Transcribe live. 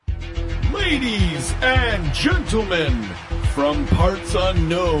Ladies and gentlemen, from parts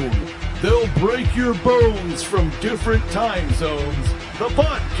unknown, they'll break your bones from different time zones. The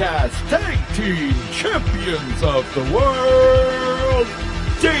podcast tag team champions of the world,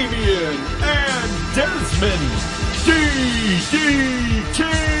 Damian and Desmond,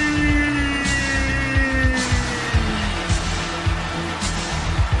 DDT!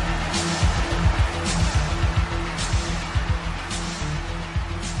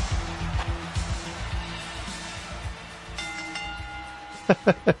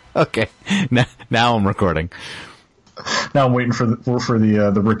 Okay, now I'm recording. Now I'm waiting for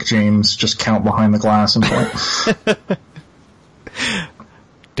the Rick James just count behind the glass and point.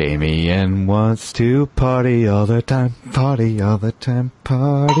 Damian wants to party all the time, party all the time,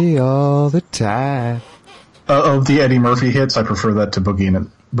 party all the time. Of the Eddie Murphy hits, I prefer that to Boogie in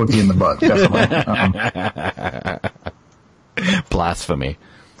the Butt, definitely. Blasphemy.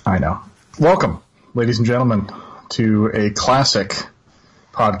 I know. Welcome, ladies and gentlemen, to a classic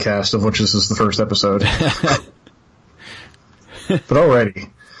podcast, of which this is the first episode. But already,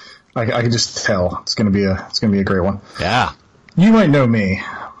 I can just tell it's going to be a great one. Yeah. You might know me,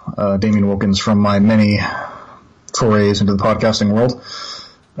 Damian Wilkins, from my many forays into the podcasting world,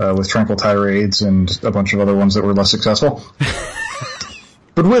 with Tranquil Tirades and a bunch of other ones that were less successful.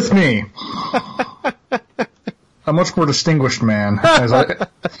 But with me, a much more distinguished man, as I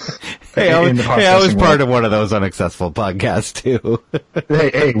was part of one of those unsuccessful podcasts too.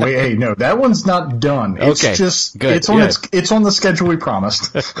 Hey, no, that one's not done. It's okay, just good. It's on the schedule we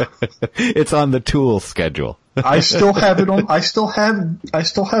promised. It's on the Tool schedule. I still have it on. I still have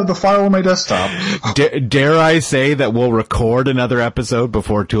the file on my desktop. Dare I say that we'll record another episode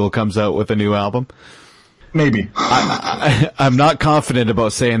before Tool comes out with a new album? Maybe. I'm not confident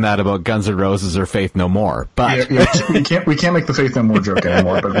about saying that about Guns N' Roses or Faith No More, but we can't make the Faith No More joke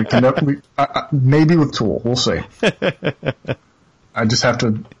anymore. But we can maybe with Tool. We'll see. I just have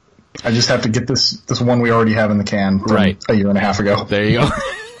to get this one we already have in the can from a year and a half ago. There you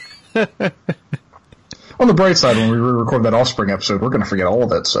go. On the bright side, when we record that Offspring episode, we're going to forget all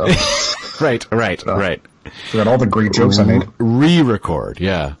of it. So right. Forgot all the great jokes I made. Re-record,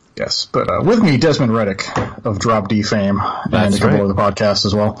 yeah. Yes, but with me, Desmond Reddick of Drop D fame, and a couple of the podcasts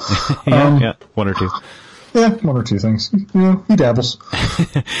as well. Yeah, one or two. Yeah, one or two things. He dabbles.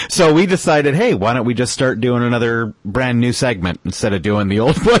 So we decided, hey, why don't we just start doing another brand new segment instead of doing the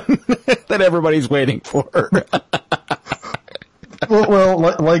old one that everybody's waiting for.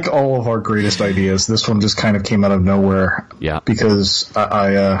 Well, like all of our greatest ideas, this one just kind of came out of nowhere. Yeah. Because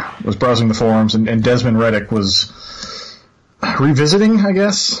I was browsing the forums, and Desmond Reddick was revisiting, I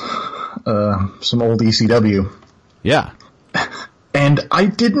guess, some old ECW. Yeah. And I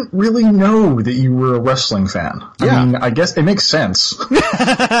didn't really know that you were a wrestling fan. Yeah. I mean, I guess it makes sense.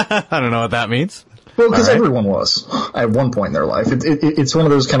 I don't know what that means. Well, because everyone was at one point in their life. It's one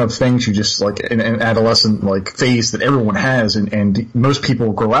of those kind of things you just, like, in an adolescent, like, phase that everyone has, and most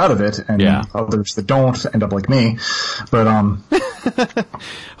people grow out of it, and others that don't end up like me. But,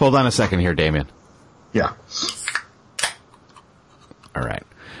 Hold on a second here, Damian. Yeah. All right.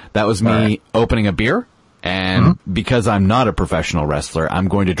 That was me opening a beer, and because I'm not a professional wrestler, I'm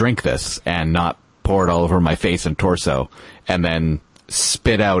going to drink this and not pour it all over my face and torso, and then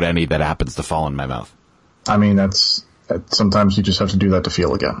spit out any that happens to fall in my mouth. I mean, sometimes you just have to do that to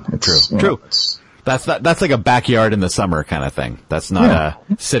feel again. It's true. That's like a backyard in the summer kind of thing. That's not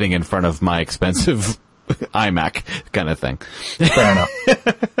sitting in front of my expensive iMac kind of thing. Fair enough.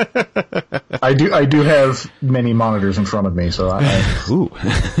 I do have many monitors in front of me, so Ooh.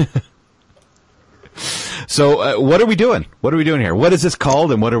 So, what are we doing? What are we doing here? What is this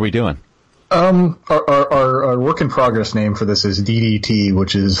called, and what are we doing? Our work in progress name for this is DDT,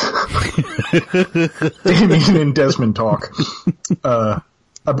 which is Damian and Desmond Talk. I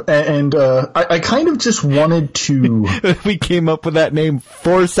kind of just wanted to. We came up with that name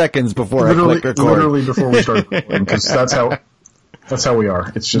 4 seconds before I clicked record. Literally before we started, because that's how we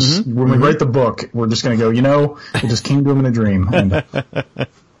are. It's just when we write the book, we're just going to go. It just came to him in a dream, and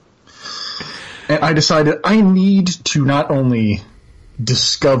I decided I need to not only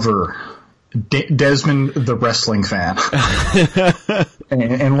discover Desmond the wrestling fan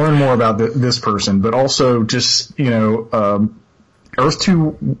and learn more about this person, but also just Earth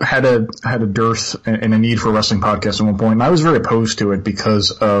 2 had a dearth and a need for a wrestling podcast at one point, and I was very opposed to it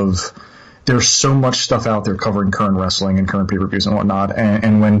because of there's so much stuff out there covering current wrestling and current pay-per-views and whatnot.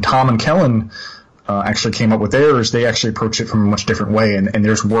 And when Tom and Kellen actually came up with theirs, they actually approached it from a much different way, and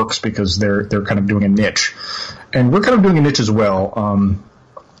theirs works because they're kind of doing a niche, and we're kind of doing a niche as well.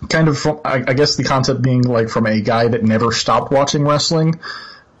 Kind of, I guess the concept being like from a guy that never stopped watching wrestling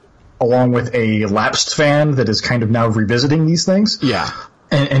along with a lapsed fan that is kind of now revisiting these things. Yeah.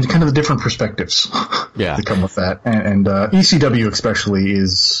 And kind of the different perspectives that come with that. And ECW especially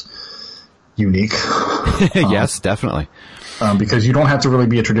is unique. Yes, definitely. Because you don't have to really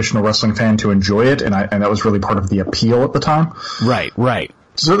be a traditional wrestling fan to enjoy it, and that was really part of the appeal at the time. Right.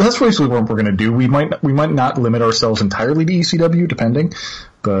 So that's basically what we're going to do. We might not limit ourselves entirely to ECW, depending,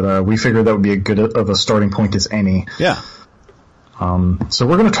 but we figured that would be a good of a starting point as any. Yeah. So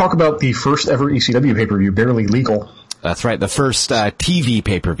we're going to talk about the first ever ECW pay-per-view, Barely Legal. That's right, the first TV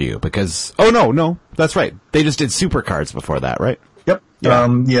pay-per-view, because... Oh, no, that's right. They just did Supercards before that, right? Yep. Yeah.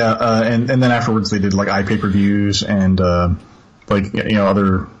 And then afterwards they did, like, iPay-per-views and,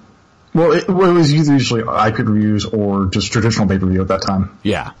 other... Well, it was usually iPay-per-views or just traditional pay-per-view at that time.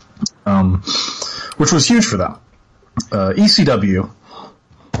 Yeah. Which was huge for them. ECW.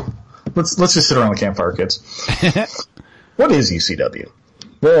 Let's just sit around the campfire, kids. What is ECW?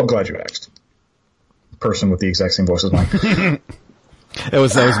 Well, I'm glad you asked. Person with the exact same voice as mine. That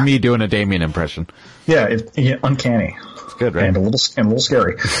was me doing a Damien impression. Yeah, uncanny. It's good, right? And a little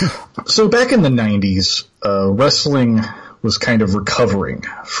scary. So back in the 90s, wrestling was kind of recovering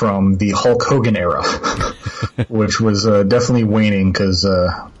from the Hulk Hogan era, which was definitely waning because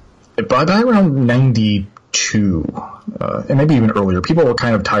by around 92, and maybe even earlier, people were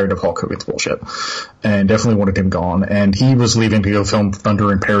kind of tired of Hulk Hogan's bullshit and definitely wanted him gone. And he was leaving to go film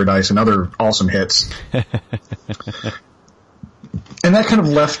Thunder in Paradise and other awesome hits. And that kind of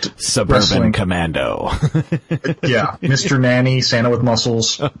left Suburban wrestling. Commando. Yeah, Mr. Nanny, Santa with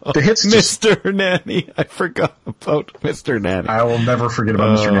Muscles. The hits Mr. Nanny. I forgot about Mr. Nanny. I will never forget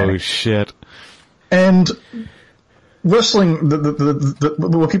about Mr. Nanny. Oh, shit. And wrestling,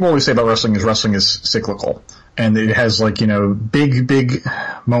 what people always say about wrestling is cyclical. And it has big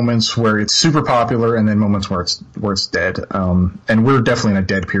moments where it's super popular and then moments where it's dead. And we're definitely in a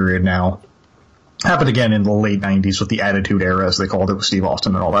dead period now. Happened again in the late 90s with the Attitude Era, as they called it, with Steve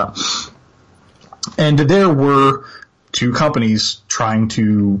Austin and all that. And there were two companies trying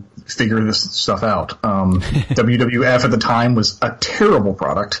to figure this stuff out. WWF at the time was a terrible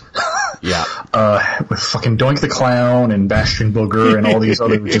product. Yeah. With fucking Doink the Clown and Bastion Booger and all these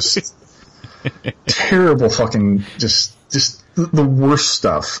other just terrible fucking just the worst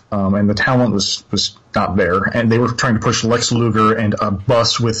stuff. And the talent was not there. And they were trying to push Lex Luger and a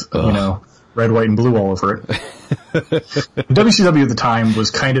bus with, red, white, and blue all over it. WCW at the time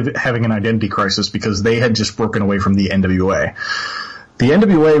was kind of having an identity crisis because they had just broken away from the NWA. The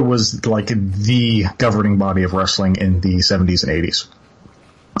NWA was like the governing body of wrestling in the 70s and 80s.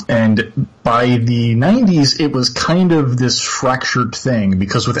 And by the 90s, it was kind of this fractured thing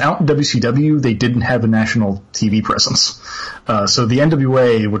because without WCW, they didn't have a national TV presence. So the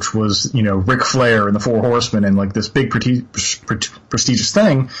NWA, which was, Ric Flair and the Four Horsemen and like this big prestigious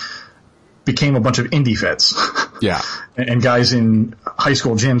thing, became a bunch of indie feds. Yeah. And guys in high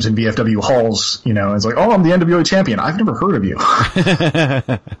school gyms and VFW halls, it's like, oh, I'm the NWA champion. I've never heard of you.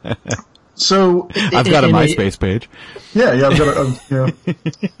 So I've got a MySpace page. Yeah, I've got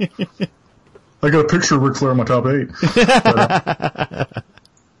I got a picture of Ric Flair on my top 8.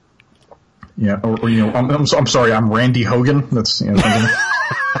 I'm sorry, I'm Randy Hogan. That's and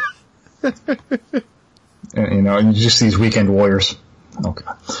just these weekend warriors. Okay.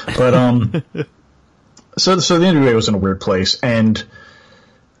 But, so the NWA was in a weird place, and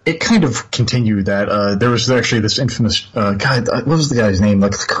it kind of continued that, there was actually this infamous, guy, what was the guy's name?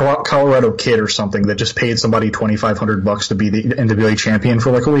 Like the Colorado Kid or something that just paid somebody $2,500 to be the NWA champion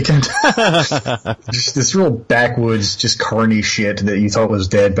for like a weekend. Just this real backwoods, just carny shit that you thought was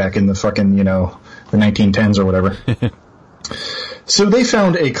dead back in the fucking, the 1910s or whatever. So they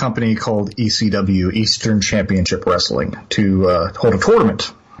found a company called ECW, Eastern Championship Wrestling, to hold a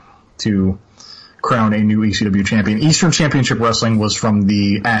tournament to crown a new ECW champion. Eastern Championship Wrestling was from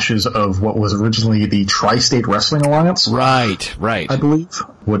the ashes of what was originally the Tri-State Wrestling Alliance. Right. I believe,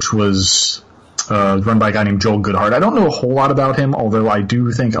 which was run by a guy named Joel Goodhart. I don't know a whole lot about him, although I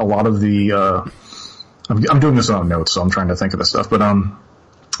do think a lot of the I'm doing this on notes, so I'm trying to think of this stuff, but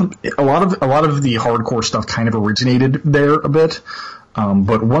a lot of the hardcore stuff kind of originated there a bit.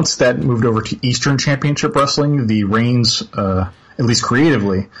 But once that moved over to Eastern Championship Wrestling, the reins, at least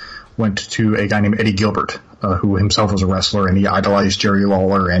creatively, went to a guy named Eddie Gilbert, who himself was a wrestler, and he idolized Jerry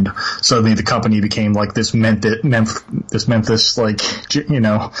Lawler, and suddenly the company became like this Memphis, like,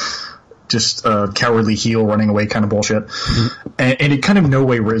 just cowardly heel running away kind of bullshit. Mm-hmm. And it kind of no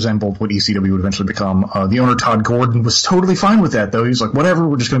way resembled what ECW would eventually become. The owner, Todd Gordon, was totally fine with that, though. He was like, whatever,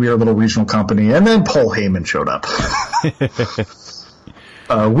 we're just going to be our little regional company. And then Paul Heyman showed up.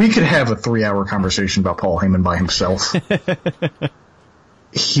 We could have a 3-hour conversation about Paul Heyman by himself.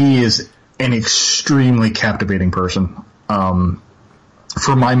 he is an extremely captivating person.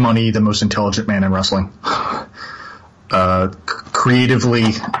 For my money, the most intelligent man in wrestling.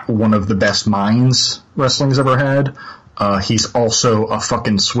 Creatively, one of the best minds wrestling's ever had. He's also a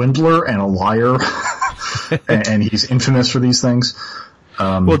fucking swindler and a liar, and he's infamous for these things.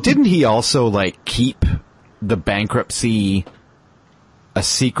 Well, didn't he also, like, keep the bankruptcy a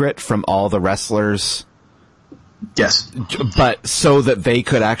secret from all the wrestlers? Yes. But so that they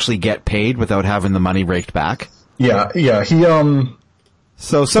could actually get paid without having the money raked back? Yeah, he,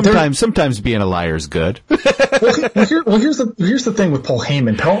 So sometimes being a liar is good. Here's the thing with Paul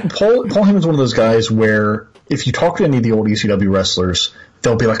Heyman. Paul Heyman's one of those guys where if you talk to any of the old ECW wrestlers,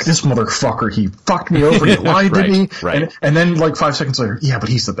 they'll be like, this motherfucker, he fucked me over, he lied to me. Right. And then like 5 seconds later, yeah, but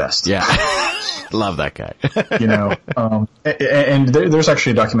he's the best. Yeah. Love that guy. You know, and there's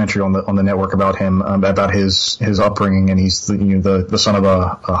actually a documentary on the network about him, about his upbringing, and he's the son of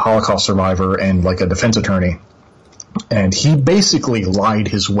a Holocaust survivor and like a defense attorney. And he basically lied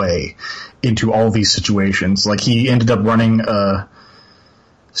his way into all these situations. Like, he ended up running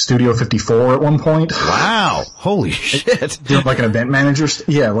Studio 54 at one point. Wow. Holy shit. Doing like an event manager,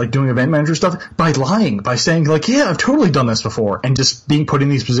 doing event manager stuff by lying, by saying like, yeah, I've totally done this before, and just being put in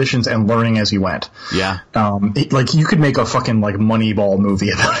these positions and learning as he went. Yeah. Like, you could make a fucking like Moneyball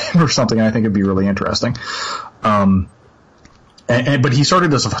movie about him or something, and I think it'd be really interesting. But he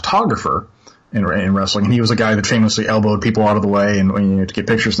started as a photographer in wrestling, and he was a guy that famously elbowed people out of the way and to get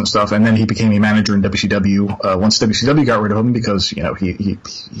pictures and stuff. And then he became a manager in WCW once WCW got rid of him because he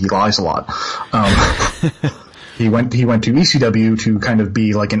lies a lot. He went to ECW to kind of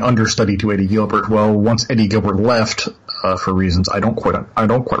be like an understudy to Eddie Gilbert. Well, once Eddie Gilbert left for reasons I don't quite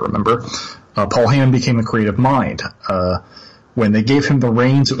remember, Paul Heyman became a creative mind. When they gave him the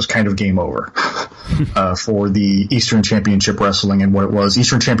reins, it was kind of game over for the Eastern Championship Wrestling and what it was.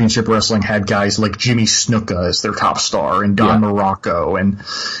 Eastern Championship Wrestling had guys like Jimmy Snuka as their top star and Don Morocco, and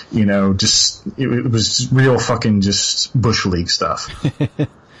just it was real fucking just Bush League stuff.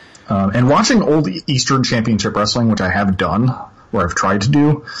 And watching old Eastern Championship Wrestling, which I have done, or I've tried to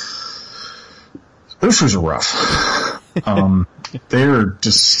do, those shows are rough. They're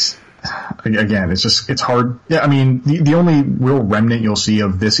just. Again, it's hard. Yeah, I mean, the only real remnant you'll see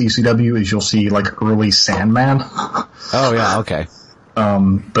of this ECW is you'll see like early Sandman. Oh yeah, okay.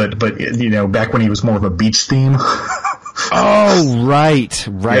 But back when he was more of a beach theme. Oh, right.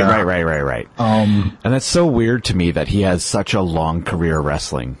 And that's so weird to me that he has such a long career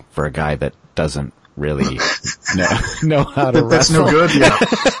wrestling for a guy that doesn't really know how to wrestle. That's no good. Yeah,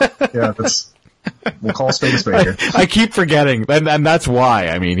 yeah. We'll call a spade here. I keep forgetting, and that's why.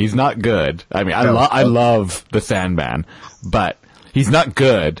 I mean, he's not good. I mean, I love the Sandman, but he's not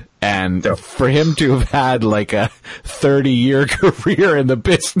good. And for him to have had like a 30-year career in the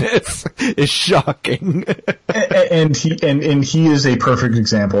business is shocking. and he is a perfect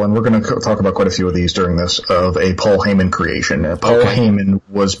example. And we're going to talk about quite a few of these during this, of a Paul Heyman creation. Paul Heyman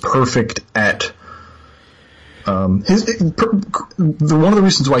was perfect at. One of the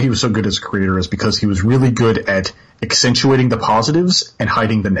reasons why he was so good as a creator is because he was really good at accentuating the positives and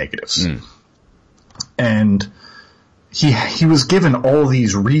hiding the negatives. And he was given all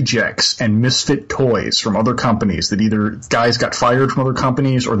these rejects and misfit toys from other companies that either guys got fired from other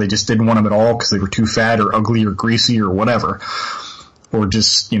companies or they just didn't want them at all because they were too fat or ugly or greasy or whatever. Or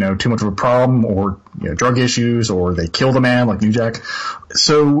just, too much of a problem, or, drug issues, or they killed a man like New Jack.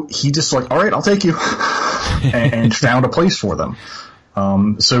 So he just like, all right, I'll take you. and found a place for them.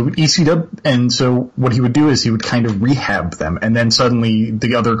 So ECW, and so what he would do is he would kind of rehab them, and then suddenly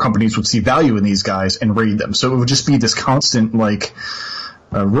the other companies would see value in these guys and raid them. So it would just be this constant, like,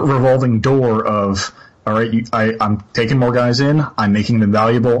 revolving door of, all right, I'm taking more guys in, I'm making them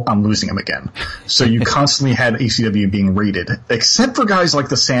valuable, I'm losing them again. So you constantly had ECW being raided, except for guys like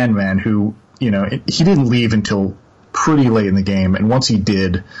the Sandman who, he didn't leave until pretty late in the game, and once he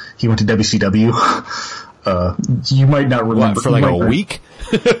did, he went to WCW. You might not remember. What, for like a week?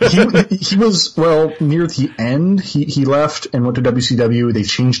 he was, near the end, he left and went to WCW. They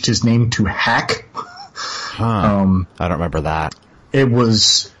changed his name to Hack. I don't remember that. It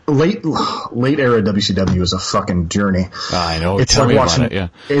was late era WCW was a fucking journey. I know. It's Tell like me watching about it, yeah.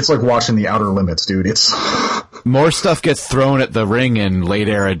 It's like watching The Outer Limits, dude. It's more stuff gets thrown at the ring in late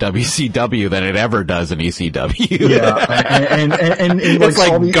era WCW than it ever does in ECW. Yeah, and it's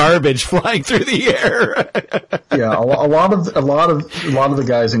like garbage flying through the air. Yeah, a lot of the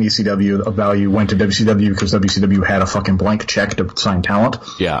guys in ECW of value went to WCW because WCW had a fucking blank check to sign talent.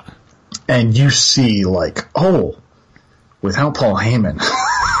 Yeah, and you see like, without Paul Heyman.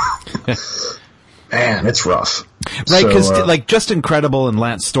 Man, it's rough. Right, because like Justin Credible and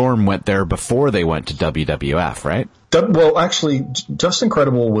Lance Storm went there before they went to WWF, right? Well, actually, Justin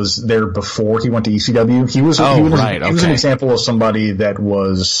Credible was there before he went to ECW. He was an example of somebody that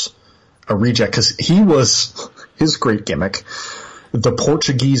was a reject, because he was, his great gimmick, the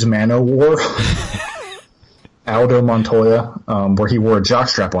Portuguese Man-O-War, Aldo Montoya, where he wore a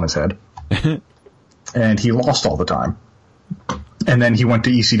jockstrap on his head, and he lost all the time. And then he went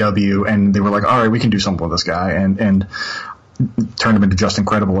to ECW, and they were like, all right, we can do something with this guy, and turned him into Justin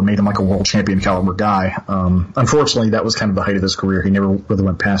Credible and made him like a world champion caliber guy. Unfortunately, that was kind of the height of his career. He never really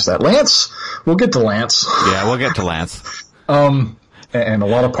went past that. Lance, we'll get to Lance. Yeah, we'll get to Lance. And a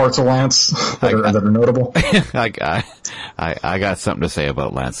lot of parts of Lance that are notable. I got something to say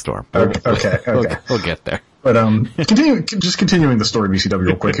about Lance Storm. Okay. We'll get there. But continuing the story of ECW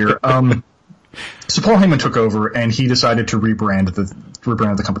real quick here. So Paul Heyman took over, and he decided to rebrand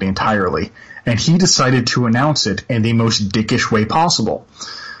the company entirely, and he decided to announce it in the most dickish way possible.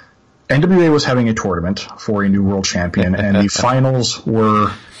 NWA was having a tournament for a new world champion, and the finals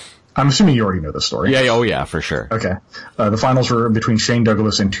were, I'm assuming you already know this story. Yeah, oh yeah, for sure. Okay. The finals were between Shane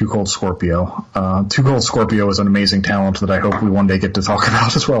Douglas and Too Cold Scorpio. Too Cold Scorpio is an amazing talent that I hope we one day get to talk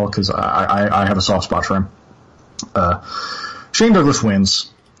about as well, because I have a soft spot for him. Shane Douglas wins.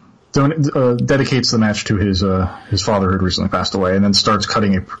 Dedicates the match to his father who had recently passed away, and then starts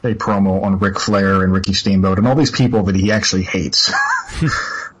cutting a promo on Ric Flair and Ricky Steamboat and all these people that he actually hates.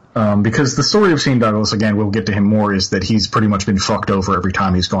 Because the story of Shane Douglas, again, we'll get to him more, is that he's pretty much been fucked over every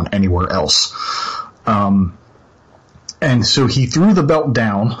time he's gone anywhere else. And so he threw the belt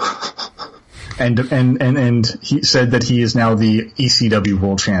down, and he said that he is now the ECW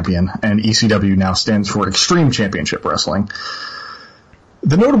World Champion, and ECW now stands for Extreme Championship Wrestling.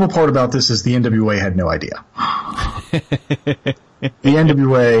 The notable part about this is the NWA had no idea. The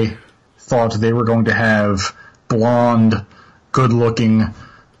NWA thought they were going to have blonde, good-looking,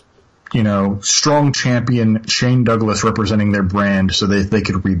 strong champion Shane Douglas representing their brand so they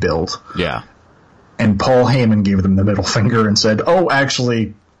could rebuild. Yeah. And Paul Heyman gave them the middle finger and said, "Oh,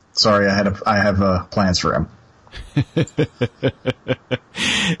 actually, sorry, I have plans for him."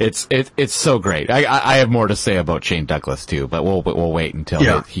 It's so great. I have more to say about Shane Douglas too, but we'll wait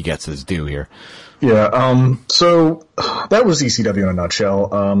until he gets his due here. Yeah. So that was ECW in a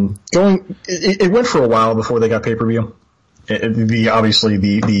nutshell. It went for a while before they got pay-per-view. Obviously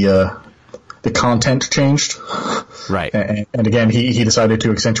the content changed. Right. And again, he decided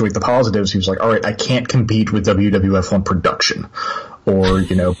to accentuate the positives. He was like, all right, I can't compete with WWF on production or,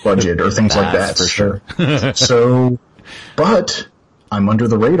 budget or things like that. For sure. But I'm under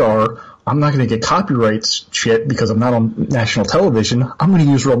the radar. I'm not going to get copyright shit because I'm not on national television. I'm going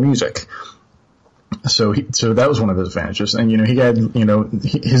to use real music. So that was one of his advantages. And, he had,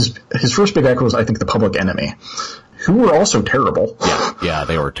 his first big act was, I think, the Public Enemy, who were also terrible. Yeah,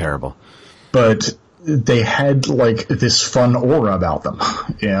 they were terrible. But they had like this fun aura about them,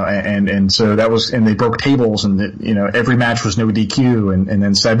 and so that was, and they broke tables, and every match was no DQ, and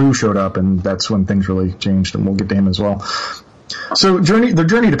then Sabu showed up, and that's when things really changed, and we'll get to him as well. So the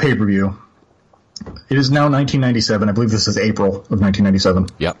journey to pay-per-view, it is now 1997. I believe this is April of 1997.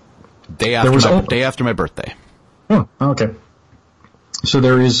 Yep. Day after my birthday. Oh, okay. So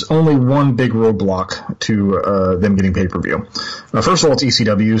there is only one big roadblock to them getting pay-per-view. First of all, it's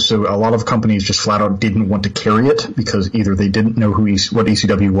ECW, so a lot of companies just flat out didn't want to carry it because either they didn't know what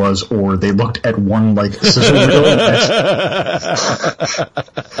ECW was, or they looked at one like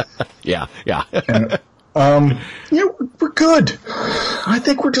Yeah. And, we're good. I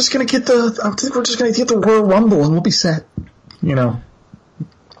think we're just gonna get the Royal Rumble and we'll be set.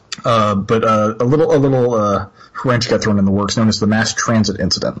 But a little wrench got thrown in the works, known as the mass transit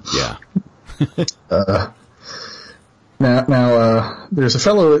incident. Yeah. Now, there's a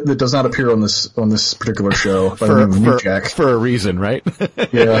fellow that does not appear on this particular show by the name of New Jack. For a reason, right?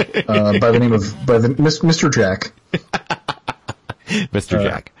 Yeah, by the name of Mr. Jack. Mr.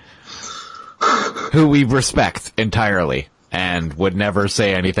 Jack. Who we respect entirely and would never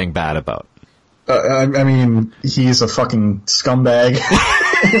say anything bad about. I mean, he's a fucking scumbag.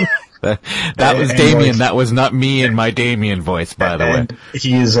 That was Damien. That was not me in my Damien voice, by the way.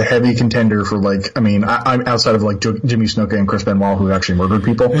 He is a heavy contender for I'm outside of Jimmy Snuka and Chris Benoit, who actually murdered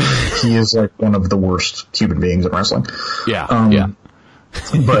people. He is like one of the worst human beings in wrestling. Yeah.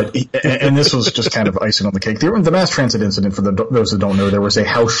 But and this was just kind of icing on the cake. The mass transit incident, for those that don't know, there was a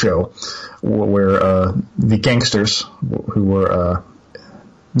house show where the gangsters, who were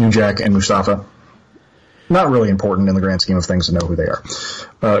New Jack and Mustafa, not really important in the grand scheme of things to know who they are,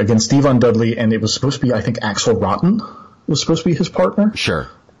 against Devon Dudley, and it was supposed to be, I think, Axel Rotten was supposed to be his partner. Sure.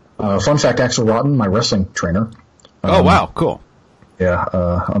 Fun fact, Axel Rotten, my wrestling trainer. Oh, wow, cool. Yeah,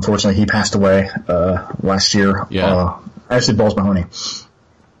 unfortunately he passed away, last year. Yeah. Actually, Balls Mahoney.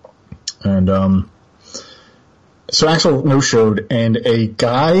 And, so Axel no-showed, and a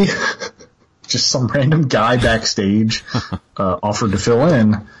guy, just some random guy backstage, offered to fill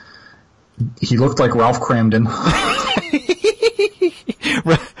in. He looked like Ralph Cramden.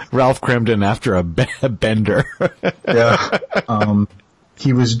 Ralph Cramden after a bender. Yeah.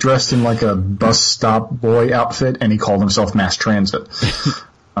 He was dressed in like a bus stop boy outfit, and he called himself Mass Transit.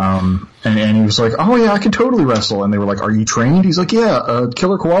 And he was like, oh yeah, I can totally wrestle. And they were like, are you trained? He's like, yeah,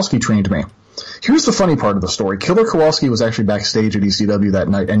 Killer Kowalski trained me. Here's the funny part of the story. Killer Kowalski was actually backstage at ECW that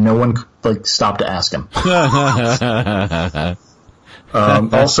night, and no one stopped to ask him.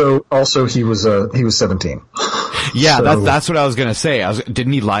 Also he was 17. Yeah, So- that's what I was gonna say.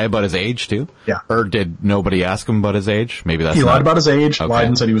 Didn't he lie about his age too? Yeah. Or did nobody ask him about his age? Maybe that's He not... lied about his age, Okay. lied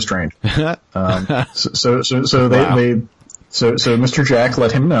and said he was trained. So Mr. Jack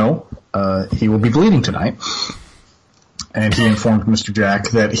let him know, he will be bleeding tonight. And he informed Mr.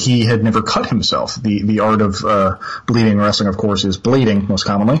 Jack that he had never cut himself. The art of, bleeding wrestling, of course, is blading, most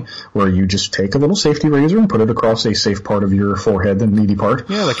commonly, where you just take a little safety razor and put it across a safe part of your forehead, the meaty part.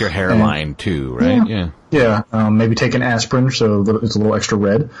 Yeah, like your hairline too, right? Yeah. Yeah, maybe take an aspirin so that it's a little extra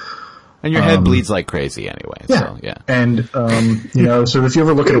red. And your head bleeds like crazy anyway. Yeah. So, yeah. And, so if you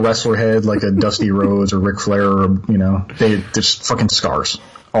ever look at a wrestler head like a Dusty Rhodes or Ric Flair or, they just fucking scars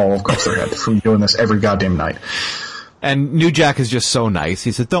all across their head from doing this every goddamn night. And New Jack is just so nice.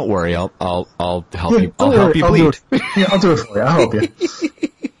 He said, "Don't worry, I'll help you. I'll Don't help you worry, bleed." I'll do it for you. I'll help you.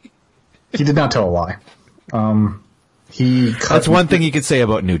 He did not tell a lie. That's one thing you could say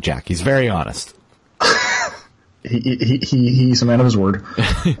about New Jack. He's very honest. He's a man of his word.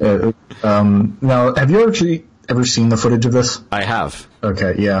 Now, have you actually ever seen the footage of this? I have.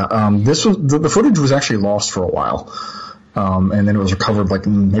 Okay, yeah. This was the footage was actually lost for a while, and then it was recovered like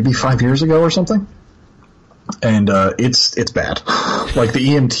maybe 5 years ago or something. And it's bad. Like the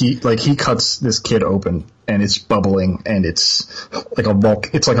EMT, like he cuts this kid open, and it's bubbling, and it's like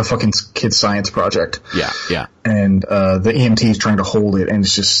it's like a fucking kid science project. Yeah, yeah. And the EMT is trying to hold it, and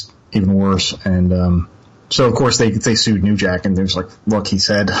it's just even worse. And so of course they sued New Jack, and there's like, look, he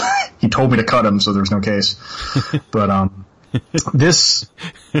said he told me to cut him, so there's no case. But this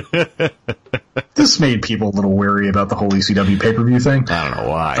made people a little wary about the whole ECW pay-per-view thing. I don't know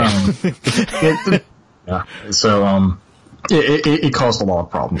why. Yeah. So, it caused a lot of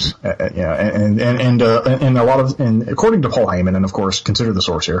problems. And a lot of, and according to Paul Heyman, and of course, consider the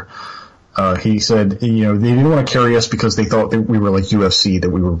source here, he said, they didn't want to carry us because they thought that we were like UFC, that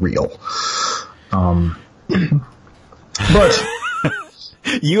we were real. But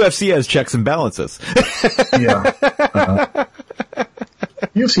UFC has checks and balances. yeah,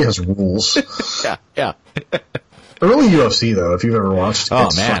 UFC has rules. Yeah. Early UFC though, if you've ever watched,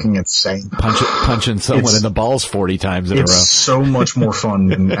 it's fucking insane. Punching someone in the balls 40 times in a row. It's so much more fun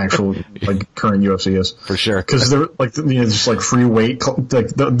than actual like current UFC is, for sure. Because they're like just like free weight, like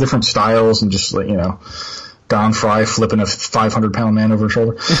the different styles, and just like Don Fry flipping a 500-pound man over his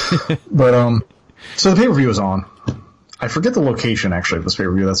shoulder. But so the pay-per-view is on. I forget the location actually of this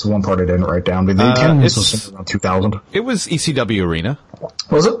pay-per-view. That's the one part I didn't write down. But the attendance was around 2,000. It was ECW Arena.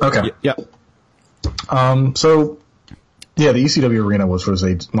 Was it? Okay. Yeah. So, yeah, the ECW Arena was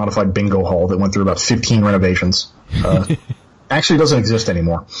a modified bingo hall that went through about 15 renovations. Actually doesn't exist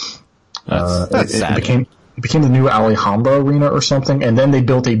anymore. That's sad. It became the new Alhambra Arena or something, and then they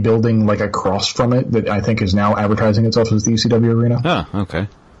built a building like across from it that I think is now advertising itself as the ECW Arena. Oh, okay.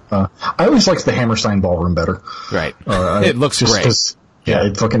 I always liked the Hammerstein Ballroom better. Right. It looks great. Yeah,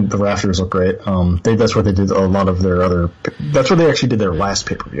 the rafters look great. That's where they did a lot of their that's where they actually did their last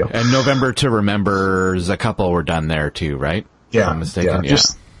pay-per-view. And November to Remember's a couple were done there too, right? Yeah. If I'm mistaken. Yeah.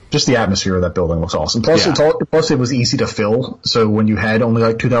 Just the atmosphere of that building looks awesome. Plus, plus it was easy to fill. So when you had only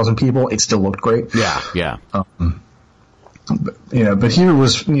like 2,000 people, it still looked great. Yeah. But here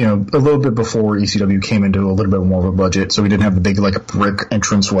was, a little bit before ECW came into a little bit more of a budget, so we didn't have the big, like, brick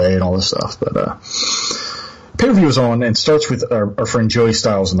entranceway and all this stuff. But, pay-per-view is on, and starts with our friend Joey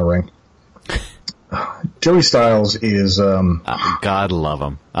Styles in the ring. Joey Styles is, God love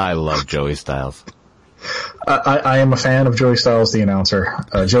him. I love Joey Styles. I am a fan of Joey Styles, the announcer.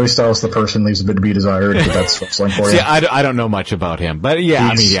 Joey Styles, the person, leaves a bit to be desired, but that's wrestling for you. See, I don't know much about him, but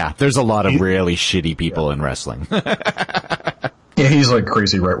there's a lot of really shitty people in wrestling. Yeah, he's like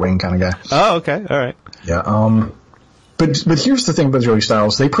crazy right-wing kind of guy. Oh, okay. All right. Yeah, but here's the thing about Joey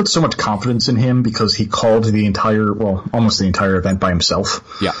Styles. They put so much confidence in him because he called almost the entire event by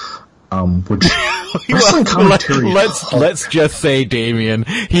himself. Yeah. which wrestling commentary. Let's just say, Damien,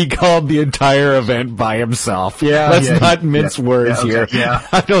 he called the entire event by himself. Yeah, let's not mince words okay, here. Yeah.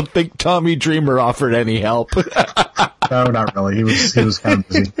 I don't think Tommy Dreamer offered any help. No, not really. He was kind of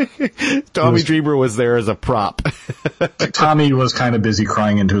busy. Tommy Dreamer was there as a prop. Tommy was kind of busy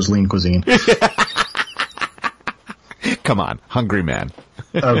crying into his lean cuisine. Come on, hungry man.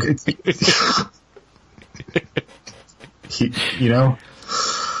 Okay.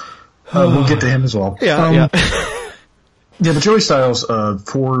 We'll get to him as well. Yeah. Yeah, but Joey Styles,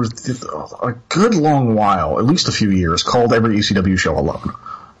 for a good long while, at least a few years, called every ECW show alone.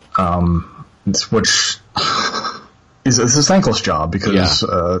 Which is a thankless job because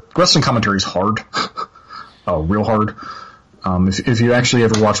wrestling commentary is hard. Real hard. If you actually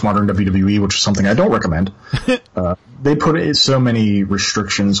ever watch modern WWE, which is something I don't recommend, they put so many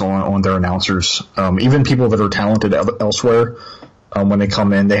restrictions on their announcers. Even people that are talented elsewhere, when they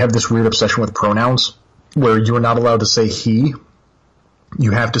come in, they have this weird obsession with pronouns where you are not allowed to say he.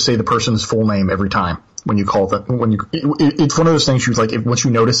 You have to say the person's full name every time when you call them. It's one of those things once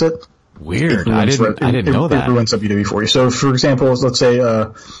you notice it. Weird. I didn't know that. It ruins WWE for you. So, for example, let's say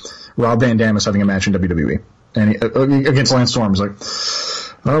Rob Van Dam is having a match in WWE. And against Lance Storm, he's like,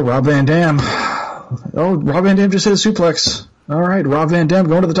 oh, Rob Van Dam just hit a suplex. All right, Rob Van Dam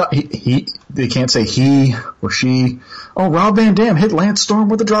going to the top. They can't say he or she. Oh, Rob Van Dam hit Lance Storm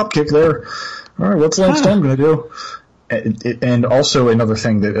with a drop kick there. All right, what's Lance Storm going to do? And also another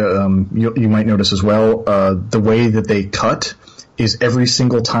thing that you might notice as well, the way that they cut is every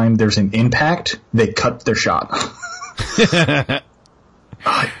single time there's an impact, they cut their shot.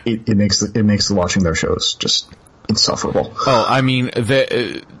 It makes the watching their shows just insufferable. Oh, I mean,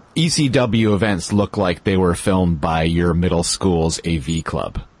 the ECW events look like they were filmed by your middle school's AV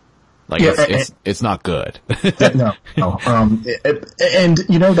club. Like, it's not good. No. And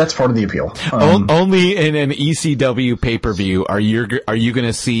that's part of the appeal. Only in an ECW pay-per-view are you going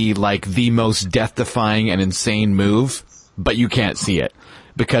to see like the most death-defying and insane move, but you can't see it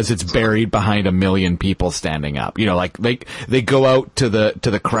because it's buried behind a million people standing up. Like they go out to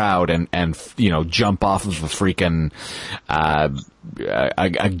the crowd and jump off of a freaking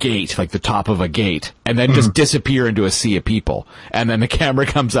a gate, like the top of a gate, and then just disappear into a sea of people. And then the camera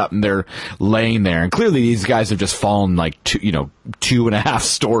comes up and they're laying there. And clearly these guys have just fallen like 2.5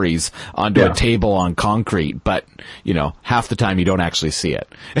 stories onto a table on concrete. But, half the time you don't actually see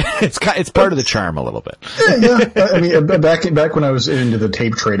it. It's part of the charm a little bit. Yeah. I mean, back when I was into the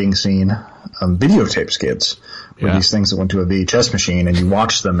tape trading scene, videotape skids were these things that went to a VHS machine and you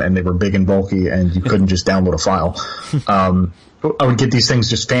watched them and they were big and bulky and you couldn't just download a file. I would get these things,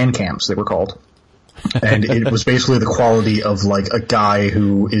 just fan cams, they were called. And it was basically the quality of like a guy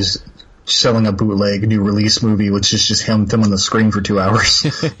who is selling a bootleg new release movie, which is just him on the screen for 2 hours.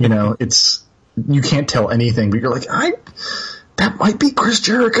 You can't tell anything, but you're like, that might be Chris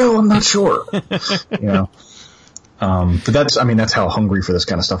Jericho, I'm not sure. But that's how hungry for this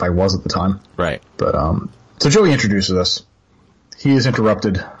kind of stuff I was at the time. Right. But, so Joey introduces us. He is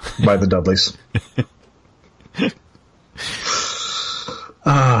interrupted by the Dudleys.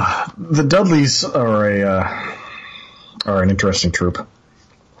 The Dudleys are an interesting troupe.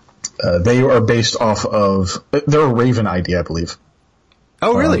 They are based off of, they're a Raven idea, I believe.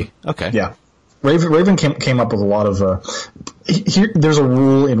 Oh, really? Okay. Yeah. Raven came up with a lot of, there's a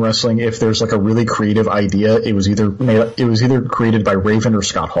rule in wrestling, if there's like a really creative idea, it was either created by Raven or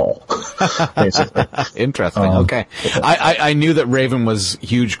Scott Hall. Basically. Interesting. Okay. I knew that Raven was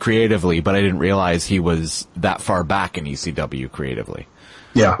huge creatively, but I didn't realize he was that far back in ECW creatively.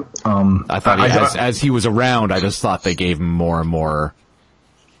 Yeah. I thought as he was around, I just thought they gave him more and more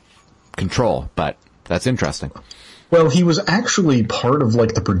control, but that's interesting. Well, he was actually part of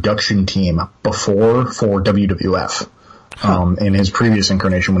like the production team before for WWF. In his previous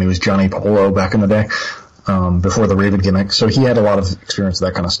incarnation when he was Johnny Polo back in the day, before the Raven gimmick. So he had a lot of experience with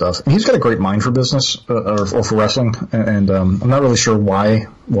that kind of stuff. And he's got a great mind for business, or for wrestling. And I'm not really sure why.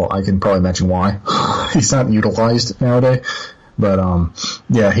 Well, I can probably mention why. He's not utilized nowadays. But,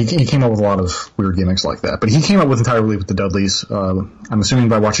 he came up with a lot of weird gimmicks like that. But he came up entirely with the Dudleys, I'm assuming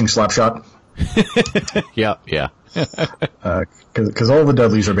by watching Slapshot. Yeah. Cause all the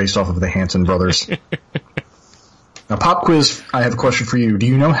Dudleys are based off of the Hanson brothers. Now, pop quiz, I have a question for you. Do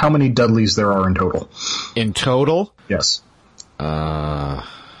you know how many Dudleys there are in total? In total? Yes. 8?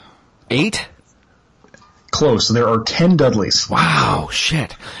 Close. There are 10 Dudleys. Wow,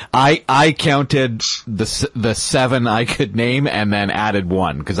 shit. I counted the 7 I could name and then added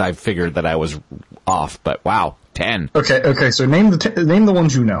 1 because I figured that I was off, but wow, 10. Okay, so name the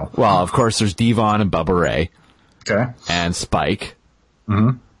ones you know. Well, of course there's Devon and Bubba Ray. Okay. And Spike.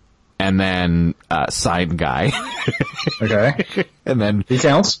 Mm-hmm. and then Sign Guy, Okay. and then He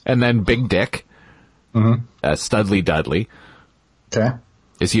counts. and then Big Dick, Studley Dudley. Okay.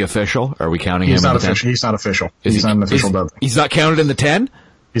 Is he official? Are we counting He's him? not in the 10? official. He's not official. Is He's he- not an official is- Dudley. He's not counted in the 10?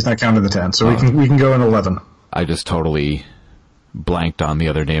 He's not counted in the 10. So we can go in 11. I just totally blanked on the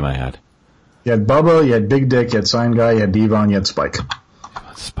other name I had. You had Bubba, you had Big Dick, you had Sign Guy, you had Devon, you had Spike.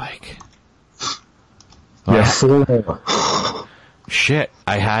 Spike. You Oh, had 4 more. shit.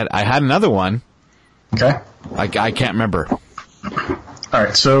 I had another one. Okay. I can't remember.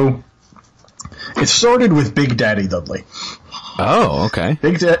 Alright, so it started with Big Daddy Dudley. Oh, okay.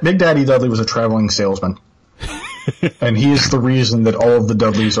 Big Daddy Dudley was a traveling salesman. And he is the reason that all of the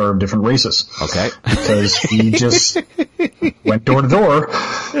Dudleys are of different races. Okay. Because he just went door to door,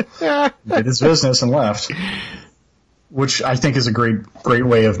 did his business, and left. Which I think is a great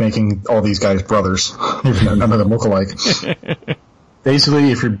way of making all these guys brothers, even though none of them look alike.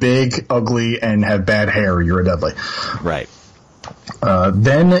 Basically, if you're big, ugly, and have bad hair, you're a Dudley. Right.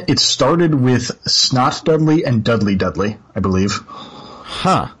 Then it started with Snot Dudley and Dudley Dudley, I believe.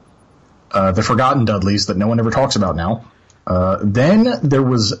 Huh. The Forgotten Dudleys that no one ever talks about now. Then there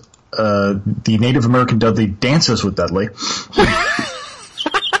was the Native American Dudley Dances with Dudley.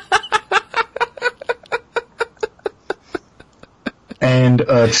 And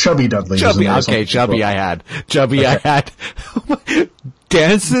Chubby Dudley. Chubby. Okay, Chubby I had. Chubby I had.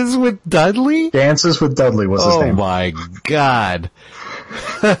 Dances with Dudley? Dances with Dudley was his Oh name. my god.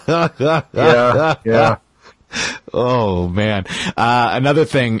 Yeah. Oh man. Another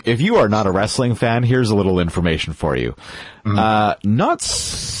thing, if you are not a wrestling fan, here's a little information for you. Not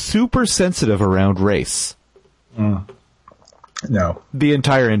super sensitive around race. No. The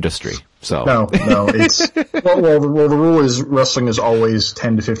entire industry. So. No, it's, well, the rule is wrestling is always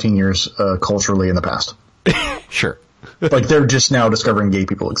 10 to 15 years, culturally in the past. Sure. Like, they're just now discovering gay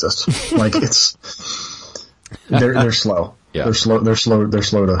people exist. Like, they're slow. Yeah. They're slow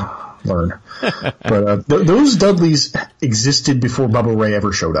to learn. But, those Dudleys existed before Bubba Ray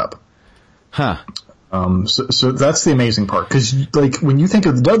ever showed up. Huh. So that's the amazing part. Cause, like, when you think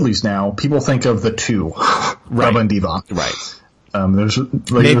of the Dudleys now, people think of the two. Bubba and Devon. Right. There's,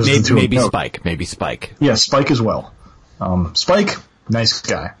 like, Maybe Spike. Maybe Spike. Yeah, Spike as well. Spike, nice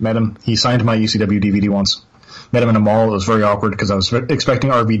guy. Met him. He signed my ECW DVD once. Met him in a mall. It was very awkward because I was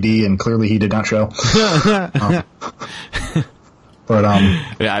expecting RVD and clearly he did not show.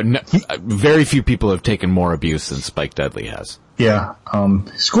 Very few people have taken more abuse than Spike Dudley has. Yeah,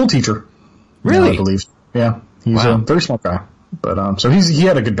 school teacher. Really? I believe. Yeah, he's Wow. a very smart guy. But so he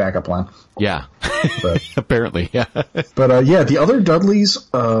had a good backup plan. Yeah. But Apparently, yeah. But yeah, the other Dudleys,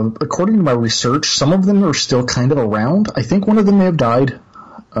 according to my research, some of them are still kind of around. I think one of them may have died.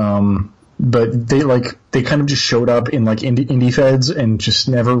 But they kind of just showed up in like indie feds and just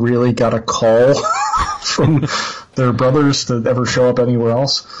never really got a call from their brothers to ever show up anywhere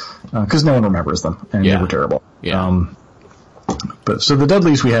else. Cause no one remembers them and Yeah. they were terrible. Yeah. But so the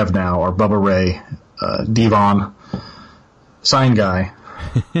Dudleys we have now are Bubba Ray, Devon, Sign Guy.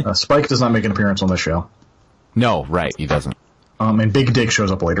 Spike does not make an appearance on this show. No, right, he doesn't. And Big Dick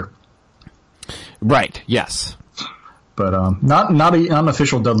shows up later. Right, yes. But not an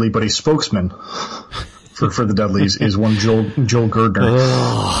official Dudley, but a spokesman for the Dudleys is one Joel Gertner.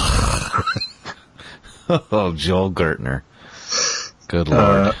 Oh, Joel Gertner. Good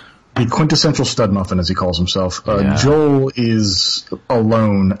lord. The quintessential stud muffin, as he calls himself. Yeah. Joel is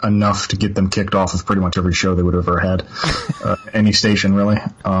alone enough to get them kicked off of pretty much every show they would have ever had. Any station, really.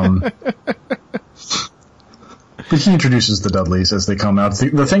 But he introduces the Dudleys as they come out.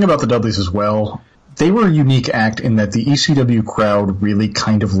 The thing about the Dudleys as well, they were a unique act in that the ECW crowd really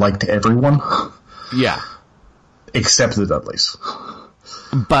kind of liked everyone. Yeah. Except the Dudleys.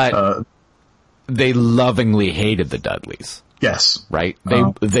 But they lovingly hated the Dudleys. Yes. Right?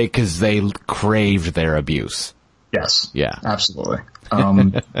 Because they craved their abuse. Yes. Yeah. Absolutely.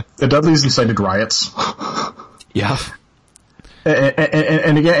 The Dudleys incited riots. Yeah.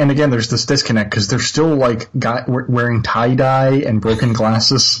 And again, there's this disconnect because they're still like wearing tie-dye and broken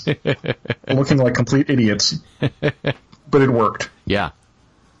glasses, looking like complete idiots. But it worked. Yeah.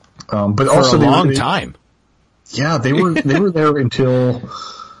 But For also a long time. Yeah, they were there until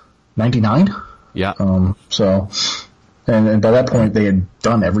 99. Yeah. So, and by that point they had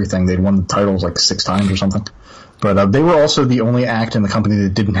done everything. They'd won the titles like 6 times or something. But they were also the only act in the company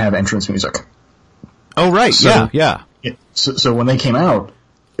that didn't have entrance music. Oh, right. So- Yeah. So when they came out,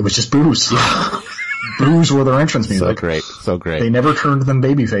 it was just boos. Yeah. Boos were their entrance music. So great. They never turned them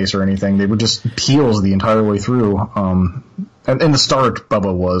babyface or anything. They were just heels the entire way through. And the start,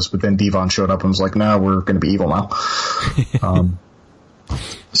 Bubba was, but then Devon showed up and was like, "No, we're going to be evil now."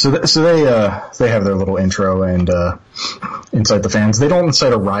 So they have their little intro and incite the fans. They don't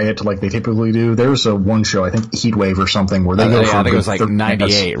incite a riot like they typically do. There's one show, I think Heatwave or something, where they go for I think it was like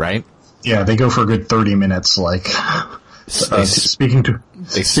 98, right? Yeah, they go for a good 30 minutes, like speaking to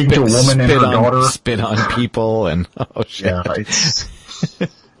a woman and her daughter, spit on people, and oh shit.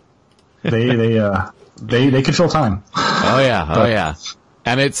 Yeah, they could fill time. Oh yeah,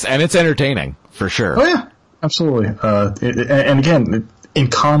 and it's entertaining for sure. Oh yeah, absolutely. And again, in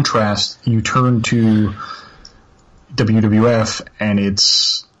contrast, you turn to WWF, and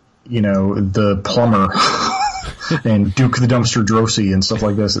it's the plumber and Duke the Dumpster Drosy and stuff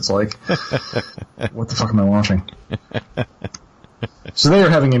like this. It's like, what the fuck am I watching? So they are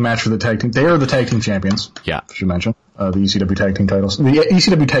having a match for the tag team. They are the tag team champions. Yeah, I should mention the ECW tag team titles. The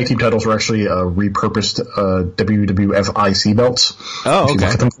ECW tag team titles were actually repurposed WWF IC belts. Oh, okay. If you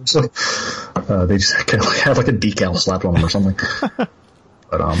look at them closely. They just kind of have like a decal slapped on them or something.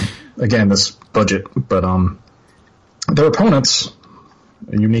 But again, this budget. But their opponents,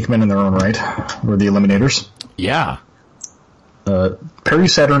 unique men in their own right, were the Eliminators. Yeah. Perry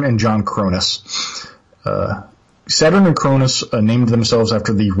Saturn and John Cronus. Saturn and Cronus named themselves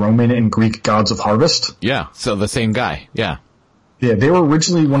after the Roman and Greek gods of harvest. Yeah, so the same guy. Yeah. Yeah, they were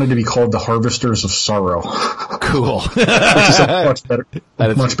originally wanted to be called the Harvesters of Sorrow. Cool. Which is a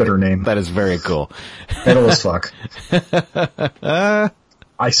much better name. That is very cool. Metal as fuck.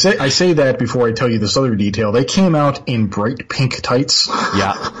 I say that before I tell you this other detail. They came out in bright pink tights.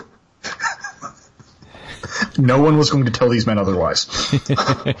 Yeah. No one was going to tell these men otherwise.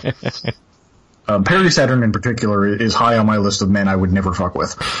 Perry Saturn in particular is high on my list of men I would never fuck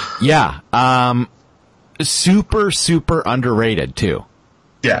with. Yeah. Super, super underrated too.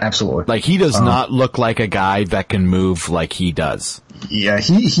 Yeah, absolutely. Like, he does not look like a guy that can move like he does. Yeah,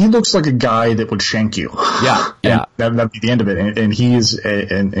 he looks like a guy that would shank you. Yeah, yeah. That'd be the end of it. And he is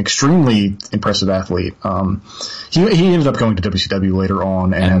an extremely impressive athlete. He ended up going to WCW later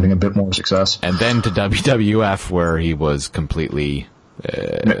on and having a bit more success. And then to WWF, where he was completely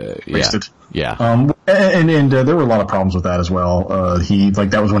wasted. Yeah. And there were a lot of problems with that as well.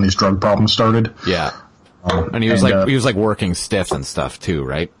 That was when his drug problem started. Yeah. And he was like working stiff and stuff too,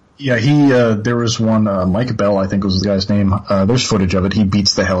 right? Yeah, there was one, Mike Bell, I think was the guy's name. There's footage of it. He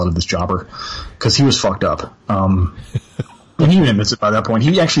beats the hell out of this jobber because he was fucked up. And he even admits it by that point.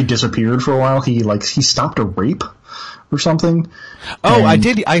 He actually disappeared for a while. He stopped a rape or something. Oh,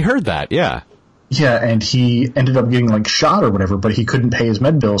 I heard that, yeah. Yeah, and he ended up getting shot or whatever, but he couldn't pay his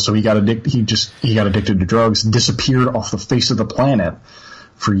med bill, so he got addicted to drugs, disappeared off the face of the planet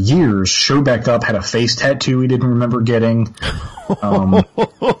for years, showed back up, had a face tattoo he didn't remember getting.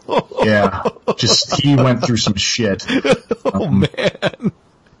 Yeah, he went through some shit. Oh man.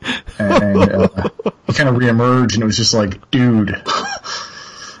 And he kind of reemerged, and it was just like, dude.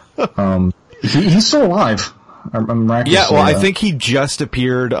 He's still alive. Yeah, well, I think he just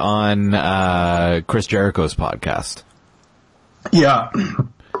appeared on Chris Jericho's podcast. Yeah.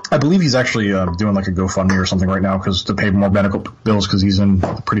 I believe he's actually doing a GoFundMe or something right now to pay more medical bills because he's in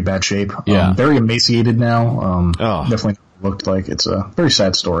pretty bad shape. Yeah. Very emaciated now. Definitely looked like it's a very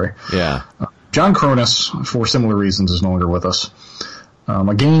sad story. Yeah. John Cronus, for similar reasons, is no longer with us.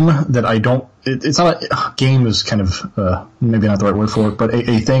 A game that it's not a game is kind of, maybe not the right word for it, but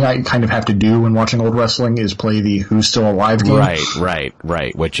a thing I kind of have to do when watching old wrestling is play the Who's Still Alive game.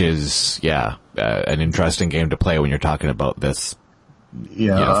 Right. Which is, an interesting game to play when you're talking about this,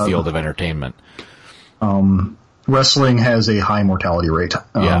 field of entertainment. Wrestling has a high mortality rate,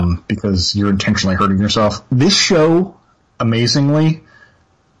 because you're intentionally hurting yourself. This show, amazingly,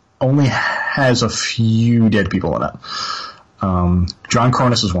 only has a few dead people in it. John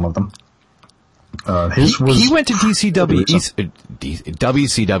Cronus is one of them. He went to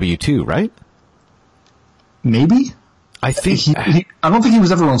WCW too, right? Maybe. I think I don't think he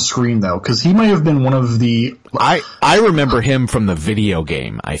was ever on screen though, because he might have been one of the. I remember him from the video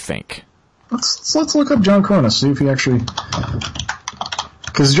game. I think. Let's look up John Cronus, see if he actually.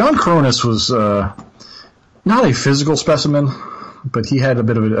 Because John Cronus was not a physical specimen, but he had a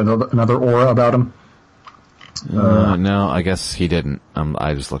bit of another aura about him. No, I guess he didn't.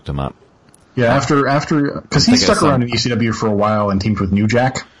 I just looked him up. Yeah, after, because he stuck around in ECW for a while and teamed with New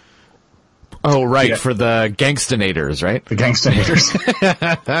Jack. Oh, right, for the Gangstanators, right? The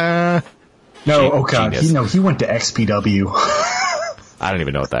Gangstanators. No, oh god, he went to XPW. I don't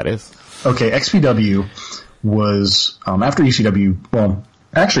even know what that is. Okay, XPW was, after ECW, well,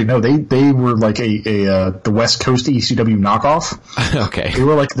 actually, no, they were like the West Coast ECW knockoff. Okay. They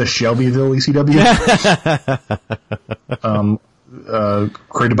were like the Shelbyville ECW.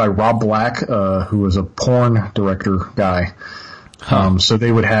 Created by Rob Black, who was a porn director guy. So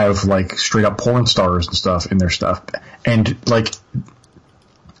they would have like straight up porn stars and stuff in their stuff. And like,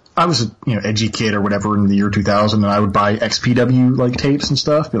 I was a edgy kid or whatever in the year 2000, and I would buy XPW like tapes and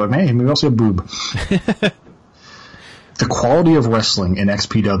stuff. Be like, hey, maybe I'll see a boob. The quality of wrestling in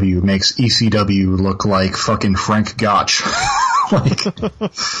XPW makes ECW look like fucking Frank Gotch. Like,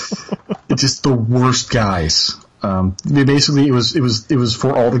 it's just the worst guys. Basically, it was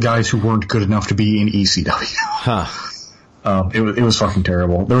for all the guys who weren't good enough to be in ECW. It was fucking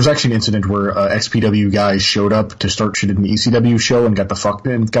terrible. There was actually an incident where XPW guys showed up to start shit in the ECW show and got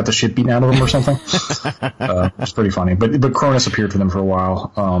the shit beaten out of them or something. It was pretty funny. But Cronus appeared for them for a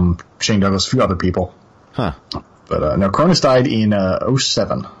while. Shane Douglas, a few other people. But no, Cronus died in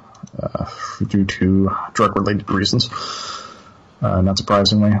 2007 due to drug-related reasons. Not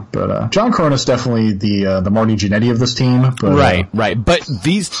surprisingly, but John Cronus definitely the Marty Jannetty of this team. But, right. But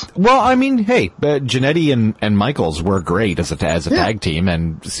Jannetty and Michaels were great as a tag team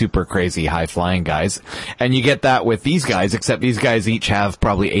and super crazy high flying guys, and you get that with these guys. Except these guys each have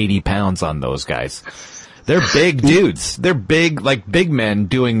probably 80 pounds on those guys. They're big dudes. They're big men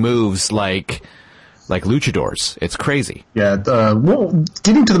doing moves like luchadors. It's crazy. Yeah. Well,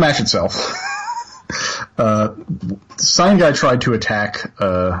 getting to the match itself. Sign Guy tried to attack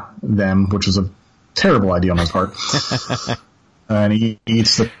them, which was a terrible idea on his part. And he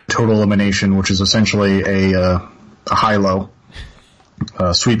eats the total elimination, which is essentially a high-low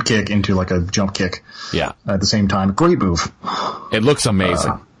sweep kick into like a jump kick. Yeah. At the same time, great move. It looks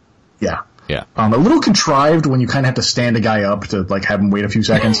amazing. Yeah. Yeah. A little contrived when you kind of have to stand a guy up to like have him wait a few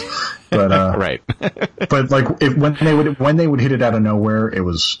seconds, but right. But like when they would hit it out of nowhere, it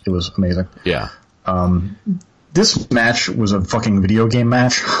was amazing. Yeah. This match was a fucking video game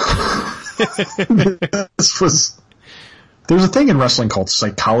match. There's a thing in wrestling called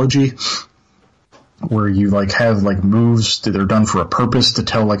psychology, where you like have like moves that are done for a purpose to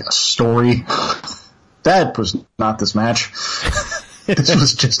tell like a story. That was not this match. This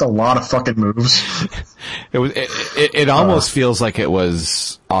was just a lot of fucking moves. It almost feels like it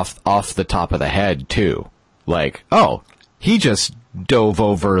was off the top of the head too. Like, oh, he just dove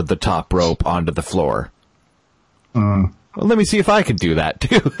over the top rope onto the floor. Well, let me see if I can do that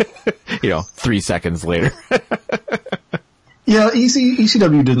too. 3 seconds later. Yeah,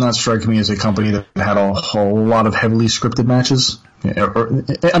 ECW did not strike me as a company that had a whole lot of heavily scripted matches.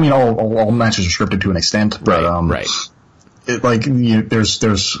 I mean, all matches are scripted to an extent, but right.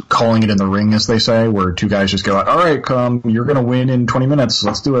 There's calling it in the ring, as they say, where two guys just go out, all right, you're going to win in 20 minutes.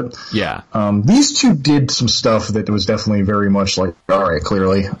 Let's do it. Yeah. These two did some stuff that was definitely very much like, all right,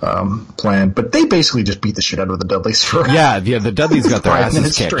 clearly, planned, but they basically just beat the shit out of the Dudleys for the Dudleys got their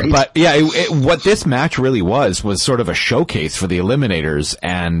asses kicked. Straight. But yeah, what this match really was sort of a showcase for the Eliminators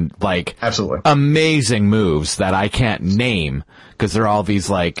and like absolutely amazing moves that I can't name because they're all these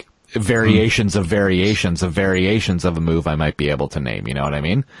like variations of variations of variations of a move I might be able to name, you know what I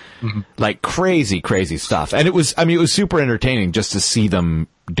mean? Mm-hmm. Like crazy stuff. And it was super entertaining just to see them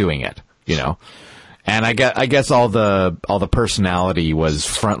doing it, And I guess all the personality was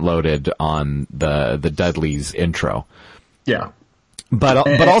front loaded on the Dudleys intro. Yeah. But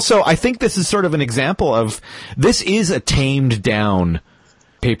also I think this is sort of an example of this is a tamed down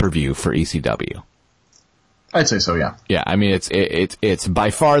pay-per-view for ECW. I'd say so, yeah. Yeah, I mean it's by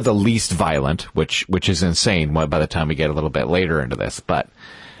far the least violent, which is insane by the time we get a little bit later into this, but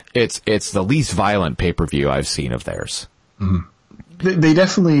it's the least violent pay-per-view I've seen of theirs. Mm-hmm. They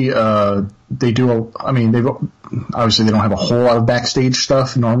definitely they do. Obviously they don't have a whole lot of backstage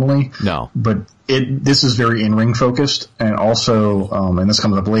stuff normally. No, but this is very in-ring focused, and also and this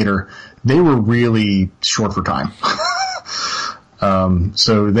comes up later. They were really short for time.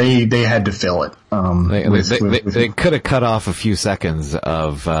 So they had to fill it. They could have cut off a few seconds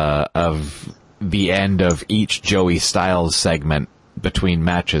of the end of each Joey Styles segment between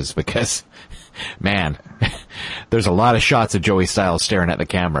matches because, man, there's a lot of shots of Joey Styles staring at the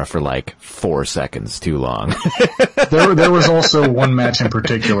camera for like 4 seconds too long. There was also one match in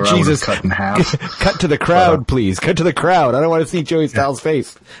particular I would have cut in half. Cut to the crowd, please. Cut to the crowd. I don't want to see Joey Styles'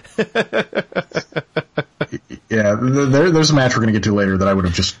 face. Yeah, there's a match we're going to get to later that I would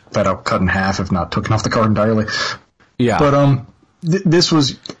have just flat out cut in half, if not taken off the card entirely. Yeah. But this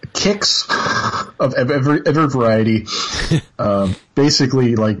was kicks of every variety.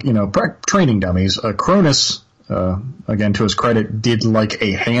 Basically, like training dummies. Cronus, again to his credit, did like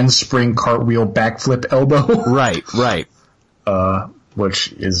a handspring cartwheel backflip elbow. Right.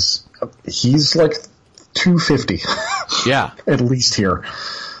 Which is he's like 250. Yeah, at least here.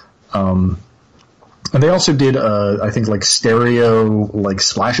 And they also did, I think, like stereo, like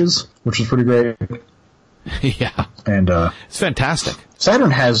splashes, which was pretty great. Yeah. And, it's fantastic.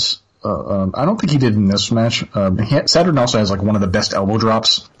 Saturn has, I don't think he did in this match. Saturn also has like one of the best elbow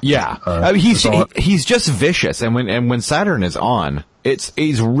drops. Yeah. He's just vicious. And when Saturn is on,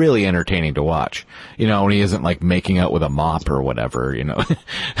 he's really entertaining to watch. You know, when he isn't like making out with a mop or whatever, you know,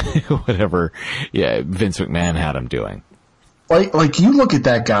 whatever, Vince McMahon had him doing. Like you look at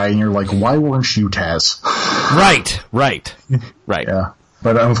that guy and you're like, why weren't you Taz? Right. Yeah.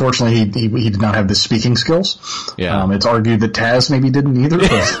 But unfortunately, he did not have the speaking skills. Yeah. It's argued that Taz maybe didn't either.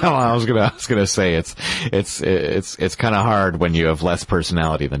 But Well, I was gonna say it's kind of hard when you have less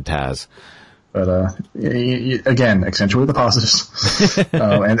personality than Taz. But again, accentuate the positives.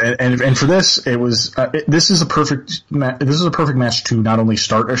 And for this, it was this is a perfect match to not only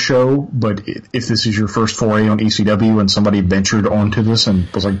start a show, but if this is your first foray on ECW and somebody ventured onto this and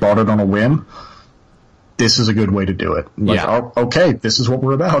was like bought it on a whim, this is a good way to do it. Like, okay, this is what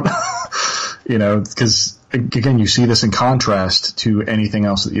we're about. You know, because again, you see this in contrast to anything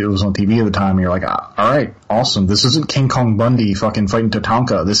else that was on TV at the time, and you're like, all right, awesome. This isn't King Kong Bundy fucking fighting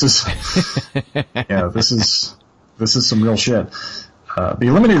Tatanka. This is some real shit. The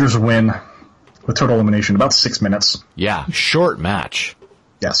Eliminators win with total elimination, about 6 minutes. Yeah, short match.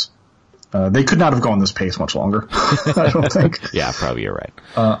 Yes. They could not have gone this pace much longer, I don't think. Yeah, probably you're right.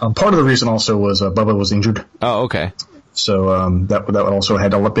 Part of the reason also was Bubba was injured. Oh, okay. So that also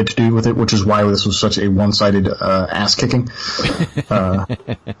had a bit to do with it, which is why this was such a one-sided ass kicking.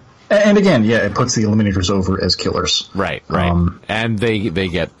 And again, it puts the Eliminators over as killers. Right. And they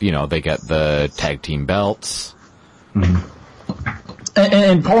get the tag team belts. Mm-hmm.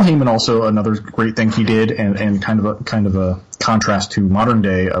 And Paul Heyman also, another great thing he did, and kind of a contrast to modern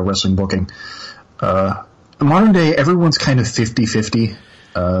day wrestling booking. Modern day, everyone's kind of 50-50.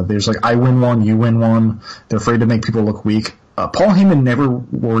 There's like, I win one, you win one. They're afraid to make people look weak. Paul Heyman never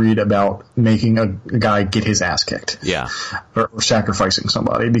worried about making a guy get his ass kicked. Yeah. Or sacrificing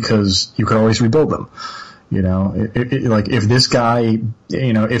somebody, because you could always rebuild them. You know, like if this guy,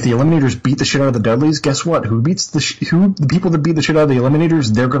 you know, if the Eliminators beat the shit out of the Dudleys, guess what? The people that beat the shit out of the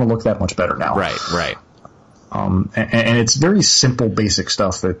Eliminators, they're going to look that much better now. Right. And it's very simple, basic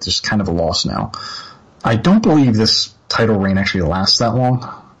stuff that just kind of a loss now. I don't believe this title reign actually lasts that long,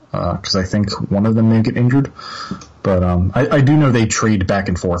 because I think one of them may get injured. But I do know they trade back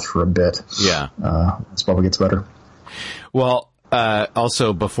and forth for a bit. Yeah. As Bubba gets better. Well,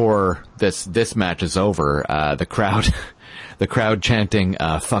 also before this match is over, the crowd chanting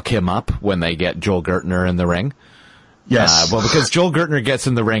 "fuck him up" when they get Joel Gertner in the ring. Yes. Well, because Joel Gertner gets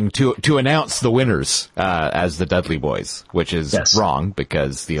in the ring to announce the winners as the Dudley Boys, which is wrong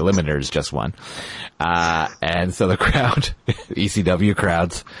because the Eliminators just won. And so the crowd, ECW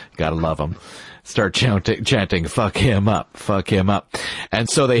crowds, gotta love them, start chanting "fuck him up, fuck him up." And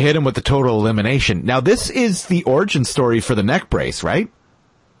so they hit him with the total elimination. Now this is the origin story for the neck brace, right?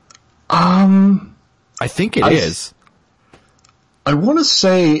 I think it is. I want to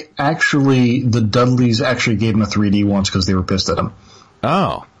say, actually, the Dudleys actually gave him a 3D once because they were pissed at him.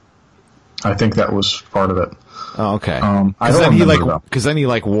 Oh. I think that was part of it. Oh, okay. Because then he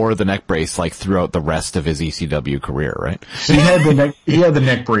wore the neck brace throughout the rest of his ECW career, right? He had the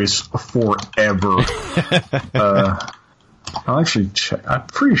neck brace forever. I'll actually check. I'm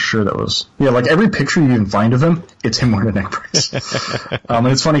pretty sure that was... Yeah, like every picture you can find of him, it's him wearing a neck brace. And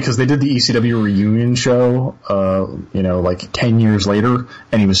it's funny because they did the ECW reunion show, 10 years later,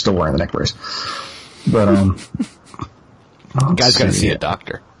 and he was still wearing the neck brace. But, guy's gotta see a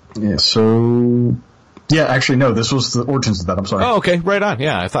doctor. Yeah, so... Yeah, actually, no, this was the origins of that. I'm sorry. Oh, okay, right on.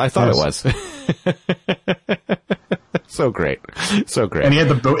 Yeah, I thought it was. So great. And he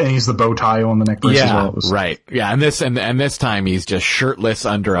had he's the bow tie on the neck brace as well. Right. Yeah, and this time he's just shirtless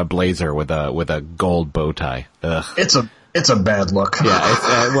under a blazer with a gold bow tie. Ugh. It's a bad look.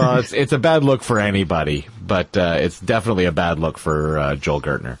 Yeah, it's a bad look for anybody, but it's definitely a bad look for Joel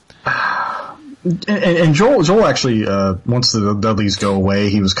Gertner. And Joel actually, once the Dudleys go away,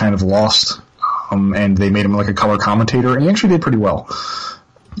 he was kind of lost. And they made him like a color commentator, and he actually did pretty well.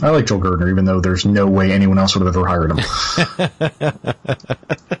 I like Joel Gertner, even though there's no way anyone else would have ever hired him.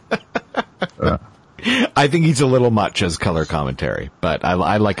 I think he's a little much as color commentary, but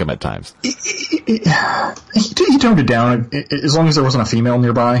I like him at times. He toned it down. As long as there wasn't a female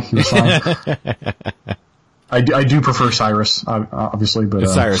nearby, he was fine. I do prefer Cyrus, obviously, but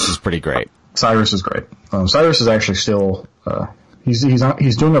Cyrus is pretty great. Cyrus is great. Cyrus is actually still... He's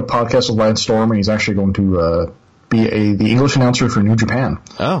doing a podcast with Lance Storm, and he's actually going to be the English announcer for New Japan.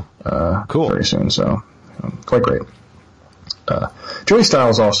 Oh, cool! Very soon, so quite great. Joey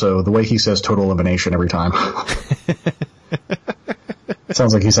Styles also, the way he says "total elimination" every time, it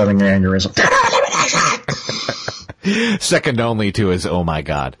sounds like he's having an aneurysm. Second only to his "Oh my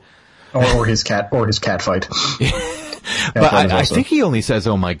God," or his cat fight. But I think he only says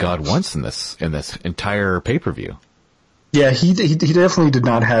 "Oh my God" once in this entire pay-per-view. Yeah, he definitely did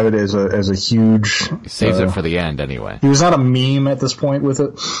not have it as a huge. He saves it for the end anyway. He was not a meme at this point with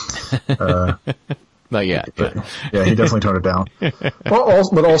it. Not yet. But, yeah, he definitely toned it down.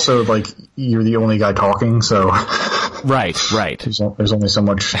 But also, like, you're the only guy talking, so. Right. There's only so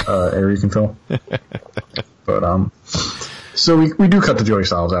much air you can fill. But so we do cut to Joey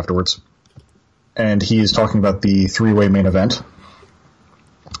Styles afterwards, and he is talking about the 3-way main event.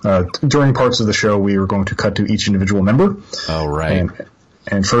 During parts of the show, we are going to cut to each individual member. Oh, right.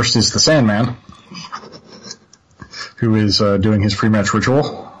 And first is the Sandman, who is doing his pre-match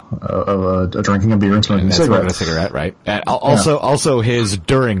ritual of drinking a beer and smoking a cigarette, right? And also his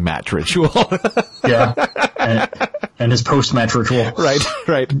during match ritual. Yeah, and his post-match ritual.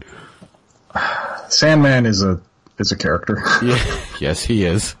 Right. Sandman is a character. Yeah. Yes, he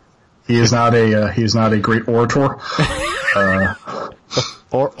is. He is not a great orator.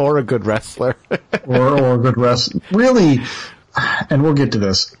 Or a good wrestler. or a good wrestler. Really, and we'll get to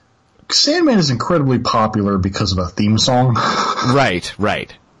this, Sandman is incredibly popular because of a theme song. Right.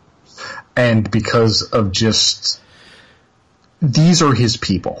 And because of just, these are his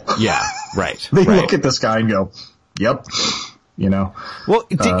people. Yeah, right. They look at this guy and go, yep, you know. Well,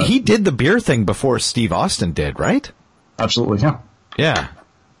 he did the beer thing before Steve Austin did, right? Absolutely, yeah. Yeah.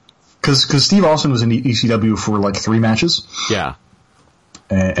 Because Steve Austin was in ECW for like 3 matches. Yeah.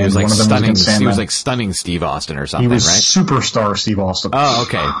 And he was like one of them stunning. was He was like stunning Steve Austin or something, he was right? Superstar Steve Austin. Oh,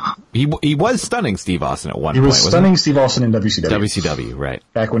 okay. He was stunning Steve Austin at one point. He was wasn't stunning he? Steve Austin in WCW. WCW, right?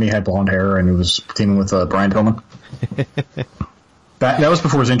 Back when he had blonde hair and he was teaming with Brian Pillman. That was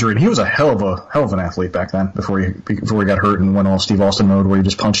before his injury, and he was a hell of an athlete back then. Before he got hurt and went all Steve Austin mode where he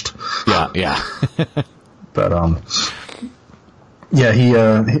just punched. Yeah. But yeah,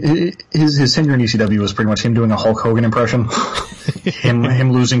 his tenure in ECW was pretty much him doing a Hulk Hogan impression,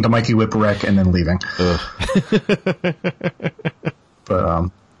 him losing to Mikey Whipwreck and then leaving. But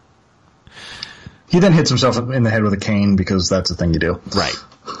he then hits himself in the head with a cane because that's the thing you do. Right.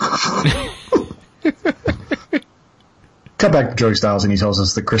 Cut back to Joey Styles, and he tells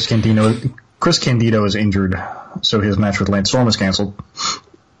us that Chris Candido is injured, so his match with Lance Storm is canceled.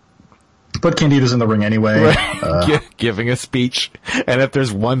 But Candido's in the ring anyway. Right. Giving a speech. And if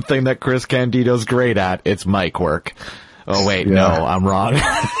there's one thing that Chris Candido's great at, it's mic work. Oh, wait, no, I'm wrong.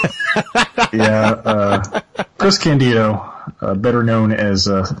 Chris Candido, better known as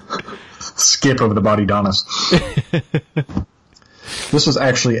Skip of the Body Donis. This was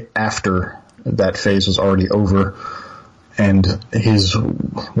actually after that phase was already over. And his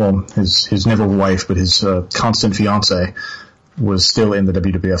never wife, but his constant fiance was still in the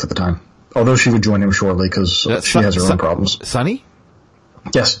WWF at the time. Although she would join him shortly because she has her own problems. Sonny?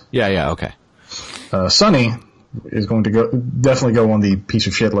 Yes. Yeah, okay. Sonny is going to definitely go on the piece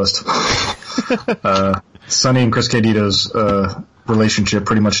of shit list. Sonny and Chris Candido's relationship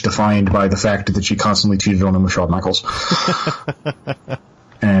pretty much defined by the fact that she constantly cheated on him with Shawn Michaels.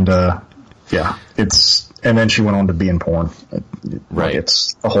 And and then she went on to be in porn. Right.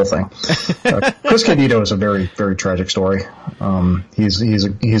 It's a whole thing. Chris Candido is a very, very tragic story. He's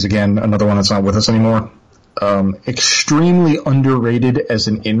again another one that's not with us anymore. Extremely underrated as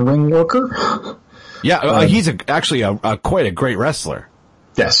an in-ring worker. Yeah, he's actually quite a great wrestler.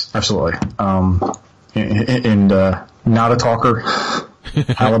 Yes, absolutely. And not a talker.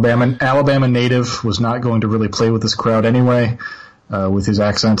 Alabama native, was not going to really play with this crowd anyway, with his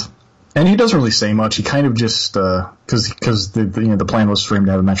accent. And he doesn't really say much. He kind of just, cause the plan was for him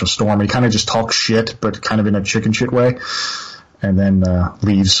to have a match with Storm. He kind of just talks shit, but kind of in a chicken shit way. And then,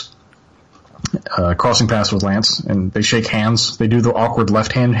 leaves, crossing paths with Lance, and they shake hands. They do the awkward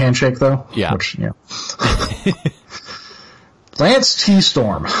left hand handshake though. Yeah. Which, Lance T.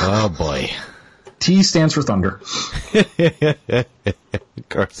 Storm. Oh boy. T stands for thunder. Of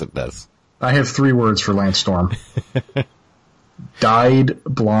course it does. I have 3 words for Lance Storm. Dyed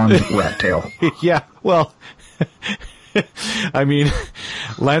blonde rat tail. Yeah, well, I mean,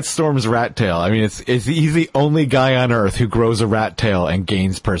 Lance Storm's rat tail. I mean, he's the only guy on Earth who grows a rat tail and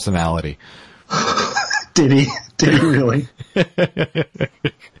gains personality. Did he? Did he really?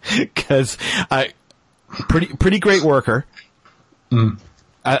 Because pretty great worker. Mm.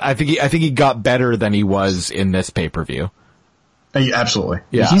 I think he got better than he was in this pay-per-view. Absolutely.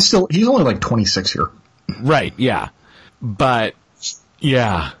 Yeah. He's only like 26 here. Right. Yeah. But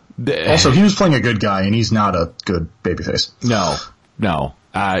yeah. Also, he was playing a good guy, and he's not a good babyface. No.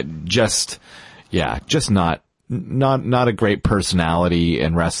 Just not not a great personality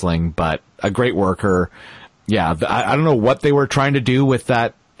in wrestling, but a great worker. Yeah, I don't know what they were trying to do with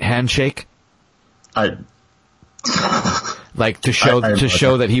that handshake. Like to show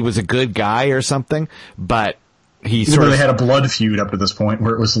that he was a good guy or something, but he sort of... They had a blood feud up to this point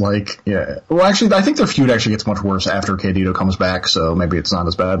where it was like, yeah. Well, actually, I think their feud actually gets much worse after Candido comes back, so maybe it's not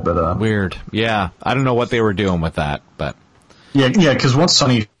as bad, but... Weird. Yeah, I don't know what they were doing with that, but... Yeah, because once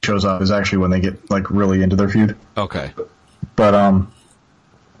Sonny shows up is actually when they get, like, really into their feud. Okay. But,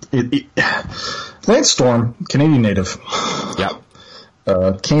 Lance Storm, Canadian native. Yeah.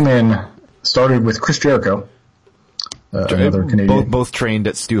 Came in, started with Chris Jericho. Another Canadian. Both trained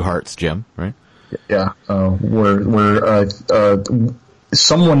at Stu Hart's gym, right? Yeah. Where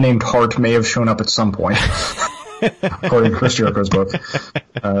someone named Hart may have shown up at some point. According to Chris Jericho's book.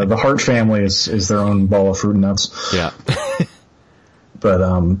 The Hart family is their own ball of fruit and nuts. Yeah.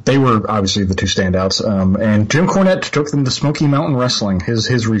 But they were obviously the two standouts. And Jim Cornette took them to Smoky Mountain Wrestling,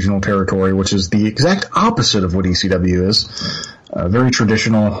 his regional territory, which is the exact opposite of what ECW is. Very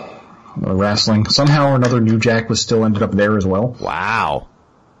traditional wrestling. Somehow or another, New Jack was still ended up there as well. Wow.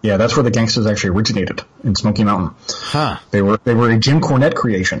 Yeah, that's where the Gangsters actually originated, in Smoky Mountain. Huh. They were a Jim Cornette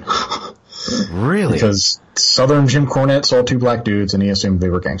creation. Really? Because Southern Jim Cornette saw two black dudes and he assumed they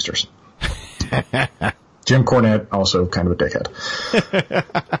were gangsters. Jim Cornette, also kind of a dickhead.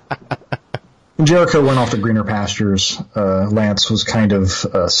 Jericho went off to greener pastures. Lance was kind of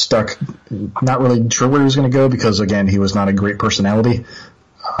stuck, not really sure where he was going to go because, again, he was not a great personality.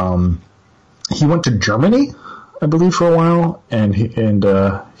 He went to Germany, I believe, for a while, and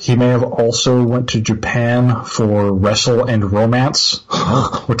he may have also went to Japan for Wrestle and Romance,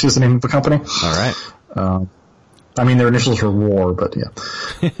 which is the name of the company. All right. I mean, their initials were War, but yeah.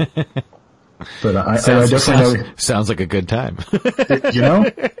 But I definitely know. Sounds like a good time. You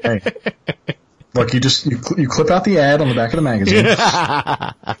know? Hey. Look, you clip out the ad on the back of the magazine.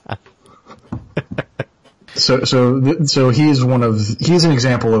 So he's an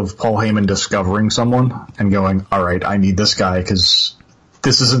example of Paul Heyman discovering someone and going, all right, I need this guy because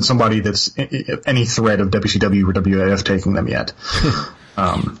this isn't somebody that's any threat of WCW or WAF taking them yet.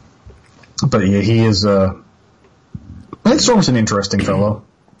 But yeah, he is, Lance Storm's an interesting fellow.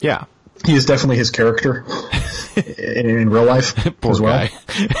 Yeah. He is definitely his character in real life Poor as well. Guy.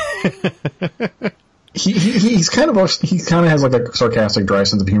 He kind of has like a sarcastic, dry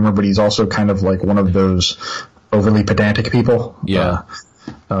sense of humor, but he's also kind of like one of those overly pedantic people. Yeah.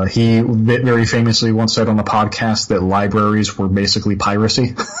 He very famously once said on a podcast that libraries were basically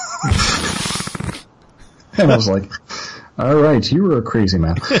piracy. And I was like, all right, you were a crazy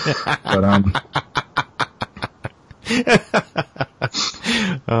man. But,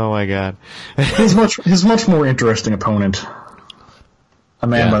 oh my God. his much more interesting opponent, a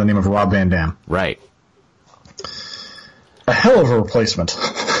man by the name of Rob Van Dam. Right. A hell of a replacement.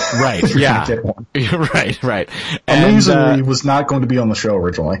 Right. Yeah. Right. Amazingly, was not going to be on the show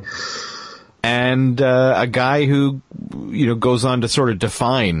originally. And a guy who, goes on to sort of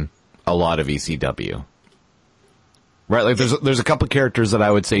define a lot of ECW. Right? Like there's a couple characters that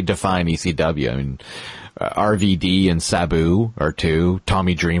I would say define ECW. I mean, RVD and Sabu are two,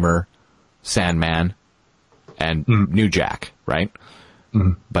 Tommy Dreamer, Sandman, and New Jack, right?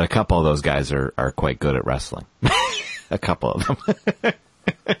 Mm-hmm. But a couple of those guys are quite good at wrestling. A couple of them.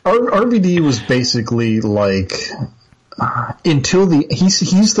 RVD was basically like,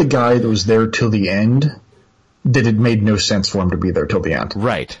 he's the guy that was there till the end, that it made no sense for him to be there till the end.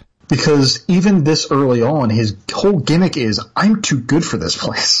 Right. Because even this early on, his whole gimmick is, I'm too good for this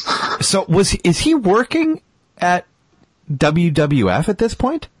place. So is he working at WWF at this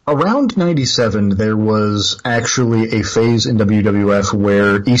point? Around 97, there was actually a phase in WWF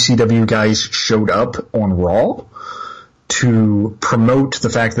where ECW guys showed up on Raw to promote the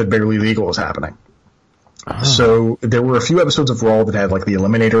fact that Barely Legal was happening. Oh. So there were a few episodes of Raw that had like the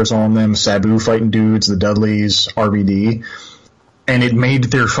Eliminators on them, Sabu fighting dudes, the Dudleys, RVD, and it made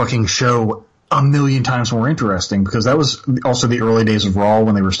their fucking show a million times more interesting because that was also the early days of Raw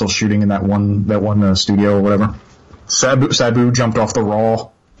when they were still shooting in that one studio or whatever. Sabu jumped off the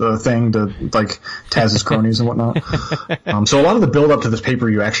Raw thing to like Taz's cronies and whatnot. So a lot of the build up to this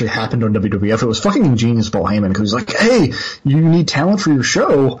pay-per-view actually happened on WWF. It was fucking ingenious, Paul Heyman, because he's like, hey, you need talent for your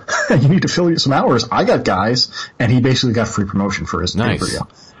show. You need to fill some hours. I got guys. And he basically got free promotion for his pay-per-view.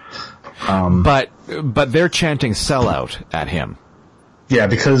 But they're chanting sellout at him. Yeah,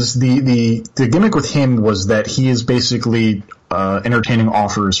 because the gimmick with him was that he is basically entertaining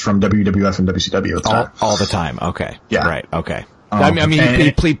offers from WWF and WCW at the time. All the time. Okay. Yeah. Right. Okay. I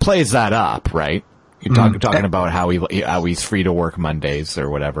mean, he plays that up, right? You're talking about how he's free to work Mondays or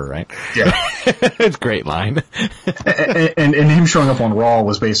whatever, right? Yeah. It's a great line. and him showing up on Raw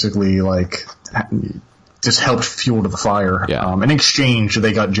was basically like just helped fuel to the fire. Yeah. In exchange,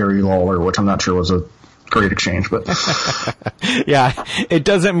 they got Jerry Lawler, which I'm not sure was a great exchange, but yeah, it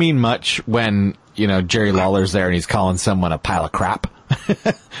doesn't mean much when, Jerry Lawler's there and he's calling someone a pile of crap.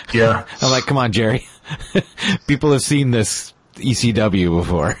 yeah. I'm like, come on, Jerry. People have seen this ECW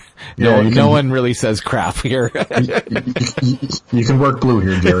before. Yeah, no one really says crap here. You can work blue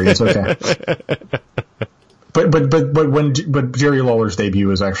here, Jerry. It's okay. But Jerry Lawler's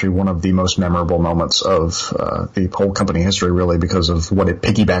debut is actually one of the most memorable moments of the whole company history, really, because of what it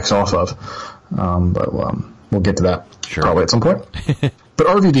piggybacks off of. But we'll get to that probably at some point. But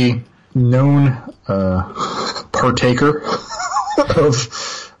RVD, known partaker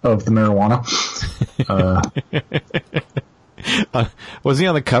of the marijuana. Was he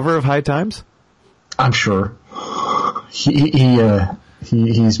on the cover of High Times? I'm sure.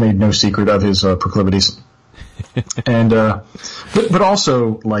 He's made no secret of his proclivities. And but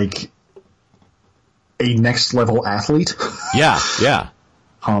also like a next level athlete. Yeah.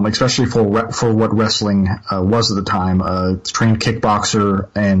 Especially for what wrestling was at the time, trained kickboxer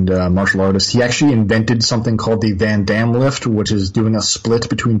and martial artist. He actually invented something called the Van Damme lift, which is doing a split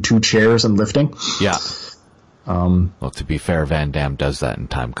between two chairs and lifting. Yeah. Well, to be fair, Van Damme does that in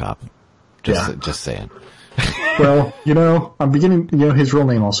Time Cop. Just saying. Well, I'm beginning, his real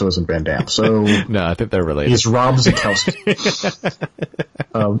name also isn't Van Damme, so. No, I think they're related. He's Rob Zukowski.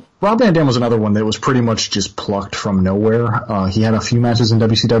 Rob Van Dam was another one that was pretty much just plucked from nowhere. He had a few matches in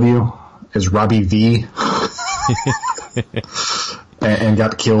WCW as Robbie V. and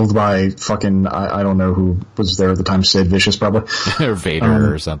got killed by fucking, I don't know who was there at the time, Sid Vicious probably. Or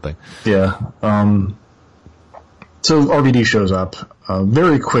Vader or something. Yeah. So RVD shows up,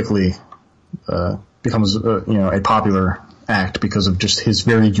 very quickly, becomes, a popular act because of just his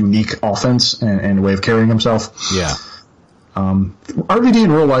very unique offense and way of carrying himself. Yeah. RVD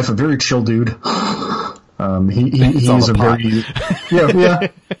in real life, a very chill dude. He's a very,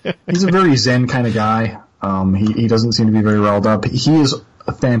 he's a very zen kind of guy. He doesn't seem to be very riled up. He is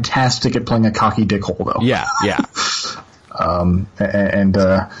fantastic at playing a cocky dickhole though. Yeah.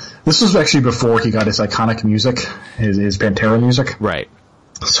 This was actually before he got his iconic music, his Pantera music. Right.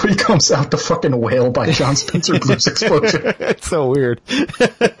 So he comes out to fucking Wail by John Spencer Blues Explosion. It's so weird.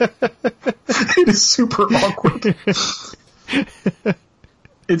 It is super awkward.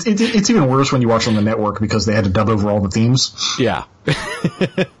 It's even worse when you watch on the network because they had to dub over all the themes. Yeah.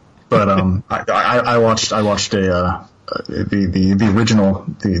 But I watched the original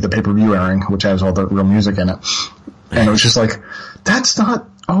the pay-per-view airing, which has all the real music in it, and it was just like, that's not.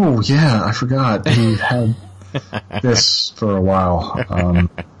 Oh yeah, I forgot he had this for a while.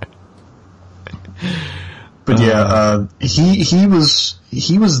 But yeah, he was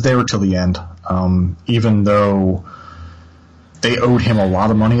there till the end, even though they owed him a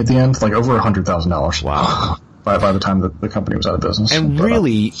lot of money at the end, like over $100,000. Wow. By the time that the company was out of business. And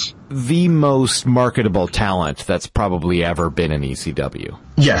really, the most marketable talent that's probably ever been in ECW.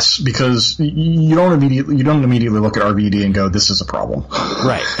 Yes, because you don't immediately look at RVD and go, this is a problem.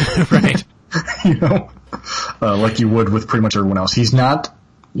 Right. Like you would with pretty much everyone else. He's not,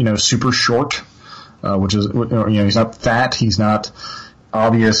 super short, which is, he's not fat, he's not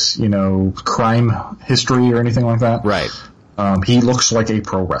obvious, crime history or anything like that. Right. He looks like a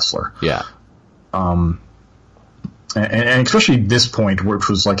pro wrestler. Yeah. And especially at this point, which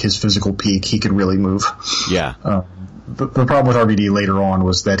was like his physical peak, he could really move. Yeah. The problem with RVD later on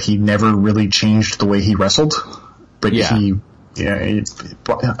was that he never really changed the way he wrestled, but he was on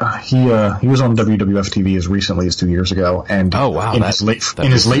WWF TV as recently as 2 years ago, and in his late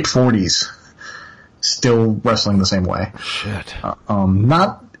 40s, still wrestling the same way. Shit.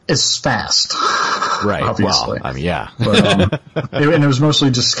 Not as fast. Right. Obviously. Well, yeah. But, and it was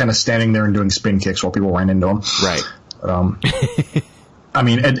mostly just kind of standing there and doing spin kicks while people ran into him. Right. I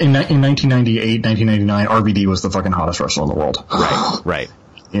mean, in 1998, 1999, RVD was the fucking hottest wrestler in the world. Right.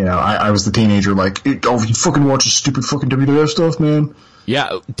 I was the teenager like, oh, you fucking watch this stupid fucking WWF stuff, man.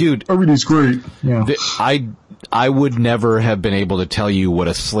 Yeah, dude. RVD's great. Yeah. I would never have been able to tell you what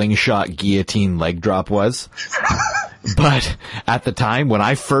a slingshot guillotine leg drop was. But at the time when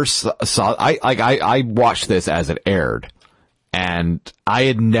I first saw, I watched this as it aired, and I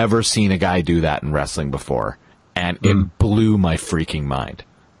had never seen a guy do that in wrestling before, and it blew my freaking mind.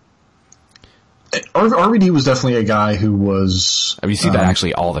 RVD was definitely a guy who was. I mean, you see that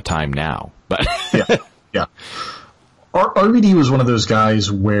actually all the time now, but yeah. RVD was one of those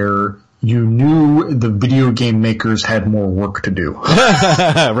guys where you knew the video game makers had more work to do.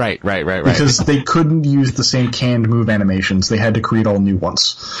 Right. Because they couldn't use the same canned move animations. They had to create all new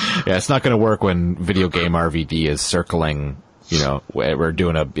ones. Yeah, it's not going to work when video game RVD is circling, we're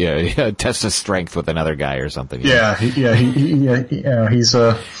doing a test of strength with another guy or something. He's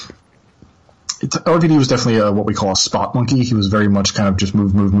RVD was definitely what we call a spot monkey. He was very much kind of just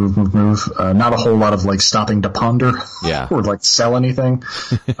move. Not a whole lot of like stopping to ponder or like sell anything,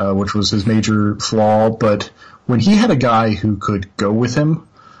 which was his major flaw. But when he had a guy who could go with him,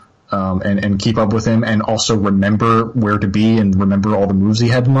 and keep up with him and also remember where to be and remember all the moves he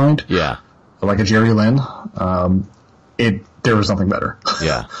had in mind. Yeah. Like a Jerry Lynn, there was nothing better.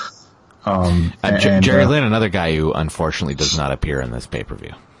 Yeah. Jerry Lynn, another guy who unfortunately does not appear in this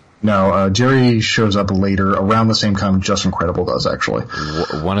pay-per-view. No, Jerry shows up later, around the same time Just Incredible does, actually.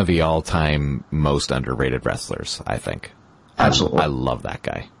 One of the all-time most underrated wrestlers, I think. Absolutely. I love that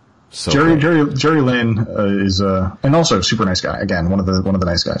guy. So Jerry Lynn is and also a super nice guy. Again, one of the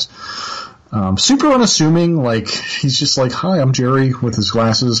nice guys. Super unassuming, like he's just like, "Hi, I'm Jerry," with his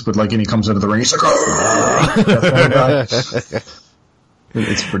glasses, but like, and he comes into the ring, he's like, "Oh!" That kind of guy.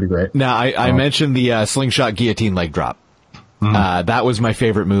 It's pretty great. Now, I mentioned the slingshot guillotine leg drop. Mm-hmm. That was my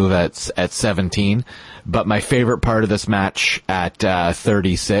favorite move at 17, but my favorite part of this match at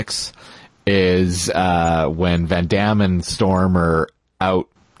 36 is when Van Dam and Storm are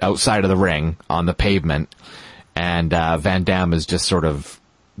outside of the ring on the pavement, and Van Dam is just sort of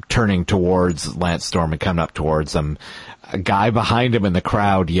turning towards Lance Storm and coming up towards him. A guy behind him in the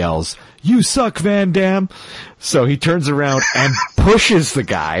crowd yells, "You suck, Van Dam!" So he turns around and pushes the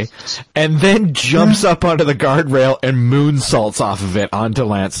guy, and then jumps up onto the guardrail and moonsaults off of it onto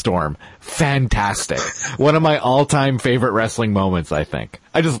Lance Storm. Fantastic. One of my all-time favorite wrestling moments, I think.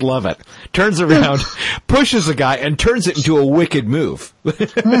 I just love it. Turns around, pushes the guy, and turns it into a wicked move.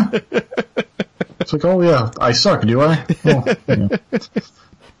 It's like, oh yeah, I suck, do I? Well, yeah.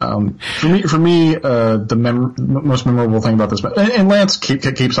 For me, the most memorable thing about this, and Lance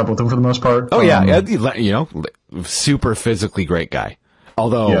keeps up with him for the most part. Oh yeah, super physically great guy.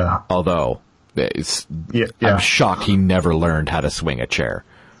 Although, I'm shocked he never learned how to swing a chair.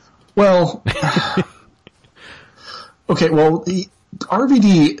 Well, okay, well,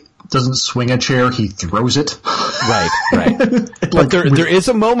 RVD doesn't swing a chair, he throws it. Right. But there is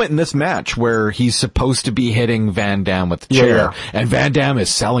a moment in this match where he's supposed to be hitting Van Dam with the chair, and Van Dam is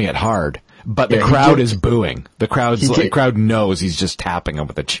selling it hard, but the crowd is booing. The crowd knows he's just tapping him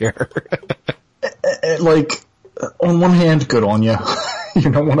with a chair. Like, on one hand, good on you. You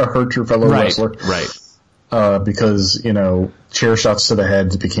don't want to hurt your fellow wrestler. Right. Because, chair shots to the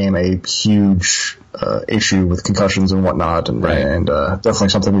head became a huge issue with concussions and whatnot, and definitely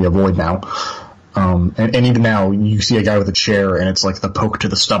something we avoid now. And even now, you see a guy with a chair, and it's like the poke to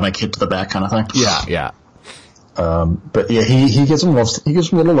the stomach, hit to the back kind of thing. Yeah. But yeah, he gives him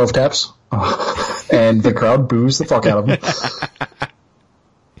little love taps, and the crowd boos the fuck out of him.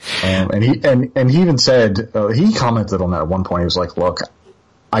 And he even said, he commented on that at one point. He was like, "Look,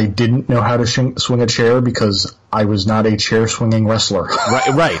 I didn't know how to swing a chair because I was not a chair swinging wrestler."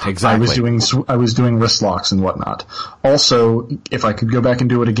 Right, exactly. I was doing wrist locks and whatnot. Also, if I could go back and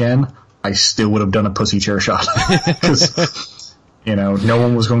do it again, I still would have done a pussy chair shot. Because, no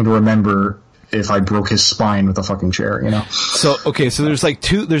one was going to remember if I broke his spine with a fucking chair, So, okay, so there's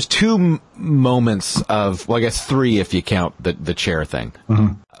there's two moments of, well, I guess three if you count the chair thing.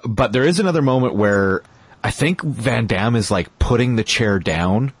 Mm-hmm. But there is another moment where I think Van Dam is putting the chair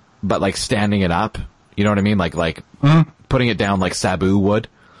down, but standing it up. You know what I mean? Like putting it down like Sabu would.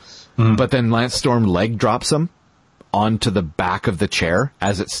 Mm-hmm. But then Lance Storm leg drops him onto the back of the chair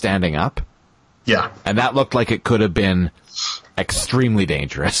as it's standing up. Yeah. And that looked like it could have been extremely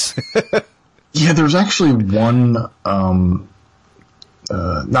dangerous. Yeah, there's actually one,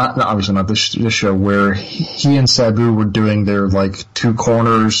 obviously not this show, where he and Sabu were doing their two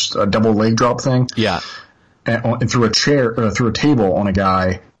corners, double leg drop thing. Yeah. And through a table on a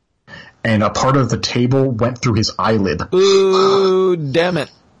guy, and a part of the table went through his eyelid. Ooh, damn it.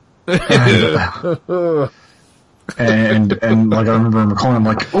 And I remember him calling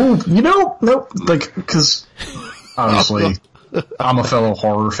him nope, cause obviously I'm a fellow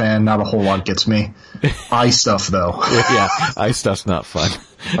horror fan, not a whole lot gets me. Eye stuff though. Yeah, eye stuff's not fun.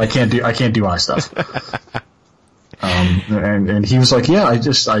 I can't do eye stuff. And he was like, yeah, I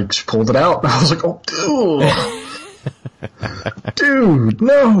just pulled it out. I was like, oh, dude,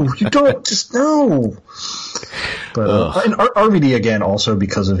 no, you don't, just no. But, and RVD again, also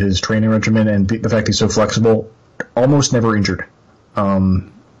because of his training regimen and the fact he's so flexible, almost never injured.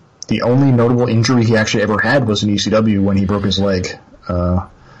 The only notable injury he actually ever had was in ECW when he broke his leg.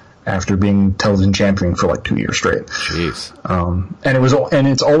 after being television champion for like 2 years straight. Jeez. And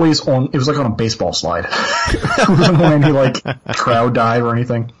it's always on. It was like on a baseball slide. It wasn't on any like crowd dive or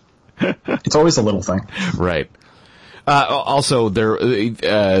anything. It's always a little thing. Right. Also,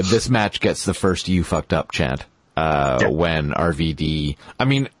 this match gets the first "you fucked up" chant when RVD. I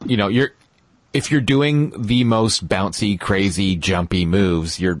mean, you know, if you're doing the most bouncy, crazy, jumpy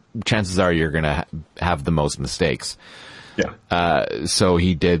moves, chances are you're gonna have the most mistakes. Yeah. So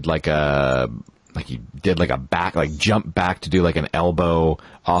he did like a back, like jump back to do like an elbow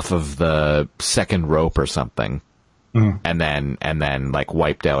off of the second rope or something. And then like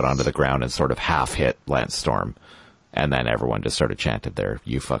wiped out onto the ground and sort of half hit Lance Storm. And then everyone just sort of chanted their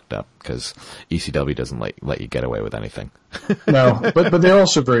 "you fucked up" because ECW doesn't let you get away with anything. No, but they're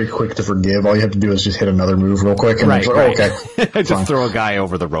also very quick to forgive. All you have to do is just hit another move real quick. And Right. Oh, okay. Just Fine. throw a guy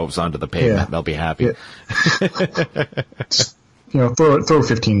over the ropes onto the pavement. Yeah. They'll be happy. Yeah. Just, throw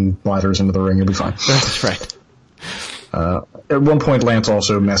 15 ladders into the ring. You'll be fine. That's right. At one point, Lance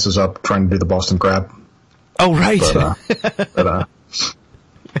also messes up trying to do the Boston Crab. Oh, right. But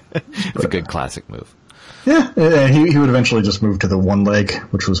It's a good classic move. yeah, he would eventually just move to the one leg,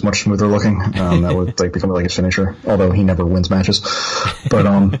 which was much smoother looking. That would like become like his finisher, although he never wins matches.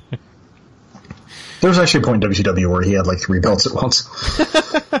 But there was actually a point in WCW where he had like 3 belts at once.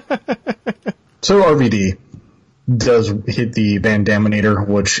 So RVD does hit the Van Daminator,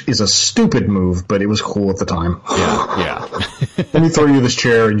 which is a stupid move, but it was cool at the time. Yeah. Let me throw you this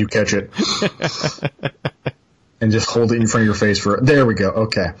chair and you catch it. And just hold it in front of your face there we go,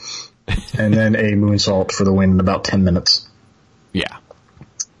 okay. And then a moonsault for the win in about 10 minutes. Yeah.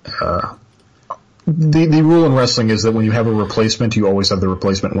 The rule in wrestling is that when you have a replacement, you always have the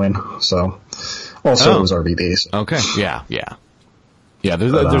replacement win. So, also it was RVD. So. Okay. Yeah. Yeah,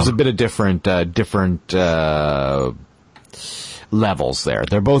 there's a bit of different levels there.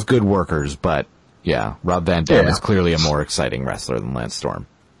 They're both good workers, but yeah, Rob Van Dam is clearly a more exciting wrestler than Lance Storm.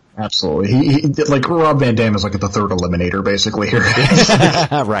 Absolutely. He like Rob Van Dam is like the third eliminator basically here.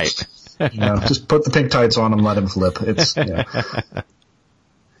 Right. Just put the pink tights on him, let him flip. It's him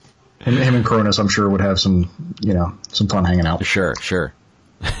and Cronus, I'm sure, would have some fun hanging out. Sure.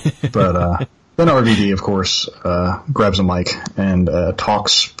 But then RVD, of course, grabs a mic and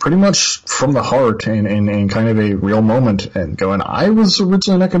talks pretty much from the heart in kind of a real moment and going, I was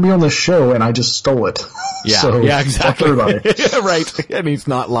originally not going to be on this show and I just stole it. Yeah, so, exactly. Right. And he's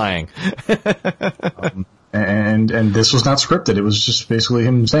not lying. And this was not scripted. It was just basically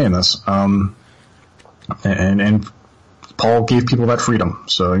him saying this. And Paul gave people that freedom.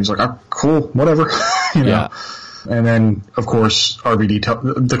 So he's like, oh, cool, whatever. Yeah. And then, of course,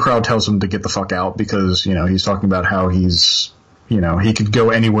 RVD, the crowd tells him to get the fuck out because, he's talking about how he's, he could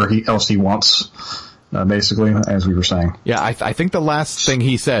go anywhere else he wants, basically, as we were saying. Yeah, I think the last thing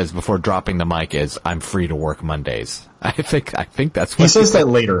he says before dropping the mic is, "I'm free to work Mondays." I think that's what he says that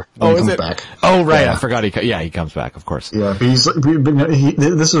later. When he comes back. Oh, right. Yeah. I forgot he comes back, of course. Yeah, but this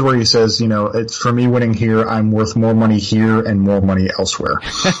is where he says, it's for me winning here, I'm worth more money here and more money elsewhere.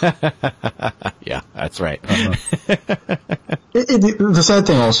 Yeah, that's right. The sad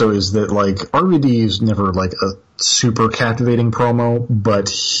thing also is that, like, RVD is never, like, a super captivating promo, but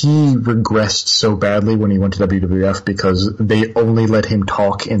he regressed so badly when he went to WWF because they only let him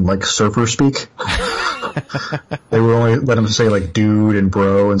talk in, like, surfer speak. They would only let him say, like, dude and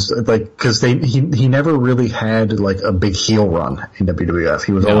bro and like, cause he never really had, like, a big heel run in WWF.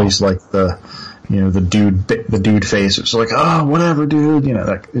 He was always, like, the dude face. It was like, oh, whatever, dude.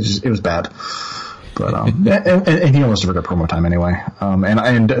 It was bad. But, and he almost never got promo time anyway.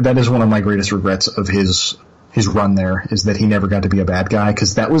 And that is one of my greatest regrets of his run there is that he never got to be a bad guy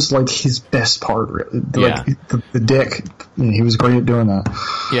because that was like his best part. Like the dick, he was great at doing that.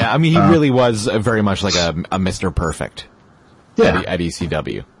 Yeah, I mean, he really was very much like a Mr. Perfect. Yeah. At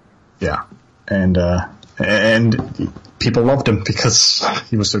ECW. Yeah, and people loved him because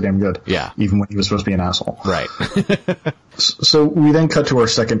he was so damn good. Yeah. Even when he was supposed to be an asshole. Right. So we then cut to our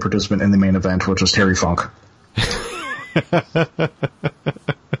second participant in the main event, which was Terry Funk.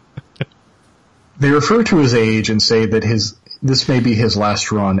 They refer to his age and say that this may be his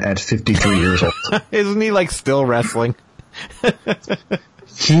last run at 53 years old. Isn't he, like, still wrestling?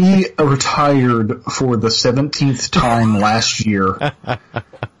 He retired for the 17th time last year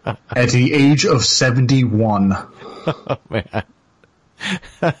at the age of 71. Oh, man.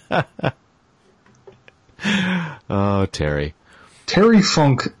 Oh, Terry. Terry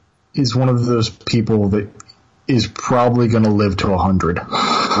Funk is one of those people that is probably going to live to 100.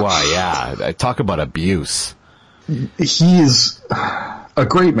 Wow, yeah. Talk about abuse. He is a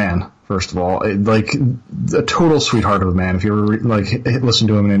great man, First of all, like a total sweetheart of a man. If you ever listen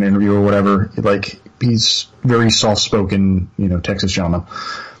to him in an interview or whatever, like he's very soft-spoken, Texas gentleman,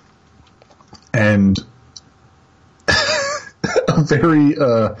 and a very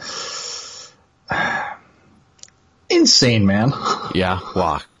insane man. Yeah,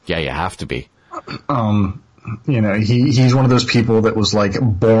 well, yeah, you have to be. He's one of those people that was like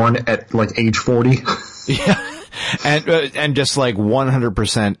born at like age 40. Yeah. And just like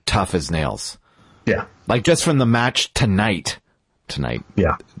 100% tough as nails. Yeah. Like just from the match tonight.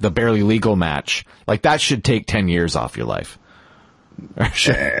 Yeah. The barely legal match. Like that should take 10 years off your life. Or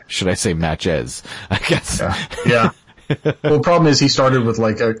should I say matches? I guess. Yeah. Well, the problem is he started with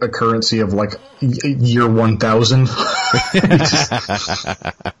like a currency of like year 1000.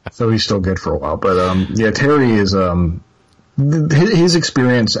 So he's still good for a while. But, Terry is, his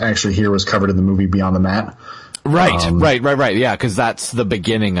experience actually here was covered in the movie Beyond the Mat. Right. Yeah, because that's the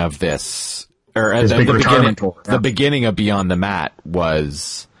beginning of this, or the beginning of Beyond the Mat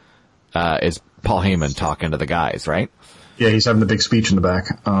is Paul Heyman talking to the guys, right? Yeah, he's having the big speech in the back,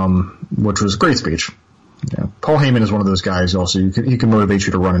 which was a great speech. Yeah, Paul Heyman is one of those guys. Also, he can motivate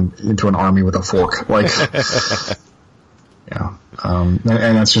you to run into an army with a fork, like. Yeah, and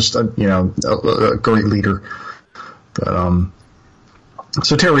that's just a great leader, but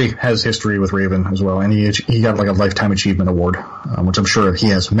So Terry has history with Raven as well, and he got like a Lifetime Achievement Award, which I'm sure he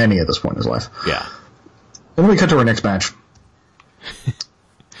has many at this point in his life. Yeah. And then we cut to our next match.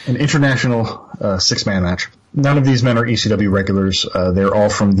 An international 6-man match. None of these men are ECW regulars. They're all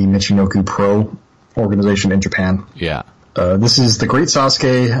from the Michinoku Pro organization in Japan. Yeah. This is the Great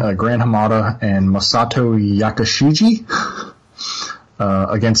Sasuke, Gran Hamada, and Masato Yakashiji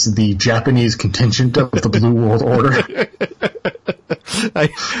against the Japanese contingent of the Blue World Order.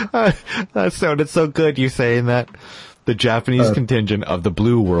 That sounded so good, you saying that. The Japanese contingent of the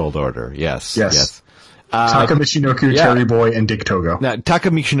Blue World Order. Yes. Taka Michinoku, Terry Boy, and Dick Togo. Now, Taka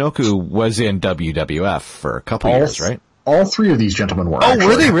Michinoku was in WWF for a couple years, right? All three of these gentlemen were. Oh,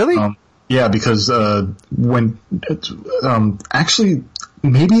 were they really? Yeah, because when actually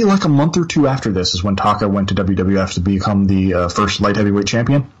maybe like a month or two after this is when Taka went to WWF to become the first light heavyweight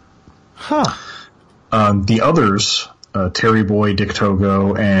champion. Huh. The others, Terry Boy, Dick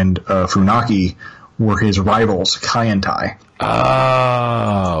Togo, and Funaki, were his rivals, Kai and Tai.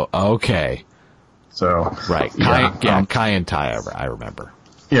 Oh, okay. So right, Kai and Tai, I remember.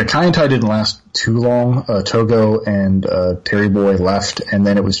 Yeah, Kai and Tai didn't last too long. Togo and Terry Boy left, and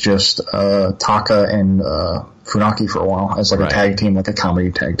then it was just Taka and Funaki for a while as like a tag team, like a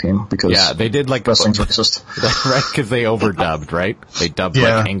comedy tag team. Because they did like wrestling's racist, right? Because they overdubbed, right? They dubbed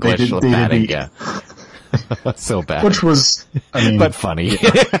like English with padding. Yeah, so bad. Which was, but funny.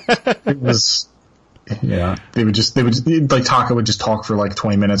 It was. Yeah, they would like Taka would just talk for like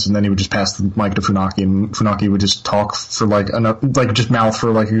 20 minutes, and then he would just pass the mic to Funaki, and Funaki would just talk for like just mouth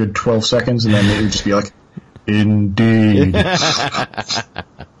for like a good 12 seconds, and then it would just be like, indeed.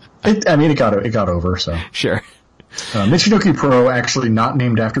 It got over, so. Sure. Michinoku Pro, actually not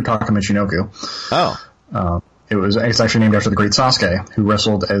named after Taka Michinoku. Oh. It's actually named after the Great Sasuke, who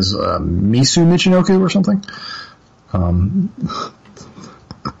wrestled as Misu Michinoku or something.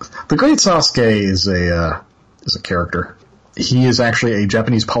 The Great Sasuke is a character. He is actually a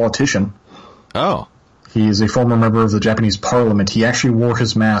Japanese politician. Oh. He is a former member of the Japanese parliament. He actually wore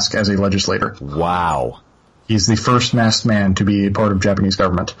his mask as a legislator. Wow. He's the first masked man to be a part of Japanese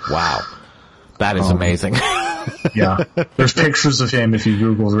government. Wow. That is amazing. Yeah. There's pictures of him, if you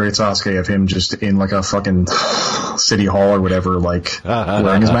Google the Great Sasuke, of him just in like a fucking city hall or whatever, like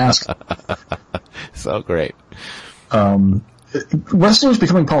wearing his mask. So great. Wrestlers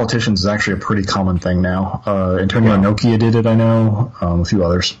becoming politicians is actually a pretty common thing now. Antonio Inoki did it, I know. A few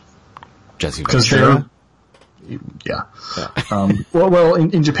others. Jesse Ventura. Yeah. Well,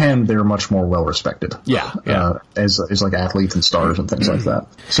 in Japan, they're much more well respected. Yeah. As like athletes and stars and things like that.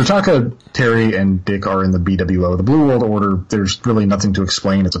 So Taka, Terry, and Dick are in the BWO. The Blue World Order, there's really nothing to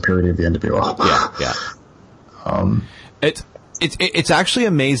explain. It's a parody of the NWO. Yeah. It's actually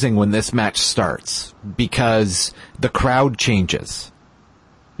amazing when this match starts because the crowd changes.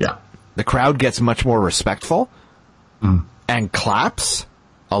 Yeah. The crowd gets much more respectful and claps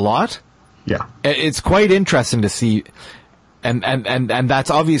a lot. Yeah. It's quite interesting to see. And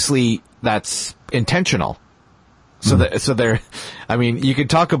that's obviously, that's intentional. So you could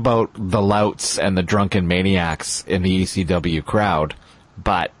talk about the louts and the drunken maniacs in the ECW crowd,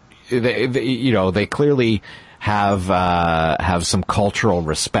 but they clearly have some cultural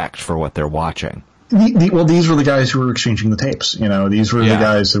respect for what they're watching. Well, these were the guys who were exchanging the tapes. These were the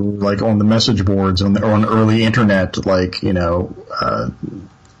guys who were like on the message boards on early internet, like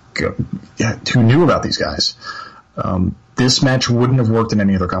who knew about these guys. This match wouldn't have worked in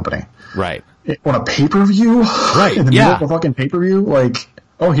any other company. Right. On a pay-per-view? Right. In the middle of a fucking pay-per-view? Like,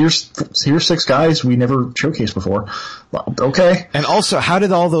 oh, here's 6 guys we never showcased before. Well, okay. And also, how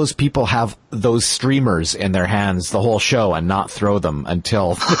did all those people have those streamers in their hands the whole show and not throw them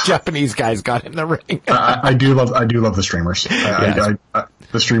until the Japanese guys got in the ring? I do love the streamers. Yes.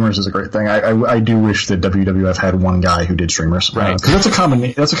 The streamers is a great thing. I do wish that WWF had one guy who did streamers. Right. Cause that's a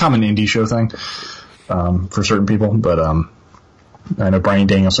common indie show thing, for certain people, but, I know Bryan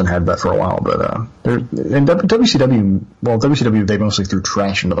Danielson had that for a while, but in WCW, they mostly threw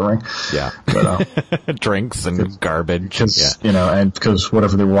trash into the ring. Yeah. But, drinks and garbage. Because, and because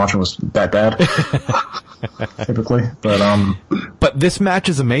whatever they were watching was that bad, typically. But this match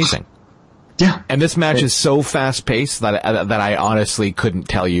is amazing. Yeah. And this match is so fast paced that I honestly couldn't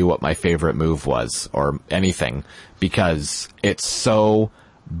tell you what my favorite move was or anything, because it's so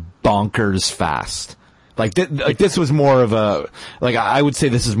bonkers fast. Like this was more of I would say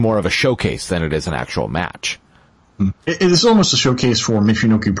this is more of a showcase than it is an actual match. It is almost a showcase for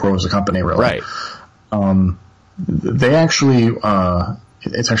Michinoku Pro as a company, really. Right. They actually,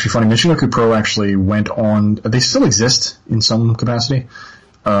 it's actually funny, Michinoku Pro actually went on, they still exist in some capacity,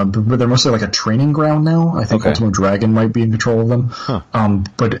 but they're mostly like a training ground now. I think Ultimo Dragon might be in control of them. Huh.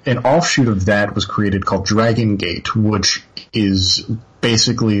 But an offshoot of that was created called Dragon Gate, which is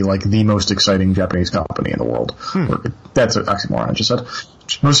basically like the most exciting Japanese company in the world. That's an oxymoron I just said.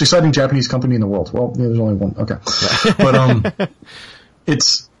 Most exciting Japanese company in the world. Well, there's only one. Okay.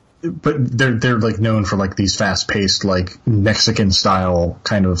 But they're like known for like these fast paced, like Mexican style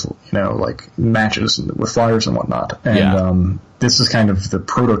kind of, like matches with flyers and whatnot. And, this is kind of the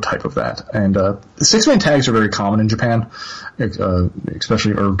prototype of that. And, 6-man tags are very common in Japan,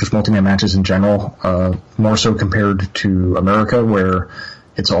 especially, or just multi-man matches in general, more so compared to America, where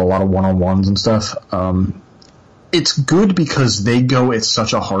it's a lot of one-on-ones and stuff. It's good because they go at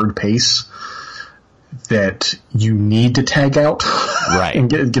such a hard pace that you need to tag out, right,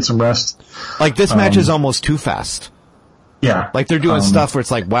 and get some rest. Like this match is almost too fast. Yeah, like they're doing stuff where it's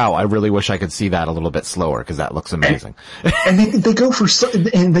like, wow, I really wish I could see that a little bit slower because that looks amazing. And they go for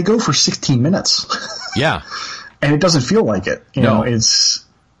 16 minutes. Yeah, and it doesn't feel like it. No, that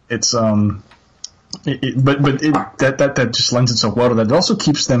just lends itself well to that. It also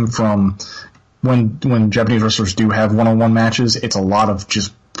keeps them from when Japanese wrestlers do have one-on-one matches. It's a lot of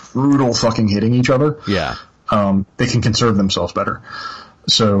just brutal fucking hitting each other. Yeah. They can conserve themselves better.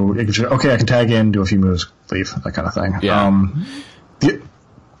 So, I can tag in, do a few moves, leave, that kind of thing. Yeah.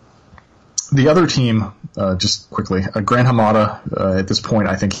 The other team, just quickly, Gran Hamada, at this point,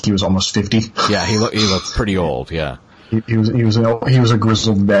 I think he was almost 50. Yeah, he looks pretty old, yeah. He was a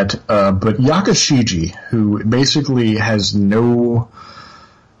grizzled vet, but Yakashiji, who basically has there's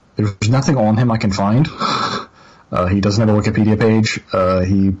nothing on him I can find. He doesn't have a Wikipedia page.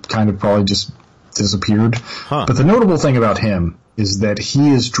 He kind of probably just disappeared. Huh. But the notable thing about him is that he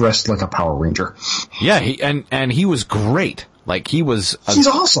is dressed like a Power Ranger. Yeah, he was great. Like he's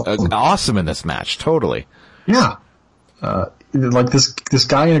awesome. Awesome in this match, totally. Yeah. Like this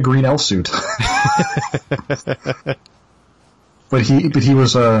guy in a green elf suit. But he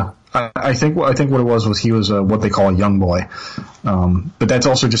was I think what it was he was what they call a young boy. But that's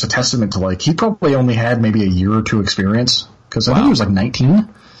also just a testament to like he probably only had maybe a year or two experience, because I think he was like 19.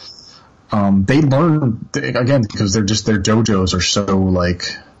 They learn again because their dojos are so like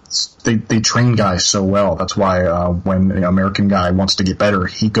they train guys so well. That's why when an American guy wants to get better,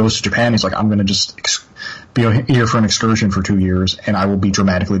 he goes to Japan. He's like, I'm going to just be here for an excursion for 2 years, and I will be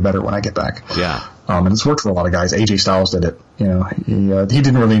dramatically better when I get back. Yeah. And it's worked for a lot of guys. AJ Styles did it. He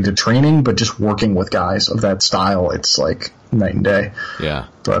didn't really need the training, but just working with guys of that style, it's like night and day. Yeah.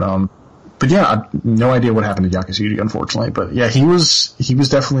 But yeah, I have no idea what happened to Yakashiji, unfortunately. But yeah, he was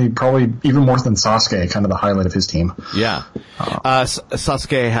definitely probably even more than Sasuke, kind of the highlight of his team. Yeah.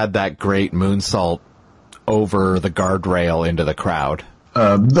 Sasuke had that great moonsault over the guardrail into the crowd.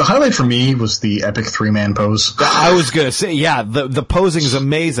 The highlight for me was the epic 3-man pose. I was gonna say, yeah, the posing is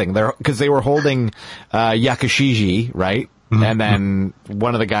amazing. Because they were holding, Yakashiji, right? Mm-hmm. And then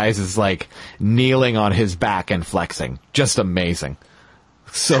one of the guys is like kneeling on his back and flexing. Just amazing.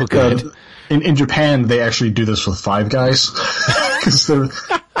 So good. In Japan, they actually do this with 5 guys.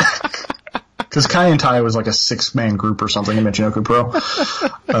 Because Kai and Tai was like a 6-man group or something in Michinoku Pro.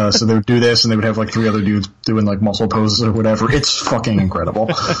 So they would do this, and they would have like 3 other dudes doing like muscle poses or whatever. It's fucking incredible.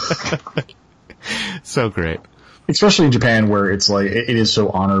 So great. Especially in Japan, where it's like, it is so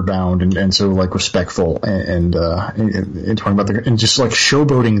honor bound and so like respectful and talking about and just like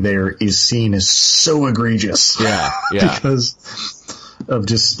showboating there is seen as so egregious. Yeah, yeah. Because of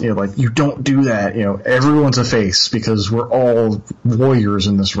just, like, you don't do that. Everyone's a face because we're all warriors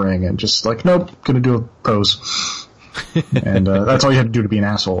in this ring, and just like, nope, gonna do a pose. And that's all you had to do to be an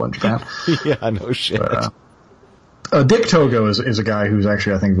asshole in Japan. Yeah, no shit. But, Dick Togo is a guy who's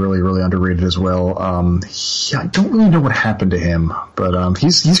actually, I think, really, really underrated as well. I don't really know what happened to him, but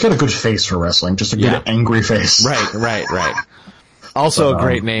he's got a good face for wrestling, just a good angry face. Right. Also a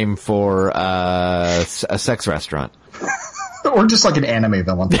great name for a sex restaurant. Or just like an anime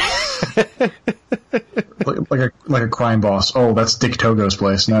villain. like a crime boss. Oh, that's Dick Togo's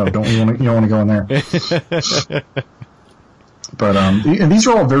place. No, you don't want to go in there. But and these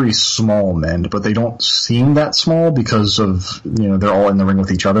are all very small men, but they don't seem that small because of they're all in the ring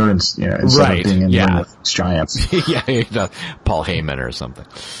with each other, and instead of being in the ring with giants. Yeah, Paul Heyman or something.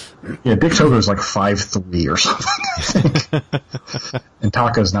 Yeah, Dick Togo is like 5'3" or something, I think. And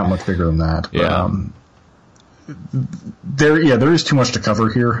Taka's not much bigger than that. But, there is too much to cover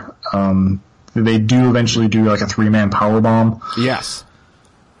here. They do eventually do like a 3-man powerbomb. Yes.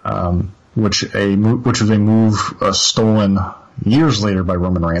 Which was a move stolen years later by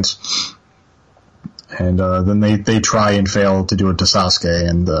Roman Reigns. And then they try and fail to do it to Sasuke,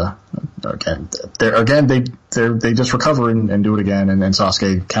 and they just recover and do it again, and then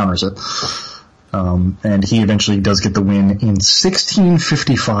Sasuke counters it. And he eventually does get the win in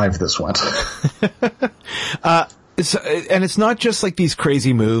 1655. This went. And it's not just like these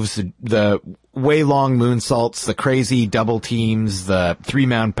crazy moves, the way long moonsaults, the crazy double teams, the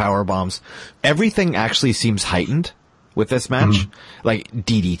 3-man power bombs. Everything actually seems heightened with this match. Mm-hmm. Like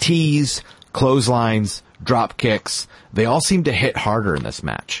DDTs, clotheslines, drop kicks. They all seem to hit harder in this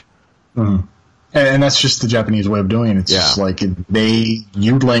match. Mm-hmm. And that's just the Japanese way of doing it. It's just like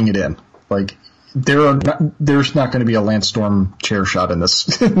you're laying it in. Like, there's not going to be a Lance Storm chair shot in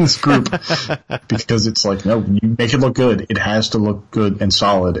this group because it's like, no, you make it look good. It has to look good and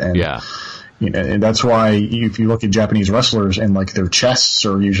solid. And, and that's why if you look at Japanese wrestlers and like their chests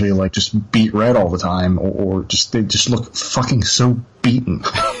are usually like just beat red all the time, or they just look fucking so beaten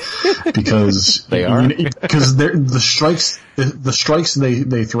because they are because the strikes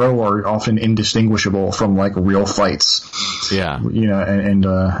they throw are often indistinguishable from like real fights. Yeah.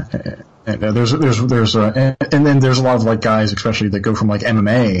 And there's and then there's a lot of like guys, especially that go from like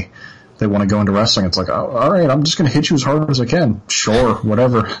MMA, they want to go into wrestling. It's like, oh, all right, I'm just going to hit you as hard as I can. Sure,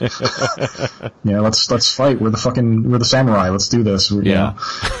 whatever. Let's fight. We're the samurai. Let's do this. But yeah,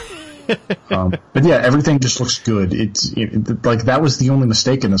 everything just looks good. Like that was the only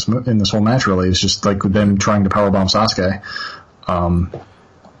mistake in this whole match. Really, it's just like them trying to powerbomb Sasuke.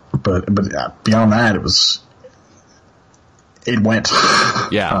 But beyond that, it went.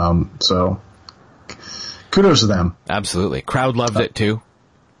 Yeah. So kudos to them. Absolutely. Crowd loved it too.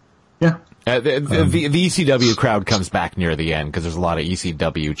 Yeah. The ECW crowd comes back near the end because there's a lot of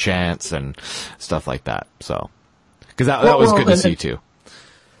ECW chants and stuff like that. So, because that was good to see too.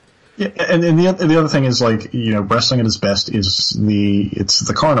 Yeah, and the other thing is like, wrestling at its best is it's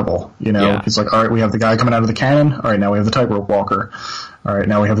the carnival. It's like, all right, we have the guy coming out of the cannon. All right, now we have the tightrope walker. All right,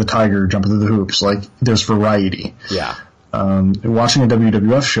 now we have the tiger jumping through the hoops. Like, there's variety. Yeah. Watching a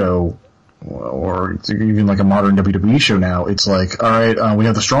WWF show, or even like a modern WWE show now, it's like, all right, we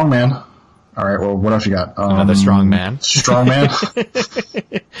have the strongman. All right, well, what else you got? Another strongman. Strongman.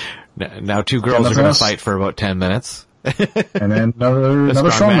 Now 2 girls are going to fight for about 10 minutes. And then another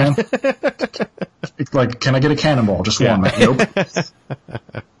strongman. Like, can I get a cannonball? Just one. Nope.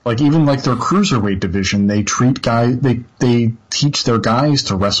 Like, even like their cruiserweight division, they teach their guys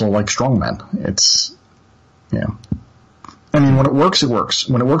to wrestle like strongmen. I mean, when it works, it works.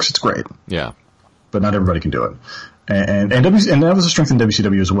 When it works, it's great. Yeah. But not everybody can do it. And that was a strength in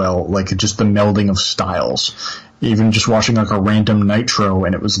WCW as well, like just the melding of styles. Even just watching like a random Nitro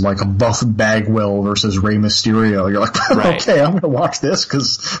and it was like a Buff Bagwell versus Rey Mysterio. You're like, okay, I'm going to watch this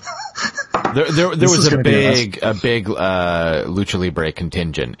because there was a big Lucha Libre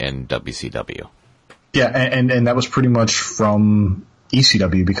contingent in WCW. Yeah, and that was pretty much from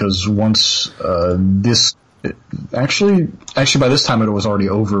ECW because once Actually, by this time it was already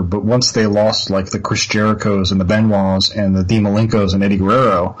over, but once they lost, like, the Chris Jerichos and the Benoits and the Dean Malenkos and Eddie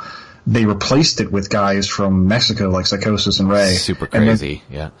Guerrero, they replaced it with guys from Mexico, like Psychosis and Rey. Super Crazy,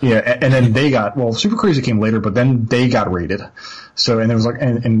 yeah. Yeah, and then Super Crazy came later, but then they got raided. So, and there was like,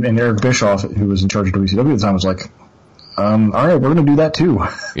 and Eric Bischoff, who was in charge of WCW at the time, was like, alright, we're gonna do that too.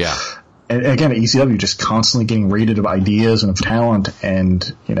 Yeah. And again, at ECW, just constantly getting rated of ideas and of talent and,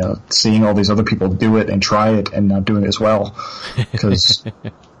 seeing all these other people do it and try it and not doing it as well. Because,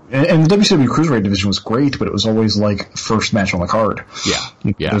 And the WCW Cruiserweight division was great, but it was always like first match on the card.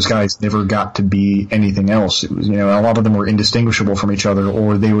 Yeah. Those guys never got to be anything else. It was, a lot of them were indistinguishable from each other,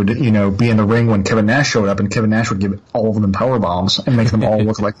 or they would, be in the ring when Kevin Nash showed up, and Kevin Nash would give all of them power bombs and make them all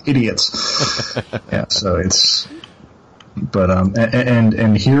look like idiots. Yeah, so it's, but,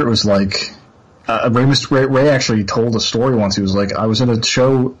 and here it was like, Ray actually told a story once. He was like, I was in a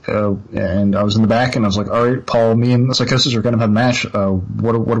show, and I was in the back, and I was like, all right, Paul, me and Psychosis are going to have a match.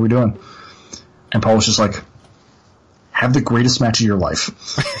 What are we doing? And Paul was just like, have the greatest match of your life.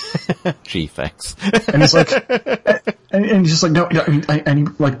 Gee, thanks. And he's like, and he's just like, no, I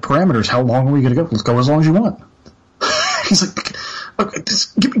need like parameters. How long are we going to go? Let's go as long as you want. He's like, look,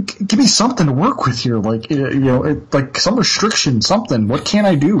 just give me something to work with here. Like, like some restriction, something. What can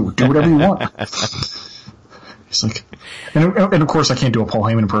I do? Do whatever you want. He's like, and of course I can't do a Paul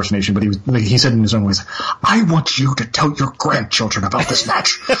Heyman impersonation, but he said in his own ways, I want you to tell your grandchildren about this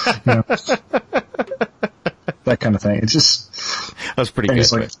match. That kind of thing. It's just, that was pretty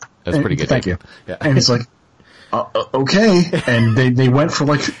good. Like, that's pretty good. Thank you. Yeah. And he's like, okay. And they went for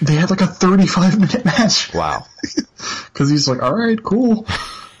they had like a 35-minute match. Wow. Cause he's like, all right, cool.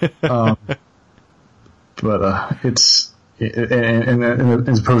 But it's, and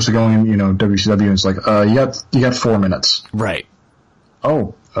as opposed to going, WCW, it's like, you got 4 minutes. Right.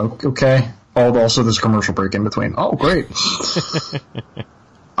 Oh, okay. Also there's a commercial break in between. Oh, great.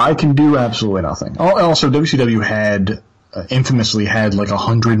 I can do absolutely nothing. Also, WCW had, infamously had like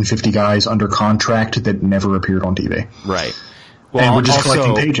 150 guys under contract that never appeared on TV. Right. Well, and we're just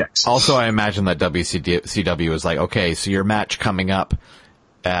collecting paychecks. Also, I imagine that WCW was like, okay, so your match coming up,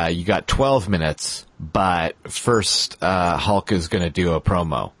 you got 12 minutes, but first, Hulk is going to do a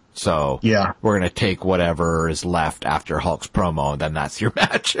promo. So, yeah, we're going to take whatever is left after Hulk's promo, and then that's your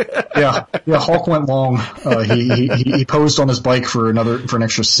match. Yeah, Hulk went long. He posed on his bike for an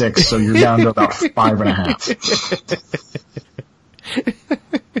extra 6, so you're down to about 5.5.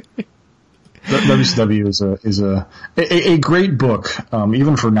 WCW is a great book,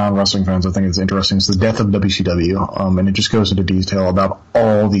 even for non-wrestling fans. I think it's interesting. It's The Death of WCW, and it just goes into detail about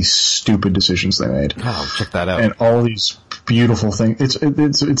all these stupid decisions they made. Oh, check that out. And all these beautiful things. It's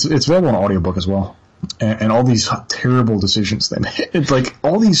available in audiobook as well. And all these terrible decisions they made. It's like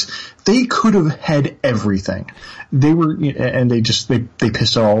they could have had everything. They pissed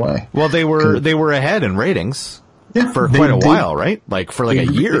it all away. Well, they were ahead in ratings. Yeah, for quite a while, right? Like for like a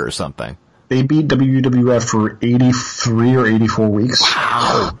year or something. They beat WWF for 83 or 84 weeks.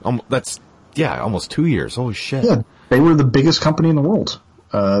 Wow. That's, almost 2 years. Holy shit. Yeah. They were the biggest company in the world.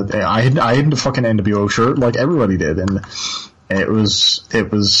 I had a fucking NWO shirt like everybody did, and it was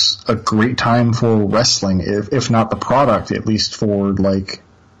a great time for wrestling, if not the product, at least for like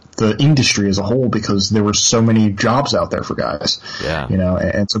the industry as a whole, because there were so many jobs out there for guys. Yeah.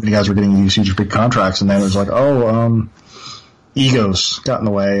 And so many guys were getting these huge big contracts, and then it was like, egos got in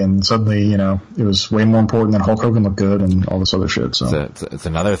the way, and suddenly, it was way more important than Hulk Hogan looked good and all this other shit. So it's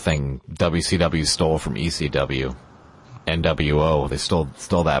another thing WCW stole from ECW, NWO. They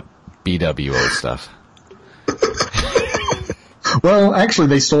stole that BWO stuff. Well, actually,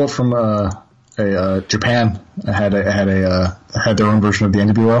 they stole it from Japan. Had their own version of the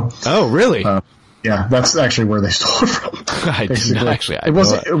NWO. Oh, really? Yeah, that's actually where they stole it from. It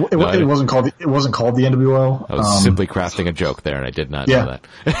wasn't called the NWO. I was simply crafting a joke there, and I did not know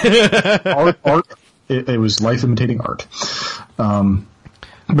that. art. It was life imitating art.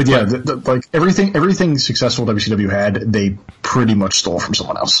 But yeah, like everything successful WCW had, they pretty much stole from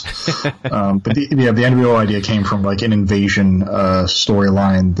someone else. But the NWO idea came from like an invasion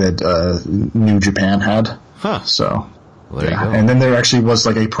storyline that New Japan had. Huh. So. Well, there you go. And then there actually was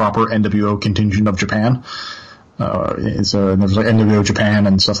like a proper NWO contingent of Japan. And there was like NWO Japan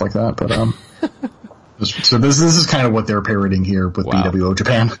and stuff like that. But so this is kind of what they're parodying here with BWO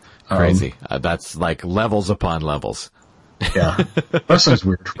Japan. Crazy. That's like levels upon levels. Yeah. Wrestling's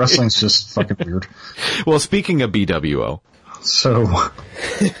weird. Wrestling's just fucking weird. Well, speaking of BWO. So,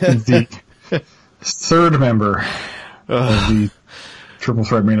 the third member of the Triple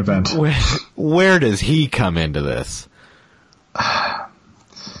Threat main event. Where does he come into this?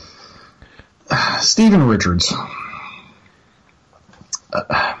 Steven Richards.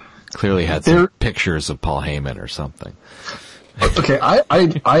 Clearly had some pictures of Paul Heyman or something. Okay,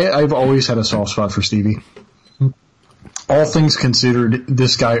 I've always had a soft spot for Stevie. All things considered,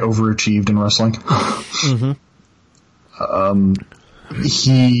 this guy overachieved in wrestling. Mm-hmm.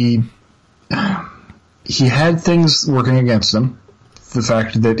 He had things working against him. The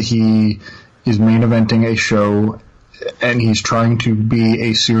fact that he is main eventing a show and he's trying to be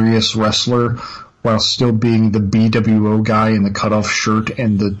a serious wrestler while still being the BWO guy in the cutoff shirt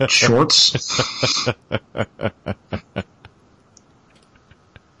and the shorts.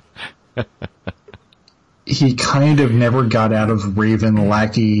 He kind of never got out of Raven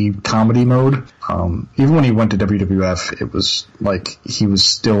lackey comedy mode. Even when he went to WWF, it was like he was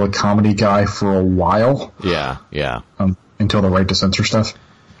still a comedy guy for a while. Yeah, yeah. Until the right to censor stuff.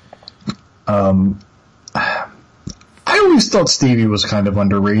 I always thought Stevie was kind of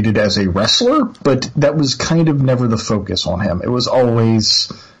underrated as a wrestler, but that was kind of never the focus on him. It was always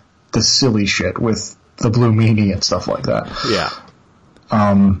the silly shit with the Blue Meanie and stuff like that. Yeah.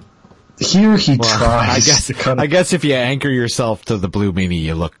 Here he tries. I guess if you anchor yourself to the Blue Meanie,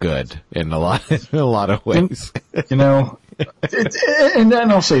 you look good in a lot of ways. You know, and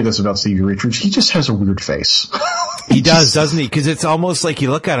I'll say this about Stevie Richards: he just has a weird face. He does, doesn't he? Because it's almost like you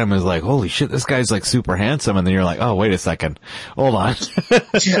look at him as like, holy shit, this guy's like super handsome, and then you're like, oh, wait a second, hold on.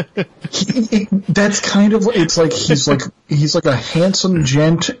 Yeah, that's kind of, it's like he's like a handsome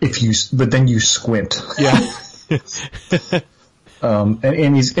gent but then you squint. Yeah.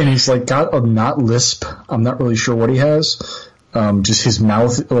 And he's like got a not lisp. I'm not really sure what he has. Just his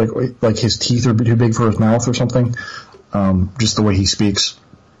mouth, like his teeth are too big for his mouth or something. Just the way he speaks.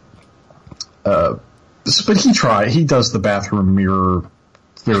 But he does the bathroom mirror,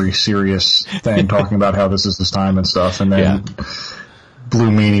 very serious thing, talking about how this is his time and stuff, and then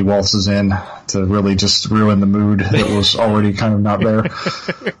Blue Meanie waltzes in to really just ruin the mood that was already kind of not there.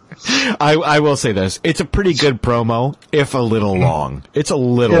 I will say this. It's a pretty good promo, if a little long. It's a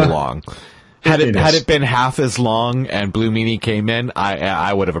little long. Had it been half as long and Blue Meanie came in,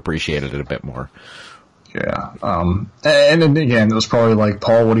 I would have appreciated it a bit more. Yeah. And then again, it was probably like,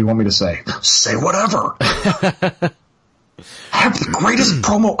 Paul, what do you want me to say? Say whatever. Have the greatest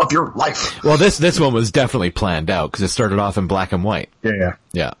promo of your life. Well, this one was definitely planned out because it started off in black and white.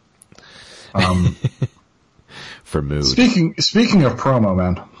 Yeah. For mood. Speaking of promo,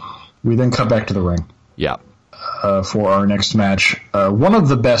 man, we then cut back to the ring. Yeah. For our next match. One of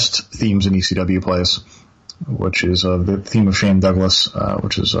the best themes in ECW plays, which is the theme of Shane Douglas,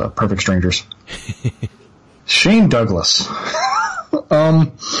 which is Perfect Strangers. Shane Douglas.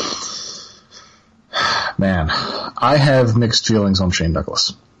 Man, I have mixed feelings on Shane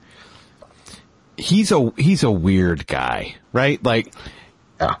Douglas. He's a weird guy, right? Like,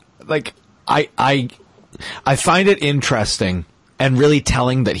 yeah. Like, I find it interesting and really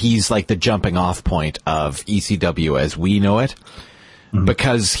telling that he's like the jumping off point of ECW as we know it. Mm-hmm.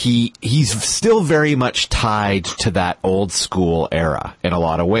 Because he's still very much tied to that old school era in a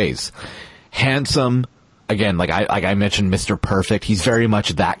lot of ways. Handsome, again, like I mentioned, Mr. Perfect. He's very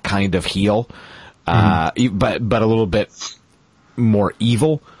much that kind of heel, but a little bit more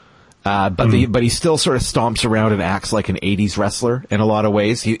evil. But he still sort of stomps around and acts like an 80s wrestler in a lot of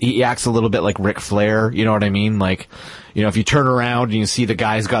ways. He acts a little bit like Ric Flair, you know what I mean? Like, you know, if you turn around and you see the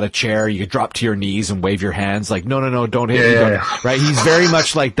guy's got a chair, you drop to your knees and wave your hands like, no, don't hit me. Yeah. Right? He's very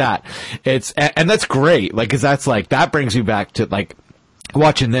much like that. And that's great. Like, cause that's like, that brings me back to like,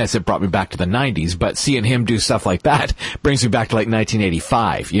 watching this, it brought me back to the 90s, but seeing him do stuff like that brings me back to like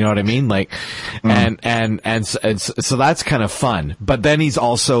 1985. You know what I mean? Like, and so that's kind of fun. But then he's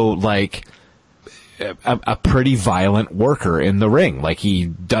also like a pretty violent worker in the ring. Like he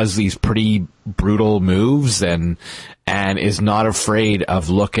does these pretty brutal moves and is not afraid of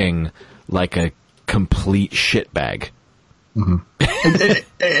looking like a complete shitbag. Mm-hmm.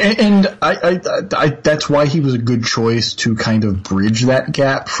 and I that's why he was a good choice to kind of bridge that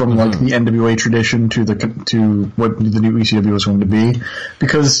gap from like the NWA tradition to what the new ECW was going to be.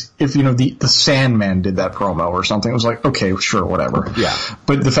 Because if you know the Sandman did that promo or something, it was like, okay, sure, whatever. Yeah.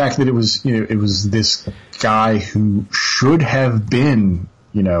 But the fact that it was this guy who should have been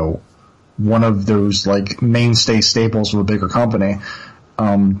one of those like mainstay staples of a bigger company.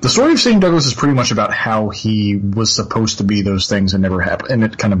 The story of Shane Douglas is pretty much about how he was supposed to be those things and never happened, and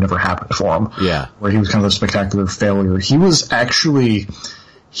it kind of never happened for him. Yeah. Where he was kind of a spectacular failure. He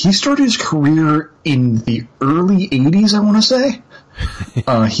started his career in the early 80s, I want to say.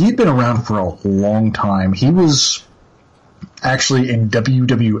 He'd been around for a long time. He was actually in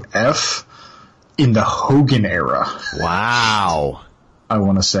WWF in the Hogan era. Wow. I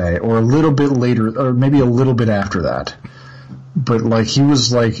want to say. Or a little bit later, or maybe a little bit after that. But like he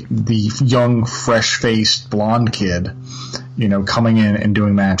was like the young, fresh-faced blonde kid, coming in and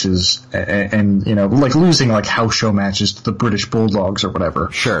doing matches and like losing like house show matches to the British Bulldogs or whatever.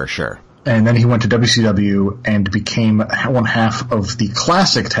 Sure. And then he went to WCW and became one half of the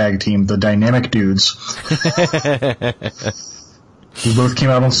classic tag team, the Dynamic Dudes. Who both came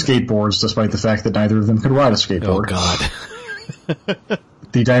out on skateboards, despite the fact that neither of them could ride a skateboard. Oh God.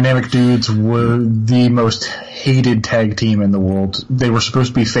 The Dynamic Dudes were the most hated tag team in the world. They were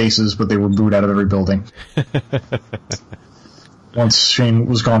supposed to be faces, but they were booed out of every building. Once Shane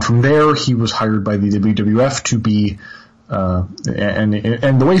was gone from there, he was hired by the WWF to be, and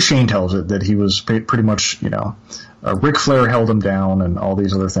the way Shane tells it, that he was pretty much, Ric Flair held him down and all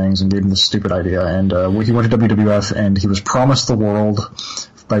these other things and gave him this stupid idea. And he went to WWF and he was promised the world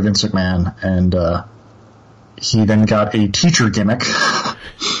by Vince McMahon, and he then got a teacher gimmick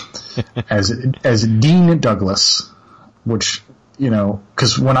as Dean Douglas, which,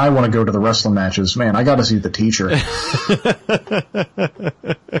 because when I want to go to the wrestling matches, man, I got to see the teacher.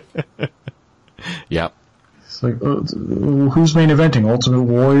 Yep. It's like, who's main eventing? Ultimate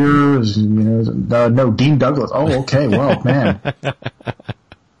Warrior? No, Dean Douglas. Oh, okay. Well, man,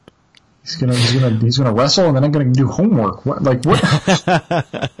 he's gonna wrestle, and then I'm gonna do homework. What?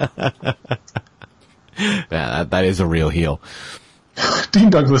 Yeah, that is a real heel. Dean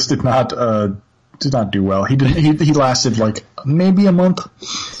Douglas did not do well. He lasted like maybe a month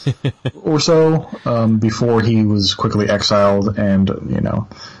or so before he was quickly exiled and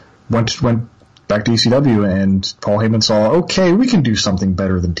went back to ECW, and Paul Heyman saw, okay, we can do something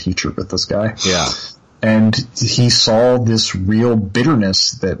better than teacher with this guy. Yeah. And he saw this real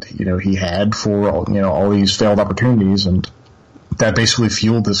bitterness that he had for all these failed opportunities, and that basically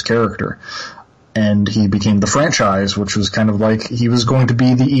fueled this character. And he became the franchise, which was kind of like he was going to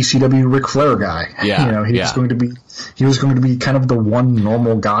be the ECW Ric Flair guy. Yeah. He was going to be kind of the one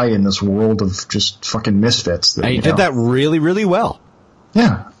normal guy in this world of just fucking misfits. And he did that really, really well.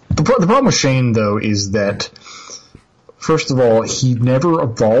 Yeah. The problem with Shane, though, is that, first of all, he never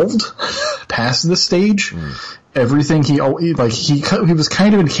evolved past this stage. Everything he was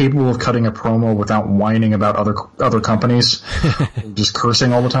kind of incapable of cutting a promo without whining about other companies, just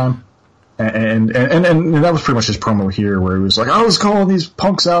cursing all the time. And that was pretty much his promo here, where he was like, I was calling these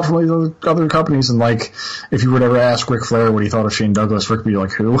punks out from these other companies, and like, if you were to ever ask Ric Flair what he thought of Shane Douglas, Rick would be like,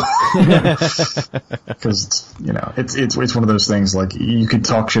 who? Because, it's one of those things, like, you could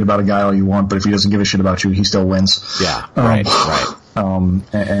talk shit about a guy all you want, but if he doesn't give a shit about you, he still wins. Yeah, right.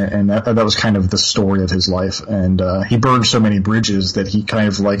 And that was kind of the story of his life, and he burned so many bridges that he kind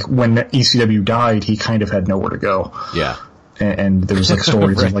of, like, when ECW died, he kind of had nowhere to go. Yeah. And there was like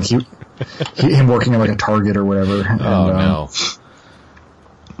stories of like him working at like a Target or whatever. And, no.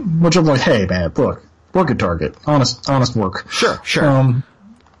 Which I'm like, hey man, look, work at Target, honest work. Sure.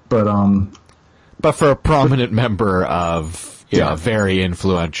 But for a prominent member of a very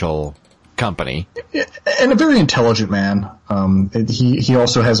influential company, and a very intelligent man. He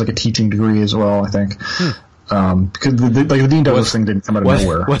also has like a teaching degree as well, I think. Because the Dean Douglas thing didn't come out of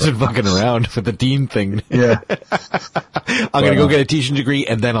nowhere. Wasn't fucking around with the Dean thing. Yeah. I'm gonna go get a teaching degree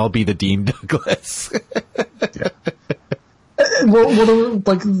and then I'll be the Dean Douglas. Yeah. Well,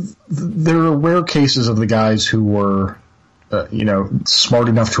 there are rare cases of the guys who were, smart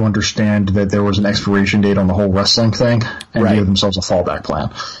enough to understand that there was an expiration date on the whole wrestling thing and gave themselves a fallback plan.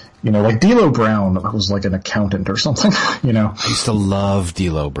 Like D'Lo Brown was like an accountant or something, I used to love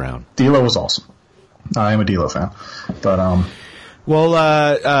D'Lo Brown. D'Lo was awesome. I am a D'Lo fan, but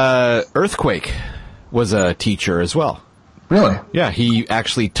Earthquake was a teacher as well. Really? Yeah, he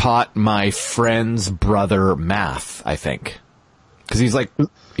actually taught my friend's brother math, I think, because he's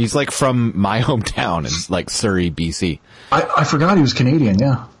like from my hometown, it's like Surrey, BC. I forgot he was Canadian.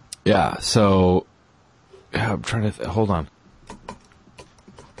 Yeah. Yeah. So I'm trying to hold on.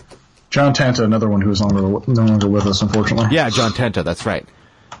 John Tenta, another one who's no longer with us, unfortunately. Yeah, John Tenta, that's right.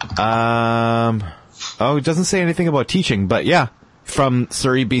 It doesn't say anything about teaching, but yeah, from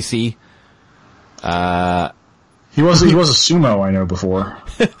Surrey, BC. He was a sumo, I know, before.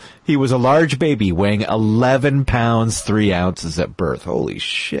 He was a large baby weighing 11 pounds, 3 ounces at birth. Holy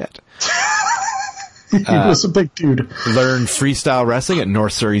shit. He was a big dude. Learned freestyle wrestling at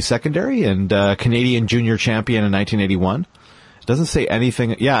North Surrey Secondary and Canadian junior champion in 1981. It doesn't say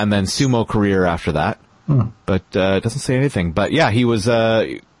anything. Yeah, and then sumo career after that. But it doesn't say anything. But yeah, he was,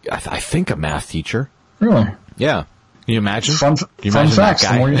 I think, a math teacher. Really? Yeah. Can you imagine? Fun facts,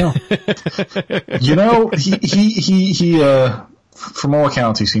 the more you know. He from all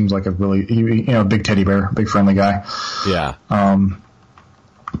accounts, he seems like a really, big teddy bear, big friendly guy. Yeah.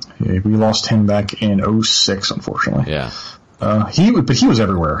 We lost him back in 2006, unfortunately. Yeah. He was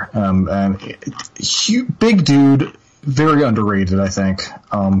everywhere. Big dude, very underrated, I think.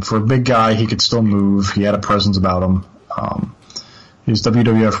 For a big guy, he could still move. He had a presence about him. His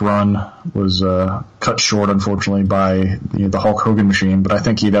WWF run was cut short, unfortunately, by the Hulk Hogan machine, but I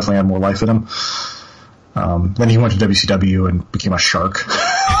think he definitely had more life in him. Then he went to WCW and became a shark.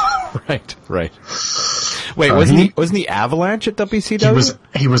 Right. Wait, wasn't he Avalanche at WCW?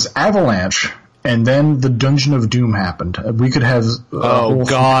 He was Avalanche, and then the Dungeon of Doom happened. We could have oh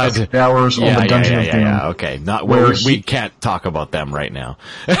god hours on the Dungeon of Doom. Yeah, okay. Not where we can't talk about them right now.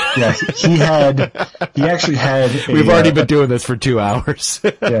 Yeah, he actually had. We've already been doing this for 2 hours.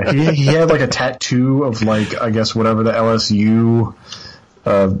 Yeah, he had like a tattoo of like I guess whatever the LSU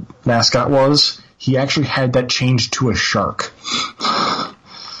mascot was. He actually had that changed to a shark. Oh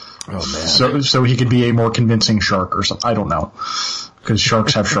man! So he could be a more convincing shark or something. I don't know, because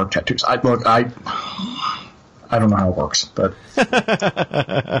sharks have shark tattoos. I don't know how it works, but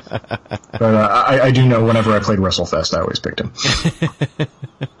I do know. Whenever I played WrestleFest, I always picked him.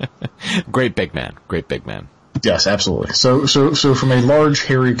 Great big man. Yes, absolutely. So from a large,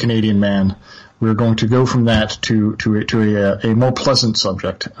 hairy Canadian man, we're going to go from that to a more pleasant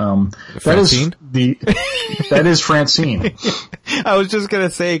subject. Francine? That is Francine. I was just gonna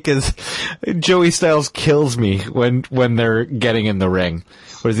say, cause Joey Styles kills me when they're getting in the ring.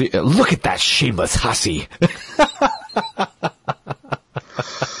 What is he? Look at that shameless hussy.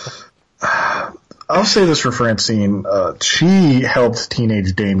 I'll say this for Francine. She helped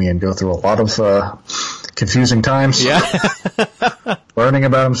teenage Damien go through a lot of, confusing times. Yeah. Learning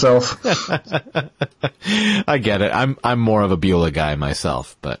about himself. I get it. I'm more of a Beulah guy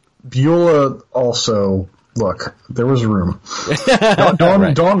myself, but. Beulah also, look, there was room.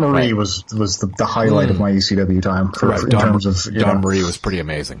 Dawn Marie was the highlight of my ECW time. In terms of, Dawn Marie was pretty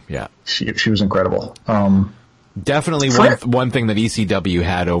amazing. Yeah. She was incredible. Definitely one thing that ECW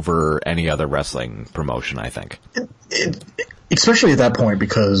had over any other wrestling promotion, I think. Especially at that point,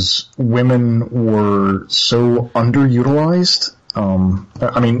 because women were so underutilized.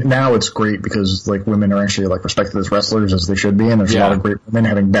 I mean, now it's great because like women are actually like respected as wrestlers as they should be, and there's a lot of great women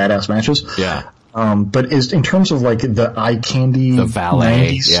having badass matches. Yeah. But in terms of like the eye candy, the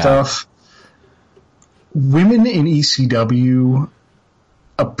valet stuff, women in ECW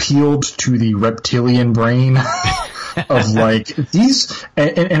appealed to the reptilian brain of like these,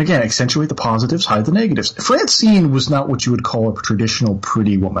 and again, accentuate the positives, hide the negatives. Francine was not what you would call a traditional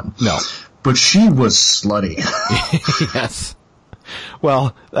pretty woman. No. But she was slutty. Yes.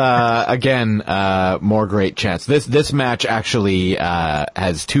 Well, again, more great chants. This match actually,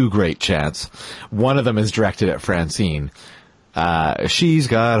 has 2 great chants. One of them is directed at Francine. She's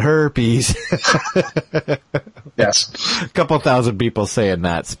got herpes. Yes. A couple thousand people saying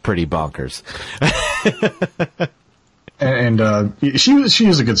that's pretty bonkers. And she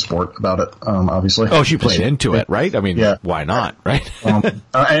is a good sport about it, obviously. Oh, she played into it, right? I mean, why not, right?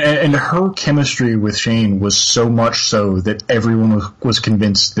 And her chemistry with Shane was so much so that everyone was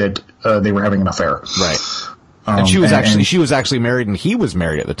convinced that they were having an affair. Right. And she was actually married, and he was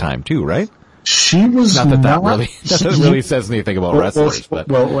married at the time too, right? She was not that really says anything about wrestlers. But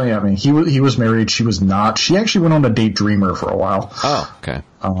yeah, I mean, he was married. She was not. She actually went on to date Dreamer for a while. Oh, okay.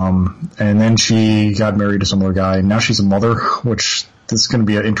 And then she got married to some other guy. And now she's a mother, which this is going to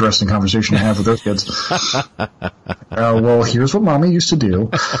be an interesting conversation to have with those kids. Well, here's what mommy used to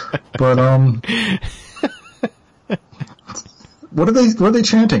do, but What are they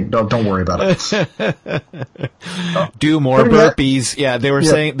chanting? No, don't worry about it. Do more burpees. Yeah, they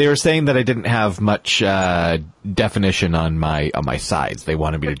were saying that I didn't have much definition on my sides. They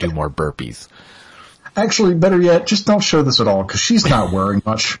wanted me to do more burpees. Actually, better yet, just don't show this at all because she's not wearing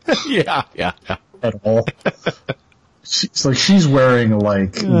much. Yeah. At all. She's wearing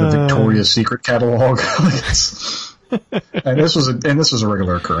like the Victoria's Secret catalog. And this was a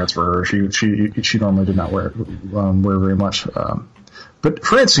regular occurrence for her. She normally did not wear very much. But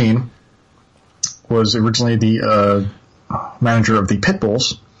Francine was originally the manager of the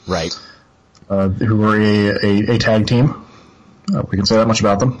Pitbulls, right? Who were a tag team. We can say that much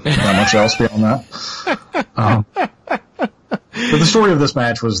about them. Not much else beyond that. But the story of this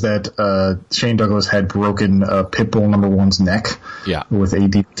match was that Shane Douglas had broken Pitbull number 1's neck with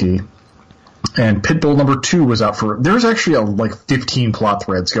ADT. And Pitbull number 2 was out for... There's actually 15 plot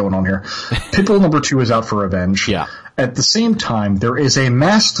threads going on here. Pitbull number 2 is out for revenge. Yeah. At the same time, there is a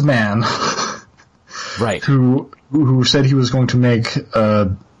masked man... right. Who said he was going to make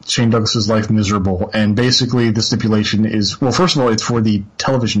Shane Douglas's life miserable. And basically the stipulation is... Well, first of all, it's for the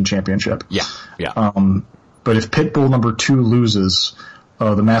television championship. Yeah. But if Pitbull number 2 loses...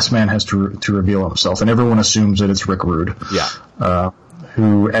 the masked man has to reveal himself. And everyone assumes that it's Rick Rude. Yeah.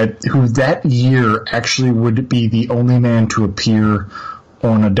 Who that year actually would be the only man to appear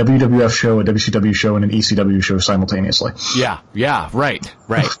on a WWF show, a WCW show, and an ECW show simultaneously. Yeah, right.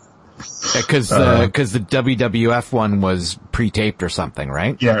 Because the WWF one was pre-taped or something,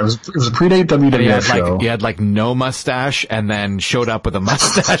 right? Yeah, it was a pre-date WWF show. He had no mustache, and then showed up with a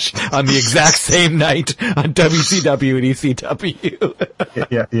mustache on the exact same night on WCW and ECW.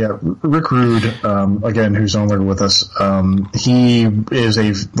 Yeah. Rick Rude, again, who's no longer with us, he is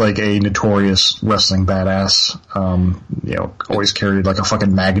a notorious wrestling badass. Always carried like a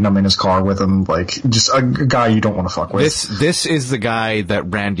fucking Magnum in his car with him, like just a guy you don't want to fuck with. This is the guy that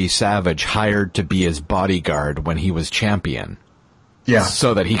Randy Savage hired to be his bodyguard when he was champion. Yeah.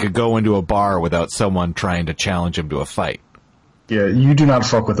 So that he could go into a bar without someone trying to challenge him to a fight. Yeah, you do not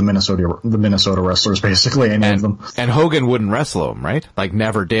fuck with the Minnesota wrestlers, basically, any of them. And Hogan wouldn't wrestle him, right? Like,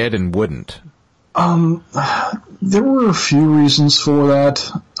 never did and wouldn't. There were a few reasons for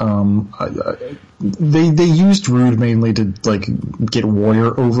that. They used Rude mainly to, like, get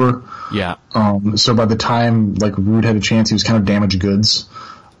Warrior over. Yeah. So by the time, like, Rude had a chance, he was kind of damaged goods.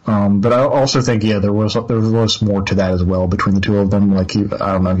 But I also think, there was more to that as well between the two of them. Like, he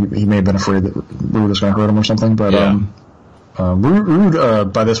may have been afraid that Rude was going to hurt him or something, but,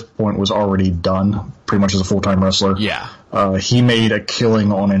 Rude, by this point was already done, pretty much as a full-time wrestler. Yeah. He made a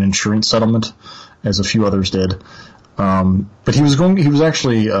killing on an insurance settlement, as a few others did. But he was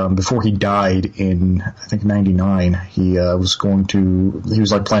actually, before he died in, I think, 99, he was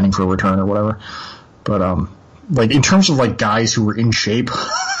like planning for a return or whatever. But, like, in terms of, like, guys who were in shape,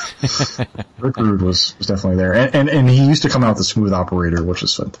 Rick Rude was definitely there. And he used to come out the Smooth Operator, which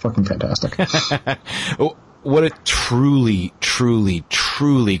is fucking fantastic. What a truly, truly,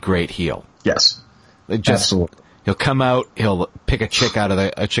 truly great heel. Yes. Absolutely. He'll come out, he'll pick a chick out of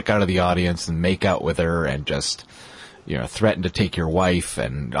the audience and make out with her and just, threaten to take your wife,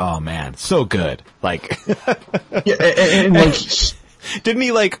 and oh man, so good. Like, yeah, and like, didn't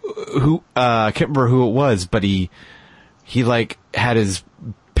he I can't remember who it was, but he like had his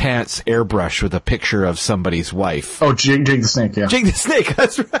pants airbrushed with a picture of somebody's wife. Oh, Jake the Snake, yeah. Jake the Snake,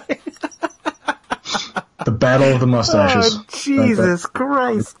 that's right. The Battle of the Mustaches. Oh, Jesus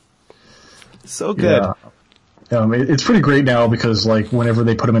Christ. So good. Yeah. It's pretty great now because, like, whenever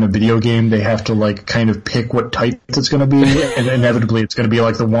they put him in a video game, they have to, like, kind of pick what type it's going to be, and inevitably it's going to be,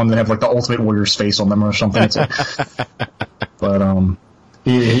 like, the one that have, like, the Ultimate Warrior's face on them or something. But,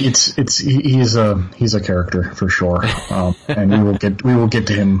 he's a character for sure. And we will get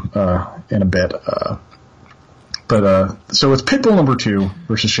to him, in a bit. So it's Pitbull number 2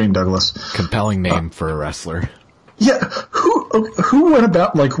 versus Shane Douglas. Compelling name for a wrestler. Yeah. Who went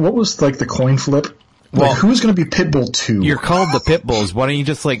about, like, what was, like, the coin flip? Well, who's going to be Pitbull 2? You're called the Pitbulls. Why don't you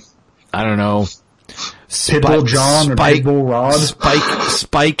just, like, I don't know, Pitbull John or Pitbull Rod?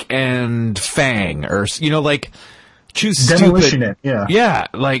 Spike and Fang, or, like, choose Demolition stupid. It, yeah. Yeah,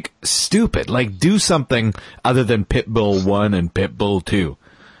 like, stupid. Like, do something other than Pitbull 1 and Pitbull 2.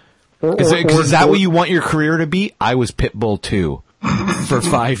 Is that what you want your career to be? I was Pitbull 2 for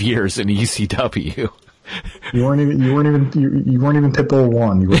 5 years in ECW. You weren't even Pitbull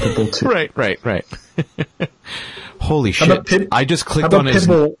 1. You were Pitbull 2. Right. Holy shit! I just clicked on his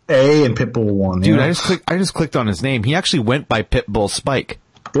Pitbull A and Pitbull 1. Dude, I just clicked on his name. He actually went by Pitbull Spike.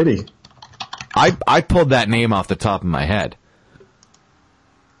 Did he? I pulled that name off the top of my head.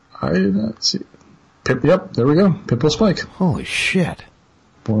 I did not see. Yep, there we go. Pitbull Spike. Holy shit!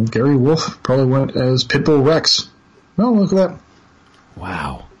 Well, Gary Wolf probably went as Pitbull Rex. Oh, look at that.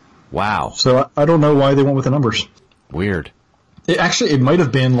 Wow. So I don't know why they went with the numbers. Weird. It might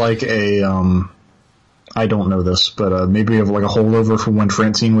have been like a, I don't know this, but maybe like a holdover from when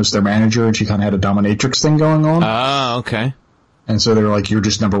Francine was their manager and she kind of had a dominatrix thing going on. Oh, okay. And so they were like, you're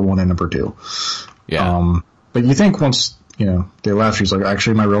just number 1 and number 2. Yeah. But you think once, they left, she's like,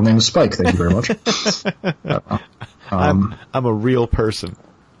 actually my real name is Spike, thank you very much. I'm a real person.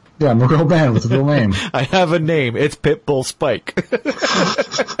 Yeah, I'm a real man with a real name. I have a name. It's Pitbull Spike.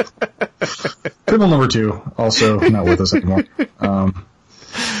 Pitbull number 2, also not with us anymore.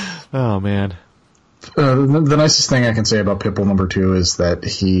 Oh, man. The nicest thing I can say about Pitbull number 2 is that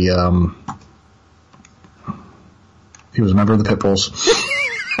he was a member of the Pitbulls.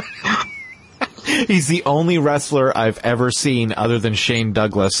 He's the only wrestler I've ever seen, other than Shane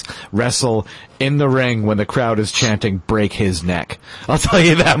Douglas, wrestle in the ring when the crowd is chanting, break his neck. I'll tell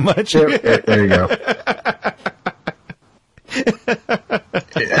you that much. There you go.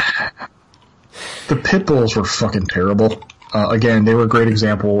 The Pitbulls were fucking terrible. Again, they were a great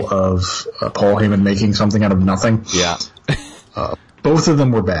example of Paul Heyman making something out of nothing. Yeah. Both of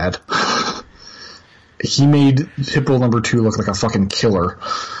them were bad. He made Pitbull number 2 look like a fucking killer.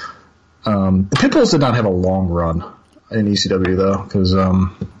 The Pitbulls did not have a long run in ECW though, because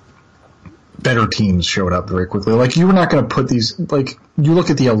better teams showed up very quickly. Like, you were not going to put these, like, you look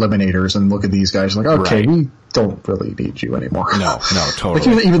at the Eliminators and look at these guys like, okay, we don't really need you anymore. No,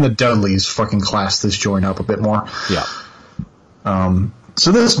 totally. Like, even the Dudleys fucking classed this joint up a bit more. Yeah.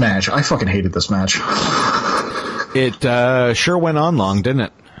 So this match, I fucking hated this match. It sure went on long, didn't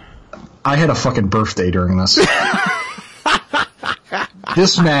it? I had a fucking birthday during this.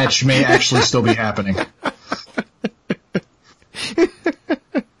 This match may actually still be happening.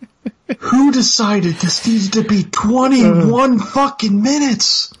 Who decided this needed to be 21 fucking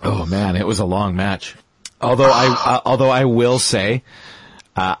minutes? Oh man, it was a long match. Although I will say,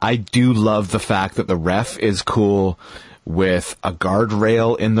 I do love the fact that the ref is cool with a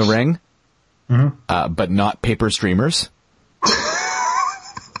guardrail in the ring, but not paper streamers.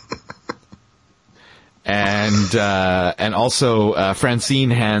 And also, Francine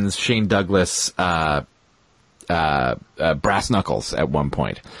hands Shane Douglas, brass knuckles at one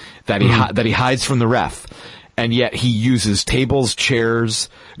point that he hides from the ref. And yet he uses tables, chairs,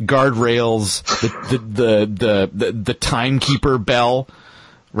 guardrails, the timekeeper bell,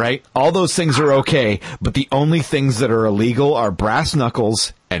 right? All those things are okay, but the only things that are illegal are brass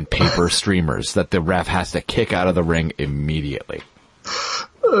knuckles and paper streamers that the ref has to kick out of the ring immediately.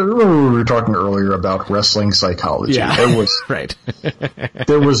 Remember we were talking earlier about wrestling psychology. Yeah, there was, right.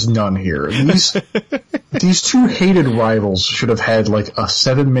 There was none here. These two hated rivals should have had like a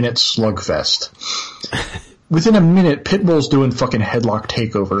 7-minute slugfest. Within a minute, Pitbull's doing fucking headlock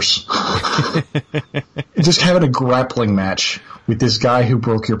takeovers. Just having a grappling match with this guy who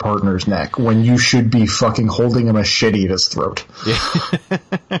broke your partner's neck when you should be fucking holding a machete at his throat.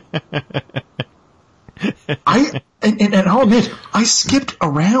 And I'll admit, I skipped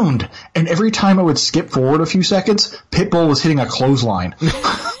around, and every time I would skip forward a few seconds, Pitbull was hitting a clothesline.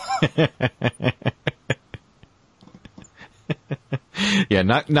 Yeah,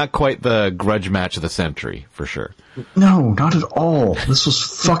 not quite the grudge match of the century, for sure. No, not at all. This was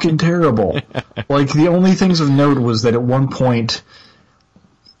fucking terrible. Like, the only things of note was that at one point,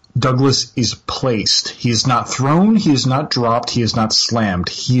 Douglas is placed. He is not thrown, he is not dropped, he is not slammed.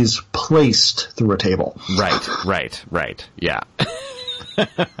 He is placed through a table. Right. Yeah.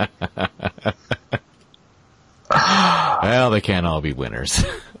 Well, they can't all be winners.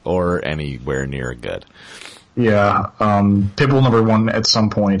 Or anywhere near good. Yeah, Pitbull number 1 at some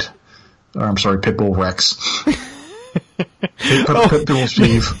point. I'm sorry, Pitbull Rex. Pitbull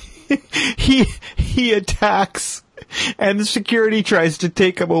Steve. He attacks, and the security tries to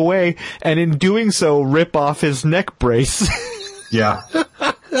take him away, and in doing so, rip off his neck brace. Yeah.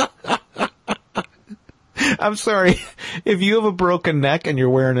 I'm sorry. If you have a broken neck and you're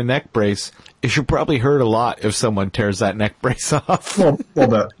wearing a neck brace, it should probably hurt a lot if someone tears that neck brace off. Well,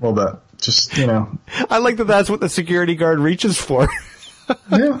 bet. Just, you know. I like that that's what the security guard reaches for.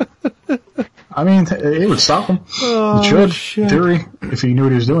 Yeah. I mean, it would stop him. Oh, it should, shit. in theory, if he knew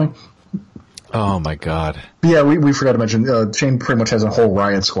what he was doing. Oh, my God. Yeah, we forgot to mention, Shane pretty much has a whole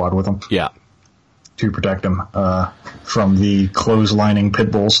riot squad with him. Yeah. To protect him from the clotheslining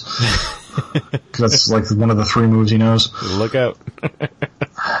pit bulls. Because that's like one of the 3 moves he knows. Look out.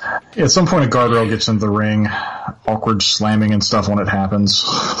 At some point, a guardrail gets into the ring. Awkward slamming and stuff when it happens.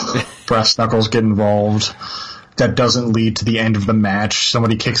 Brass knuckles get involved. That doesn't lead to the end of the match.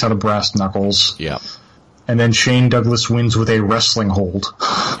 Somebody kicks out of brass knuckles. Yeah. And then Shane Douglas wins with a wrestling hold.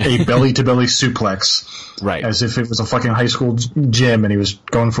 A belly-to-belly suplex. Right. As if it was a fucking high school gym and he was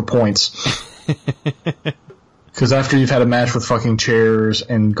going for points. Because after you've had a match with fucking chairs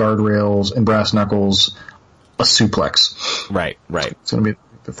and guardrails and brass knuckles, a suplex. Right. It's going to be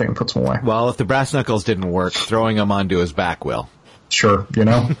the thing that puts him away. Well, if the brass knuckles didn't work, throwing him onto his back will. Sure, you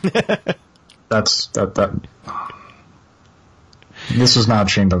know? That. This is not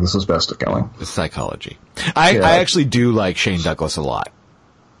Shane Douglas's best at going. It's psychology. I actually do like Shane Douglas a lot.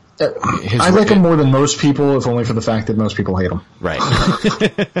 I like him more than most people, if only for the fact that most people hate him. Right.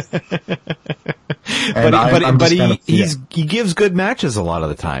 But he gives good matches a lot of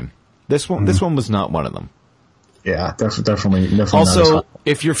the time. This one was not one of them. Yeah, definitely. Also,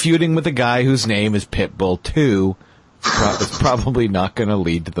 if you're feuding with a guy whose name is Pitbull 2, it's probably not going to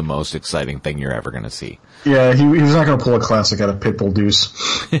lead to the most exciting thing you're ever going to see. Yeah, he's not going to pull a classic out of Pitbull Deuce.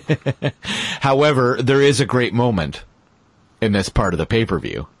 However, there is a great moment in this part of the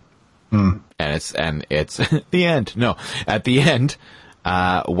pay-per-view. And it's the end. No, at the end,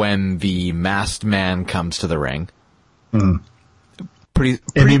 when the masked man comes to the ring. Pretty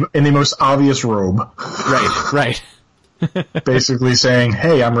in the most obvious robe. Right. Basically saying,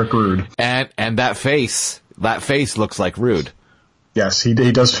 "Hey, I'm Rick Rude." And that face looks like Rude. Yes, he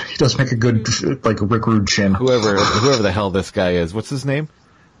does make a good like Rick Rude chin. Whoever the hell this guy is, what's his name?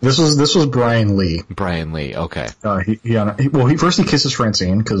 This was Brian Lee. Brian Lee, okay. First he kisses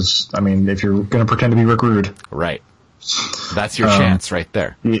Francine, because, I mean, if you're going to pretend to be Rick Rude. Right. That's your chance right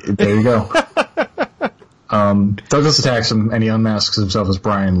there. There you go. Douglas attacks him, and he unmasks himself as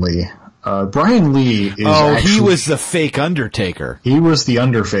Brian Lee. Brian Lee is he was the fake Undertaker. He was the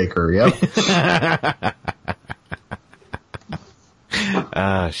Underfaker, yep.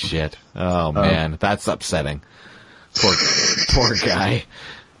 Ah, shit. Oh, man. That's upsetting. Poor guy.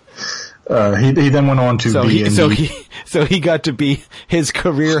 He then went on to So he got to be, his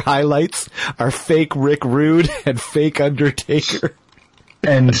career highlights are fake Rick Rude and fake Undertaker.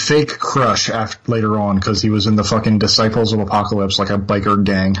 And fake Crush later on, because he was in the fucking Disciples of Apocalypse, like a biker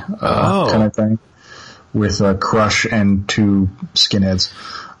gang kind of thing, with Crush and two skinheads.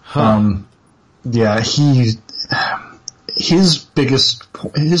 Huh. His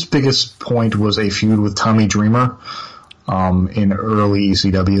biggest point was a feud with Tommy Dreamer in early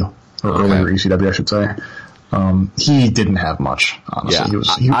ECW, or earlier ECW, I should say. He didn't have much, honestly.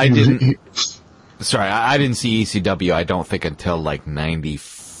 Yeah, I didn't see ECW, I don't think, until like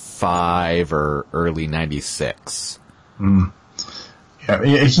 95 or early 96.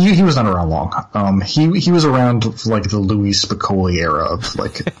 Yeah, he was not around long. He was around like the Louis Spicoli era of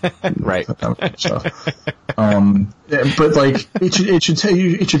like right stuff. But like it should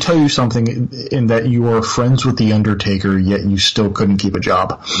tell you something in that you are friends with the Undertaker, yet you still couldn't keep a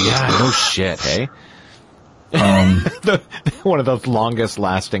job. Yeah, no shit, hey. One of those longest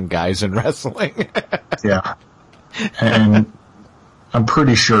lasting guys in wrestling. Yeah, and I'm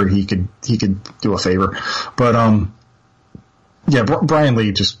pretty sure he could do a favor, but yeah, Brian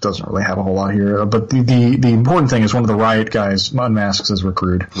Lee just doesn't really have a whole lot here. But the important thing is one of the Riot guys unmasks as Rick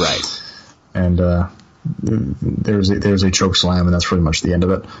Rude, right? And there's a choke slam, and that's pretty much the end of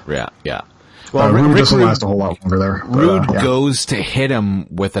it. Yeah. Well, Rude doesn't last a whole lot longer there. Rude goes to hit him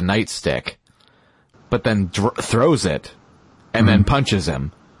with a nightstick, but then throws it, and then punches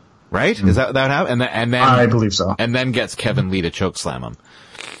him. Right? Is that happened? And then I believe so. And then gets Kevin Lee to choke slam him.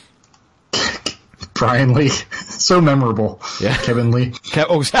 Brian Lee, so memorable. Yeah, Kevin Lee.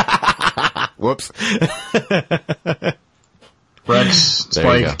 Whoops. Rex,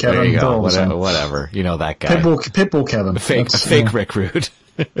 Spike, Kevin, whatever. You know that guy. Pitbull Kevin. Fake Rick Rude.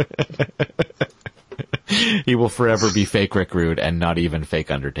 He will forever be fake Rick Rude and not even fake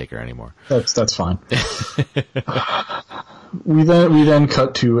Undertaker anymore. That's fine. We then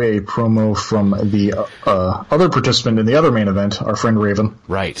cut to a promo from the other participant in the other main event, our friend Raven.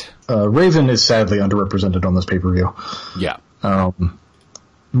 Right. Raven is sadly underrepresented on this pay-per-view. Yeah.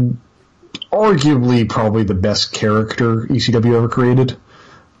 Arguably probably the best character ECW ever created.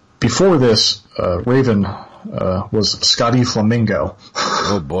 Before this, Raven was Scotty Flamingo.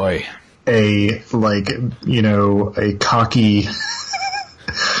 Oh boy. A cocky,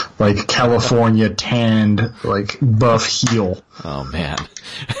 like California tanned, like buff heel. Oh man.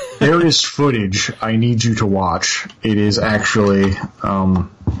 There is footage I need you to watch. It is actually,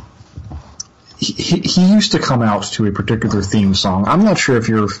 he used to come out to a particular theme song. I'm not sure if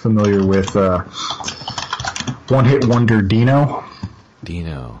you're familiar with, One Hit Wonder Dino.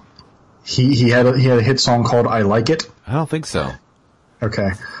 Dino. He had a hit song called I Like It. I don't think so.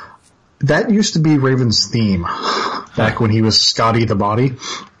 Okay. That used to be Raven's theme back when he was Scotty the Body.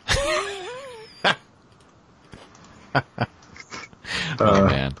 Oh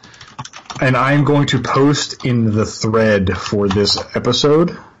man. And I'm going to post in the thread for this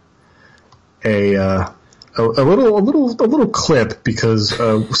episode a little clip, because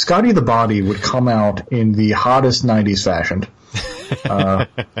Scotty the Body would come out in the hottest 90s fashion.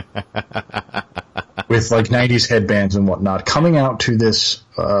 With like 90s headbands and whatnot, coming out to this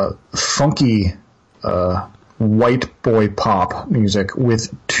funky white boy pop music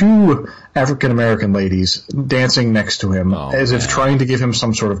with two African American ladies dancing next to him if trying to give him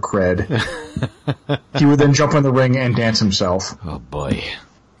some sort of cred. He would then jump in the ring and dance himself. Oh boy.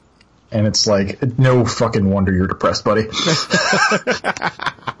 And it's like, no fucking wonder you're depressed, buddy. He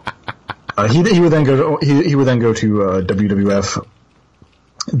would then go to WWF.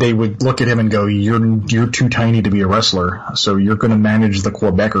 They would look at him and go, you're too tiny to be a wrestler, so you're going to manage the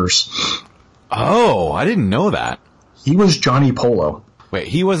Quebecers. Oh, I didn't know that. He was Johnny Polo. Wait,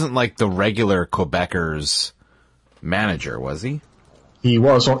 he wasn't like the regular Quebecers manager, was he? He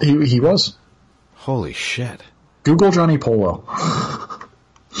was. He was. Holy shit. Google Johnny Polo.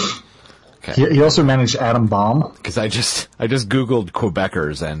 Okay. He also managed Adam Bomb. Because I just Googled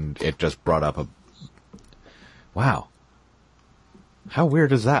Quebecers and it just brought up wow. How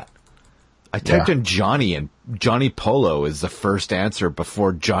weird is that? I typed in Johnny, and Johnny Polo is the first answer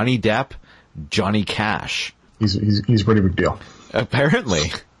before Johnny Depp, Johnny Cash. He's a pretty big deal.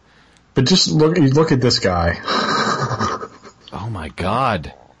 Apparently. But just look at this guy. Oh my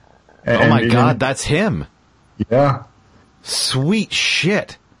God. God, that's him. Yeah. Sweet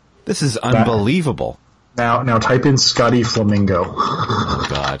shit. This is unbelievable. Now type in Scotty Flamingo. Oh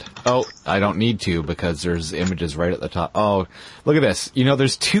God. Oh, I don't need to because there's images right at the top. Oh, look at this. You know,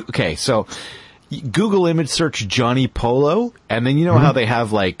 there's two. Okay, so Google image search Johnny Polo, and then you know how they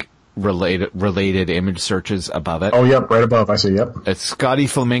have like related image searches above it? Oh, yep, right above. I see, yep. It's Scotty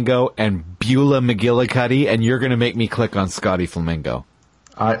Flamingo and Beulah McGillicuddy, and you're going to make me click on Scotty Flamingo.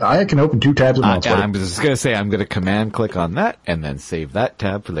 I can open 2 tabs at once. I'm just going to say I'm going to command click on that and then save that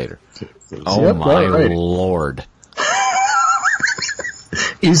tab for later. Oh, yep, my right. Lord.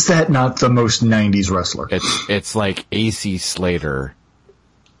 Is that not the most 90s wrestler? It's like AC Slater.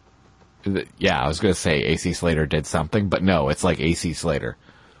 Yeah, I was going to say AC Slater did something, but no, it's like AC Slater.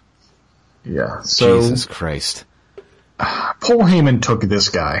 Yeah, so... Jesus Christ. Paul Heyman took this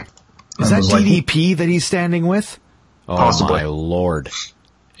guy. Is that DDP that he's standing with? Oh, possibly. My Lord.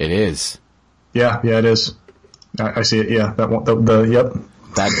 It is. Yeah, it is. I see it, yeah. Yep.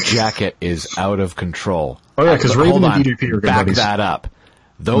 That jacket is out of control. Oh, yeah, because Raven and DDP are good back buddies. that up.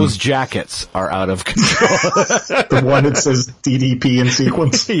 Those jackets are out of control. The one that says DDP in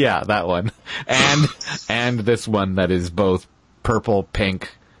sequence? Yeah, that one. And this one that is both purple,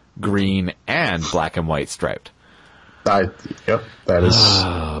 pink, green, and black and white striped. Yep, that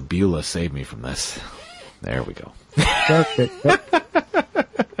is... Beulah saved me from this. There we go. Okay, yep.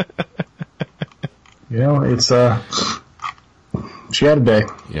 You know, it's, she had a day.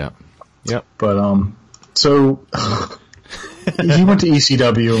 Yeah. Yep. But, so, he went to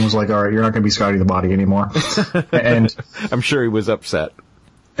ECW and was like, all right, you're not going to be Scotty the Body anymore. And I'm sure he was upset.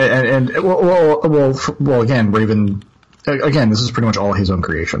 Well, again, Raven, again, this is pretty much all his own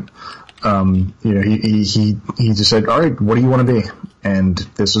creation. You know, he just said, all right, what do you want to be? And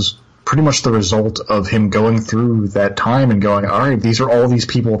this is pretty much the result of him going through that time and going, all right, these are all these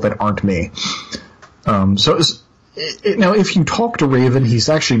people that aren't me. So now, if you talk to Raven, he's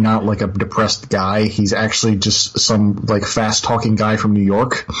actually not like a depressed guy. He's actually just some like fast talking guy from New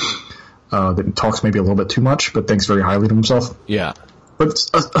York, that talks maybe a little bit too much, but thinks very highly of himself. Yeah. But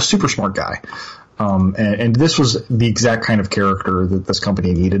it's a super smart guy. And this was the exact kind of character that this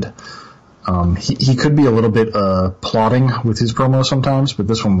company needed. He could be a little bit, plotting with his promo sometimes, but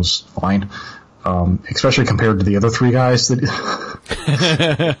this one was fine. Especially compared to the other 3 guys that...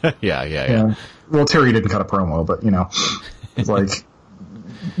 Yeah. Well, Terry didn't cut a promo, but, you know, like,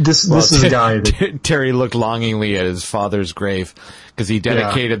 this is a guy that... Terry looked longingly at his father's grave, because he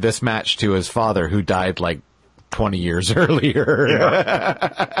dedicated this match to his father, who died, like, 20 years earlier.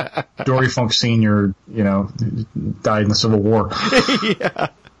 Yeah. Dory Funk Sr., you know, died in the Civil War. Yeah.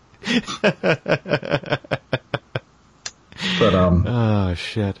 But, oh,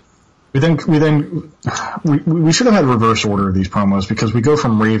 shit. We should have had a reverse order of these promos because we go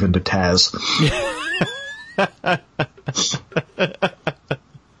from Raven to Taz.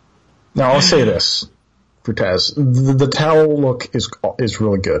 Now I'll say this for Taz: the towel look is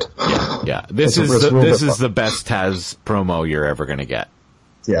really good. Yeah. This is the best Taz promo you're ever gonna get.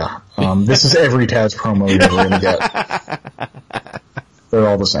 Yeah. This is every Taz promo you're ever gonna get. They're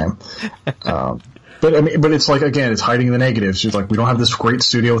all the same. But I mean, it's like, again, it's hiding the negatives. It's like, we don't have this great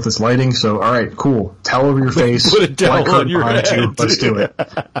studio with this lighting, so all right, cool. Towel over your face. Put a towel on your head. Let's do it.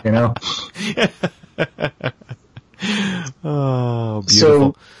 You know? Oh,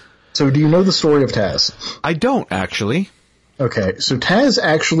 beautiful. So do you know the story of Taz? I don't, actually. Okay, so Taz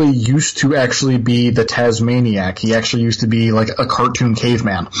actually used to be the Tasmaniac. He actually used to be like a cartoon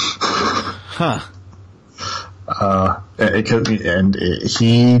caveman. Huh. And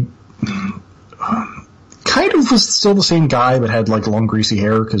he kind of was still the same guy, but had like long greasy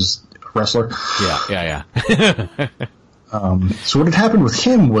hair because wrestler. Yeah. So what had happened with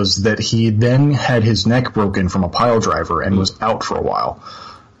him was that he then had his neck broken from a pile driver and was out for a while.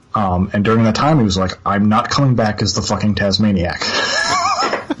 And during that time he was like, I'm not coming back as the fucking Tasmaniac.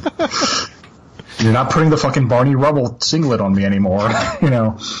 You're not putting the fucking Barney Rubble singlet on me anymore, you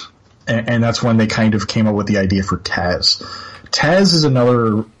know. And that's when they kind of came up with the idea for Taz. Taz is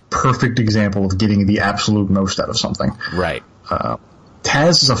another perfect example of getting the absolute most out of something. Right.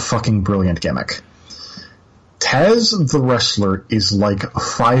 Taz is a fucking brilliant gimmick. Taz, the wrestler, is like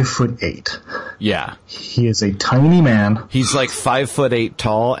 5'8". Yeah. He is a tiny man. He's like 5'8"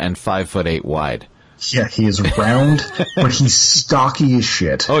 tall and 5'8" wide. Yeah, he is round, but he's stocky as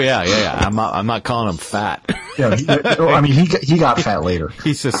shit. Oh yeah. I'm not calling him fat. Yeah, he got fat later.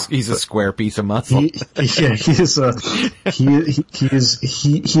 He's a square piece of muscle. He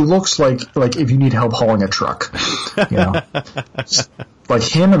looks like if you need help hauling a truck, you know, like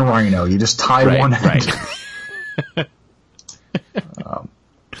him and Rhino, you just tie one end. Right.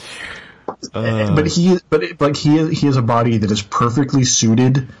 But he has a body that is perfectly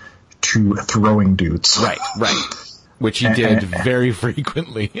suited to throwing dudes. Right. Which he did very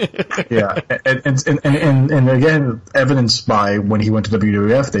frequently. Yeah, and again, evidenced by when he went to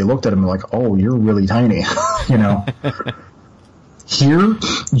WWF, they looked at him like, "Oh, you're really tiny," you know. Here,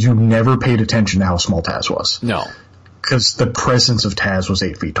 you never paid attention to how small Taz was. No, because the presence of Taz was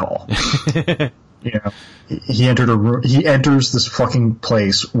 8 feet tall. You know, he enters this fucking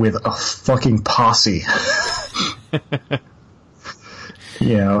place with a fucking posse.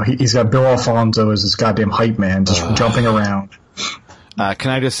 You know, he's got Bill Alfonso as this goddamn hype man just jumping around.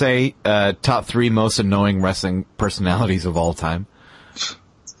 Can I just say, top 3 most annoying wrestling personalities of all time?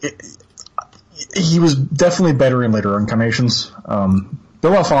 He was definitely better in later incarnations.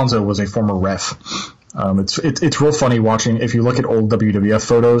 Bill Alfonso was a former ref. It's real funny watching, if you look at old WWF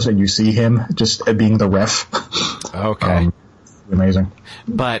photos and you see him just being the ref. Okay. Amazing.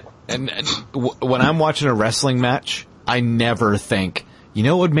 But when I'm watching a wrestling match, I never think, you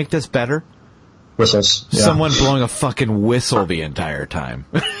know what would make this better? Whistles. Yeah. Someone blowing a fucking whistle the entire time.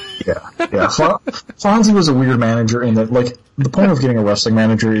 Yeah. Fonzie was a weird manager in that, like, the point of getting a wrestling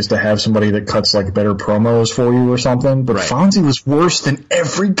manager is to have somebody that cuts, like, better promos for you or something, but right. Fonzie was worse than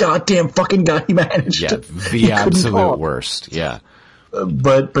every goddamn fucking guy he managed. Yeah, the absolute worst, yeah.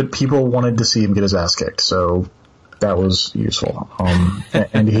 But people wanted to see him get his ass kicked, so that was useful.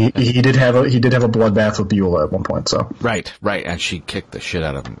 And he did have a bloodbath with Beulah at one point, so. Right, and she kicked the shit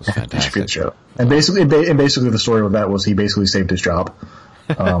out of him. It was fantastic. She kicked the shit out. And basically the story with that was he basically saved his job.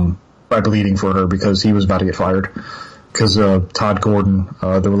 By bleeding for her because he was about to get fired. Because Todd Gordon,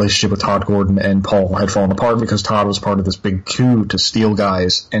 the relationship with Todd Gordon and Paul had fallen apart because Todd was part of this big coup to steal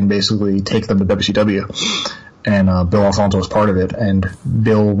guys and basically take them to WCW. And Bill Alfonso was part of it. And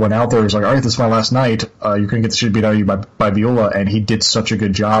Bill went out there and was like, all right, this is my last night. You're going to get the shit beat out of you by Beulah. And he did such a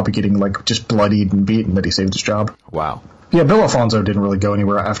good job of getting like just bloodied and beaten that he saved his job. Wow. Yeah, Bill Alfonso didn't really go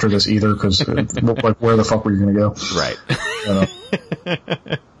anywhere after this either because like where the fuck were you going to go? Right.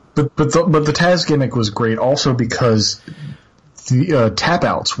 But the Taz gimmick was great also because the tap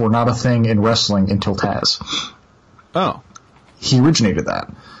outs were not a thing in wrestling until Taz. Oh. He originated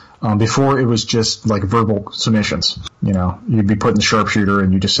that. Before it was just like verbal submissions. You know, you'd be put in the sharpshooter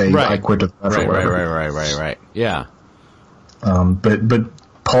and you just say, right. I quit to the left or whatever. Right. Yeah. But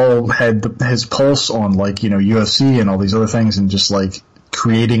Paul had his pulse on like, you know, UFC and all these other things and just like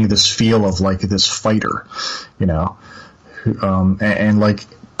creating this feel of like this fighter, you know, and like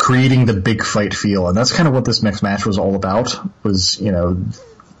creating the big fight feel. And that's kind of what this mixed match was all about was, you know,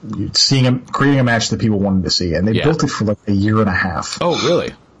 creating a match that people wanted to see. And they built it for like a year and a half. Oh,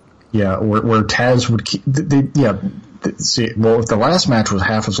 really? Yeah. Where Taz would keep, see, well, if the last match was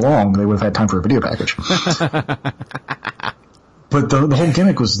half as long, they would have had time for a video package. But the whole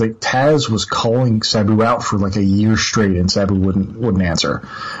gimmick was that Taz was calling Sabu out for like a year straight, and Sabu wouldn't answer.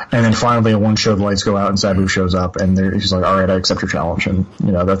 And then finally, at one show, the lights go out, and Sabu shows up, and he's like, "All right, I accept your challenge." And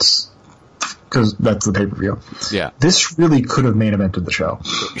you know that's because that's the pay-per-view. Yeah, this really could have main evented the show.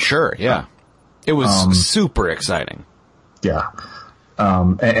 Sure, yeah, it was super exciting. Yeah.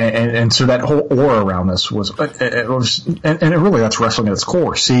 And so that whole aura around this was really that's wrestling at its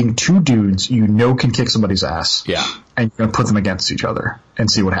core. Seeing two dudes you know can kick somebody's ass. Yeah. And you're going to put them against each other and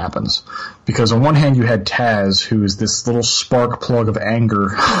see what happens. Because on one hand you had Taz, who is this little spark plug of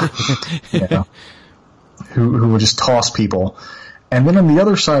anger, you know, who would just toss people. And then on the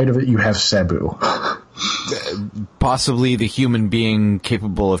other side of it you have Sabu. Possibly the human being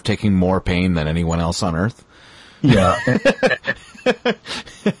capable of taking more pain than anyone else on Earth. Yeah.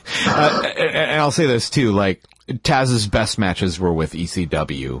 And I'll say this too, like, Taz's best matches were with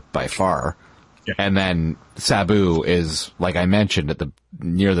ECW by far. Yeah. And then Sabu is, like I mentioned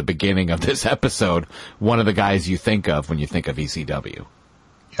near the beginning of this episode, one of the guys you think of when you think of ECW.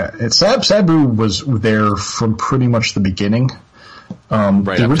 Yeah, Sabu was there from pretty much the beginning.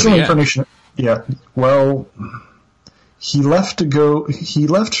 Right the original incarnation, end. Yeah, well, he left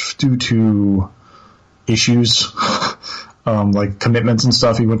due to issues, like commitments and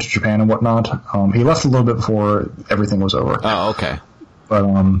stuff. He went to Japan and whatnot. He left a little bit before everything was over. Oh, okay.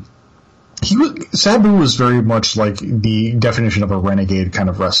 But, Sabu was very much like the definition of a renegade kind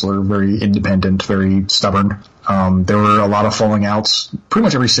of wrestler, very independent, very stubborn. There were a lot of falling outs. Pretty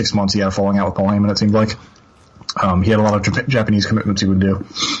much every 6 months he had a falling out with Paul Heyman, it seemed like. He had a lot of Japanese commitments he would do.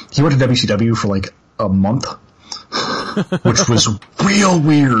 He went to WCW for like a month, which was real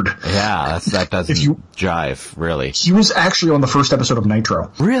weird. Yeah, that doesn't jive, really. He was actually on the first episode of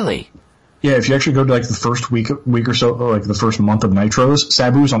Nitro. Really? Yeah, if you actually go to like the first week or so, or like the first month of Nitros,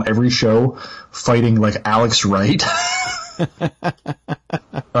 Sabu's on every show fighting like Alex Wright.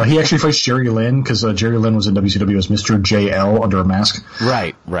 He actually fights Jerry Lynn because Jerry Lynn was in WCW as Mr. JL under a mask.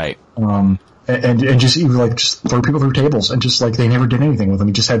 Right. And just even like just throw people through tables and just like they never did anything with him.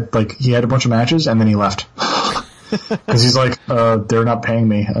 He just had like he had a bunch of matches and then he left because he's like they're not paying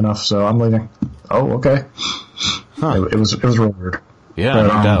me enough, so I'm leaving. Oh, okay. Huh. It was real weird. Yeah, no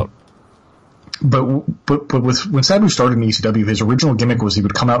doubt. But when Sabu started in ECW, his original gimmick was he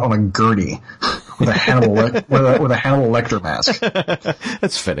would come out on a gurney with a Hannibal Lecter mask.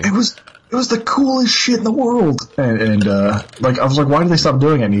 That's fitting. It was the coolest shit in the world. And like I was like, why did they stop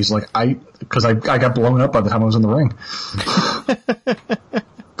doing it? And he's like, because I got blown up by the time I was in the ring.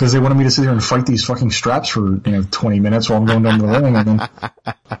 Because they wanted me to sit here and fight these fucking straps for 20 minutes while I'm going down to the ring and then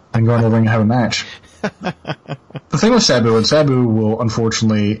go in the ring and have a match. The thing with Sabu, and Sabu will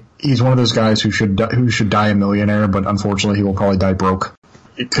unfortunately, he's one of those guys who should die a millionaire, but unfortunately he will probably die broke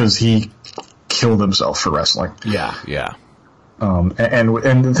because he killed himself for wrestling. Yeah. And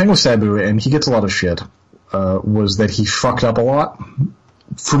the thing with Sabu, and he gets a lot of shit, was that he fucked up a lot.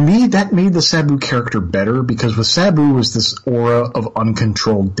 For me, that made the Sabu character better because with Sabu was this aura of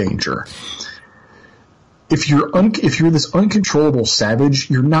uncontrolled danger. If you're this uncontrollable savage,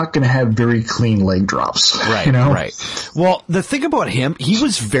 you're not going to have very clean leg drops. Right, right. Well, the thing about him, he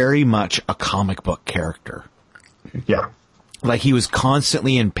was very much a comic book character. Yeah. Like, he was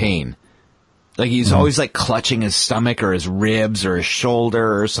constantly in pain. Like, he's always, like, clutching his stomach or his ribs or his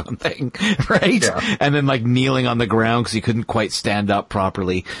shoulder or something, right? Yeah. And then, like, kneeling on the ground because he couldn't quite stand up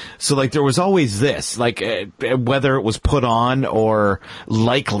properly. So, like, there was always this, like, whether it was put on or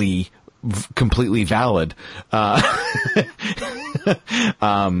likely completely valid. Like,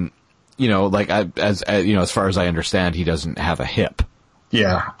 as far as I understand, he doesn't have a hip.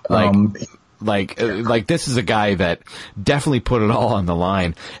 Yeah. Like this is a guy that definitely put it all on the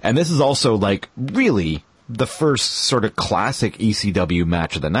line. And this is also, like, really the first sort of classic ECW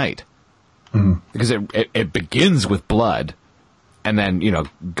match of the night. Mm-hmm. Because it begins with blood and then,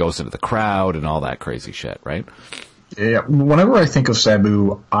 goes into the crowd and all that crazy shit, right? Yeah. Whenever I think of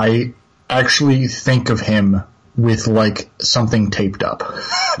Sabu, I actually think of him with, like, something taped up.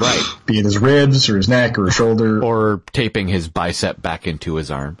 Right. Be it his ribs or his neck or his shoulder. Or taping his bicep back into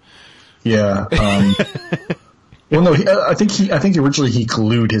his arm. Yeah. Well, no, I think originally he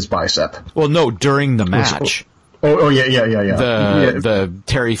glued his bicep. Well, no, during the match. Yeah. The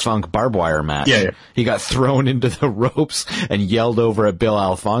Terry Funk barbed wire match. Yeah. He got thrown into the ropes and yelled over at Bill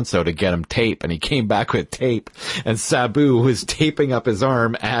Alfonso to get him tape, and he came back with tape. And Sabu was taping up his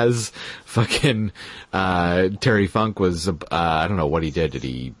arm as fucking Terry Funk was. I don't know what he did.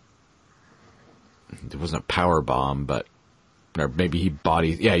 It wasn't a power bomb, but or maybe he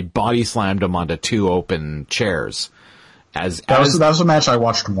body slammed him onto two open chairs. That was a match I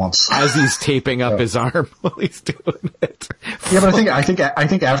watched once. As he's taping up his arm while he's doing it. Yeah, but I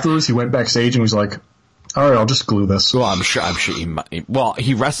think afterwards he went backstage and was like, "All right, I'll just glue this." Well, I'm sure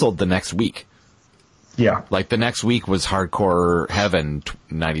he wrestled the next week. Yeah, like the next week was Hardcore Heaven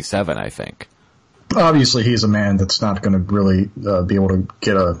 '97, I think. Obviously, he's a man that's not going to really be able to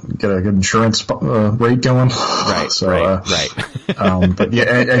get a good insurance rate going. Right, so, right. But yeah,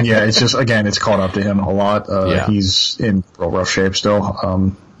 and it's just, again, it's caught up to him a lot. He's in real rough shape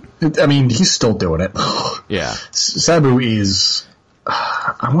still. He's still doing it. Yeah. Sabu is,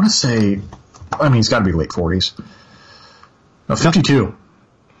 I want to say, he's got to be late 40s. 52.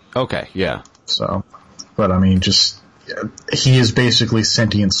 Okay, yeah. So, but he is basically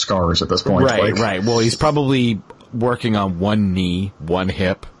sentient scars at this point. Right. Well, he's probably working on one knee, one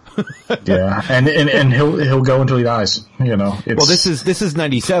hip. Yeah, and he'll go until he dies. Well, this is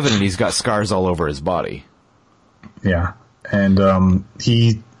 97, and he's got scars all over his body. Yeah, and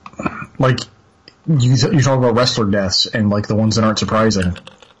he, like, you talk about wrestler deaths and, like, the ones that aren't surprising.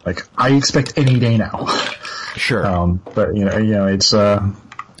 Like, I expect any day now. Sure. But it's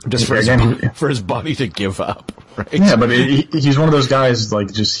just for his body to give up. Right? Yeah, but he's one of those guys,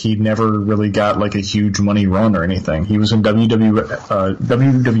 like, he never really got, like, a huge money run or anything. He was in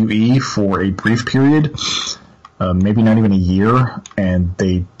WWE for a brief period, maybe not even a year, and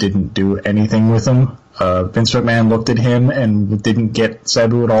they didn't do anything with him. Vince McMahon looked at him and didn't get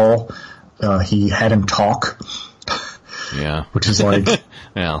Sabu at all. He had him talk. Yeah. Which is like...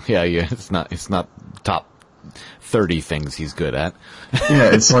 Well, yeah, it's not top 30 things he's good at.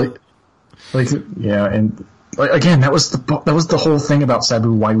 Yeah, it's like, yeah, and... Again, that was the whole thing about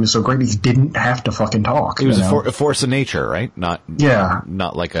Sabu, why he was so great. He didn't have to fucking talk. He was a force of nature, right? Not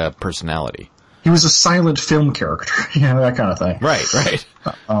like a personality. he was a silent film character, that kind of thing. Right.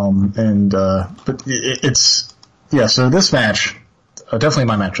 But it's so this match, definitely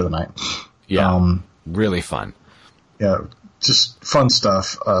my match of the night. Yeah, really fun. Yeah, just fun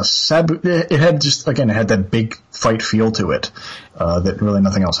stuff. Sabu, it had that big fight feel to it that really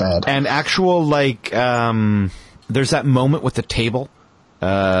nothing else had. And actual, there's that moment with the table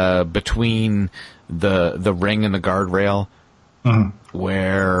between the ring and the guardrail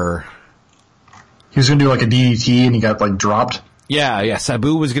where he was going to do like a DDT and he got dropped. Yeah.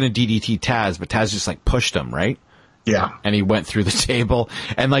 Sabu was going to DDT Taz, but Taz just pushed him, right? Yeah. And he went through the table,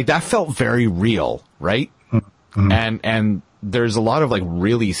 and that felt very real, right? Mm-hmm. And there's a lot of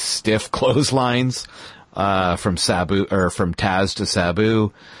really stiff clotheslines from Taz to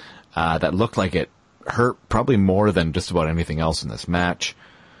Sabu that looked like it hurt probably more than just about anything else in this match.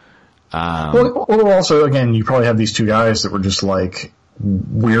 Well, also, again, you probably have these two guys that were just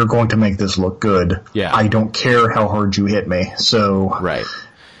we're going to make this look good. Yeah. I don't care how hard you hit me. So right.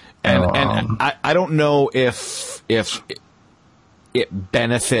 And I don't know if it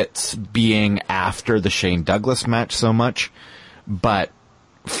benefits being after the Shane Douglas match so much, but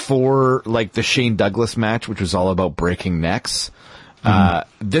for the Shane Douglas match, which was all about breaking necks,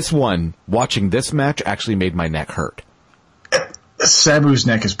 watching this match actually made my neck hurt. Sabu's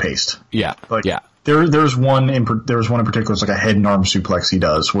neck is paste. Yeah. Yeah. There's one in particular. It's a head and arm suplex he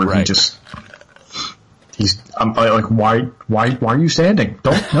does where I'm why are you standing?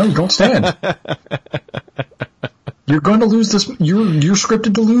 Don't stand. You're going to lose this. You're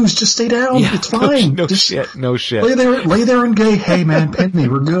scripted to lose. Just stay down. Yeah, it's fine. No shit. Lay there and gay. Hey man, pin me.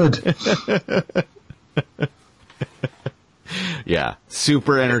 We're good. Yeah.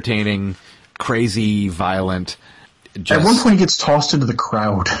 Super entertaining, crazy, violent. At one point he gets tossed into the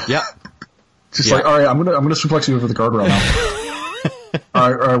crowd. Yeah. All right, I'm gonna suplex you over the guardrail now.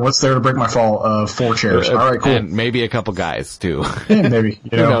 All right, what's there to break my fall? 4 chairs. All right, cool. And maybe a couple guys too. Yeah, maybe.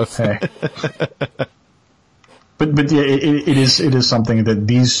 Who knows? Hey. But yeah, it is something that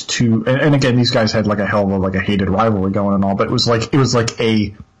these two, and again, these guys had a hell of a hated rivalry going and all, but it was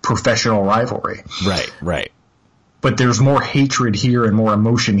a professional rivalry. Right. But there's more hatred here and more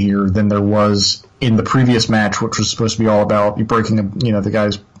emotion here than there was in the previous match, which was supposed to be all about you breaking the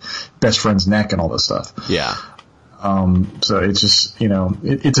guy's best friend's neck and all this stuff. Yeah. So it's just,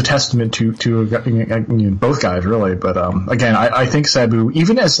 it's a testament to both guys really. But, again, I think Sabu,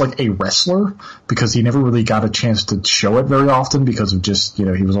 even as a wrestler, because he never really got a chance to show it very often because of just, he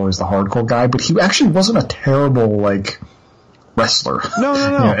was always the hardcore guy, but he actually wasn't a terrible, wrestler. No.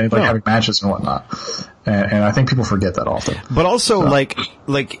 And having matches and whatnot. And I think people forget that often. But also,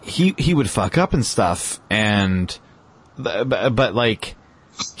 he would fuck up and stuff, but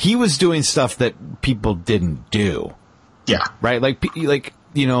he was doing stuff that people didn't do. Yeah. Right?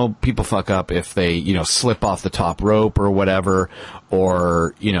 People fuck up if they, slip off the top rope or whatever,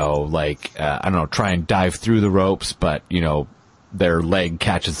 or, I don't know, try and dive through the ropes, but, their leg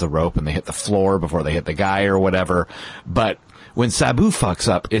catches the rope and they hit the floor before they hit the guy or whatever. But when Sabu fucks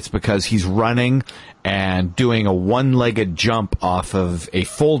up, it's because he's running and doing a one-legged jump off of a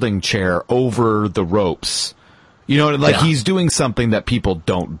folding chair over the ropes. He's doing something that people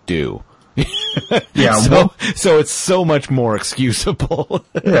don't do. Yeah. So it's so much more excusable.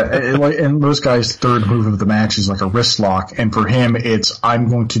 Yeah. And those guys' third move of the match is a wrist lock. And for him, it's, I'm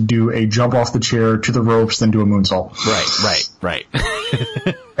going to do a jump off the chair to the ropes, then do a moonsault. Right.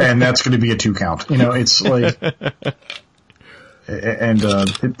 And that's going to be a 2 count. It's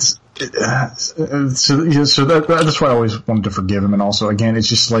it's, so that's why I always wanted to forgive him. And also, again, it's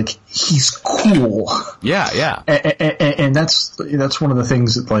just he's cool. Yeah. And that's one of the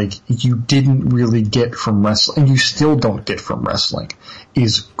things that you didn't really get from wrestling, and you still don't get from wrestling,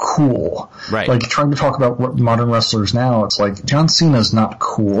 is cool. Right. Trying to talk about what modern wrestlers now, it's John Cena's not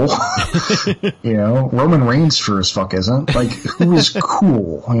cool. Roman Reigns sure as fuck isn't. Who is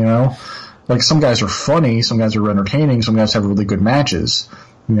cool? Some guys are funny, some guys are entertaining, some guys have really good matches.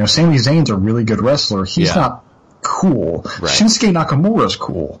 Sami Zayn's a really good wrestler. He's not cool. Right. Shinsuke Nakamura's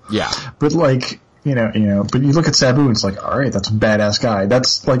cool. Yeah. But but you look at Sabu and it's all right, that's a badass guy.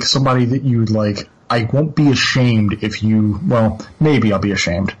 That's somebody that you'd I won't be ashamed if maybe I'll be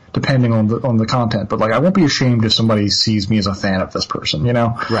ashamed, depending on the content, but I won't be ashamed if somebody sees me as a fan of this person,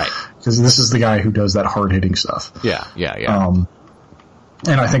 Right. Because this is the guy who does that hard-hitting stuff. Yeah.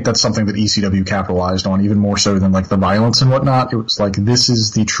 And I think that's something that ECW capitalized on even more so than the violence and whatnot. It was this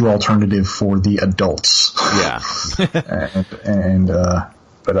is the true alternative for the adults. Yeah.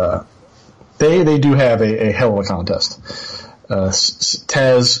 But they do have a hell of a contest.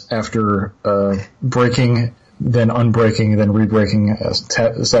 Taz, after breaking then unbreaking, then re-breaking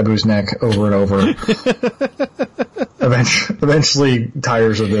Sabu's neck over and over. Eventually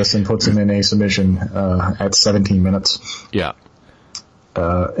tires of this and puts him in a submission at 17 minutes. Yeah.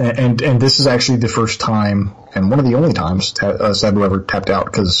 And this is actually the first time, and one of the only times Sabu ever tapped out,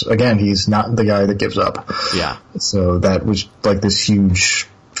 because, again, he's not the guy that gives up. Yeah. So that was like this huge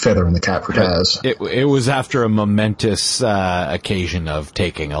feather in the cap for Taz. It was after a momentous occasion of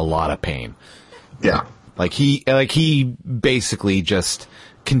taking a lot of pain. Yeah. Like he basically just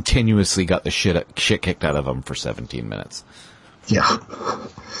continuously got the shit kicked out of him for 17 minutes. Yeah.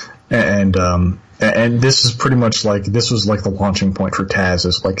 And this is pretty much like, this was like the launching point for Taz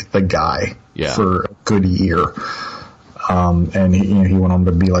as like the guy for a good year. And he went on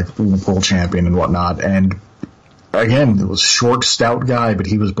to be like world champion and whatnot. And again, it was short, stout guy, but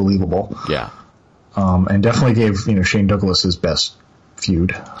he was believable. Yeah. And definitely gave, Shane Douglas his best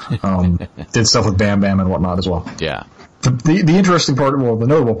feud. Did stuff with Bam Bam and whatnot as well. Yeah. The interesting part, the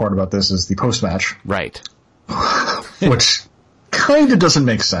notable part about this is the post-match. Right. Which kind of doesn't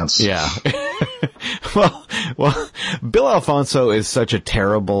make sense. Yeah. well, Bill Alfonso is such a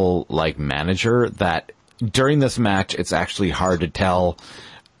terrible, manager that during this match, it's actually hard to tell,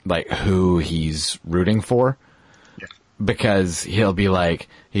 who he's rooting for. Yeah. Because he'd be like,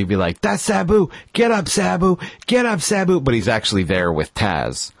 that's Sabu! Get up, Sabu! Get up, Sabu! But he's actually there with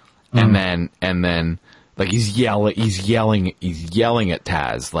Taz. Mm. And then, he's yelling at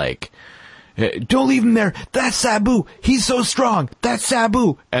Taz, don't leave him there. That's Sabu. He's so strong. That's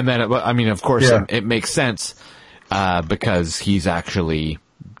Sabu. And then, of course, it makes sense, because he actually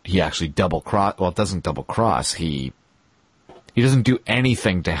double cross. Well, it doesn't double cross. He doesn't do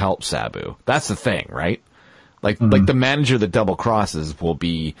anything to help Sabu. That's the thing, right? Like the manager that double crosses will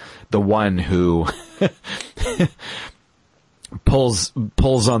be the one who pulls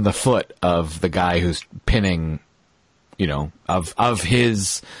on the foot of the guy who's pinning, of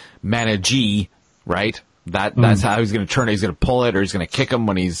his managee, right? That's how he's going to turn it. He's going to pull it, or he's going to kick him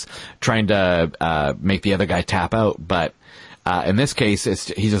when he's trying to make the other guy tap out. But in this case,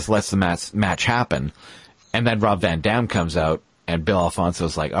 he just lets the match happen, and then Rob Van Dam comes out, and Bill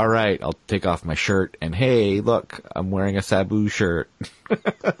Alfonso's like, "All right, I'll take off my shirt, and hey, look, I'm wearing a Sabu shirt.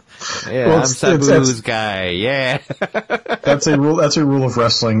 I'm Sabu's guy. Yeah." That's a rule of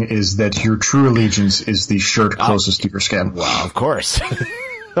wrestling, is that your true allegiance is the shirt closest to your skin. Well, of course.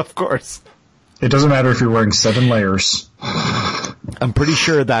 Of course. It doesn't matter if you're wearing 7 layers. I'm pretty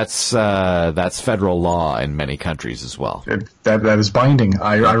sure that's federal law in many countries as well. That is binding.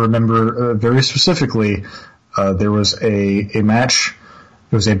 I remember very specifically, there was a match.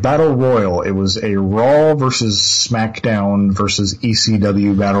 It was a battle royal. It was a Raw versus SmackDown versus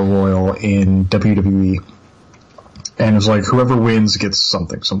ECW battle royal in WWE. And it was like, whoever wins gets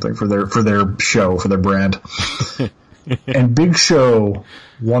something for their show, for their brand. And Big Show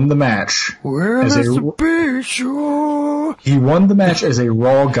won the match. Where's the Big Show? He won the match as a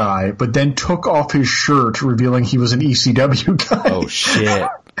Raw guy, but then took off his shirt, revealing he was an ECW guy. Oh, shit.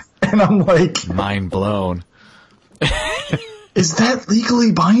 And I'm like... mind blown. Is that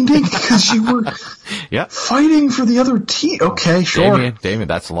legally binding? Because you were fighting for the other team. Okay, sure. Damien,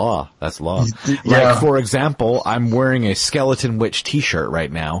 that's law. That's law. Yeah. For example, I'm wearing a Skeleton Witch t-shirt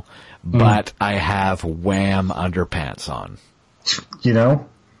right now, but I have Wham underpants on.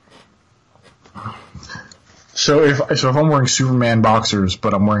 So if I'm wearing Superman boxers,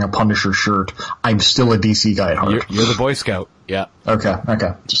 but I'm wearing a Punisher shirt, I'm still a DC guy at heart. You're the Boy Scout. Yeah. Okay.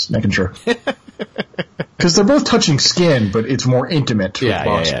 Just making sure. Because they're both touching skin, but it's more intimate with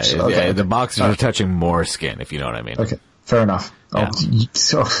boxers. Yeah. Okay. The boxers are touching more skin, if you know what I mean. Okay. Fair enough. Yeah.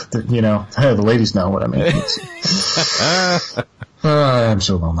 So, the ladies know what I mean. I'm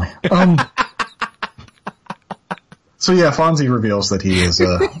so lonely. So yeah, Fonzie reveals that he is,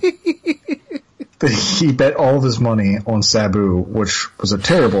 that he bet all of his money on Sabu, which was a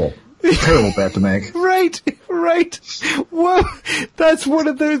terrible bet to make. Right. Whoa, that's one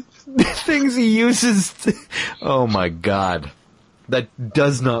of the things he uses. Oh my God. That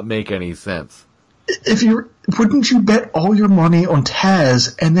does not make any sense. Wouldn't you bet all your money on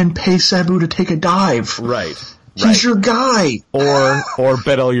Taz and then pay Sabu to take a dive? Right. He's your guy. Or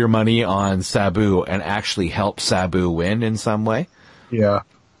bet all your money on Sabu and actually help Sabu win in some way. Yeah.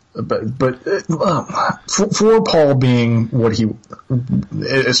 But for Paul being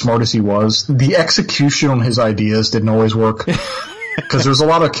as smart as he was, the execution on his ideas didn't always work. Because there was a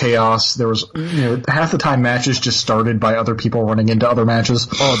lot of chaos. There was, half the time matches just started by other people running into other matches.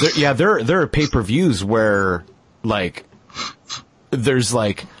 Oh, there are pay-per-views where, there's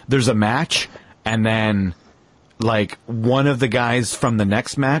a match, and then, like, one of the guys from the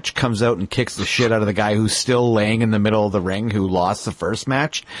next match comes out and kicks the shit out of the guy who's still laying in the middle of the ring who lost the first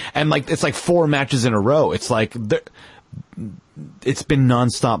match. And, like, it's like 4 matches in a row. It's like, it's been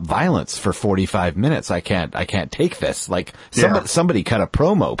nonstop violence for 45 minutes. I can't take this. Like, somebody cut a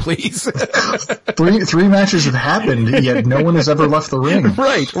promo, please. Three matches have happened, yet no one has ever left the ring.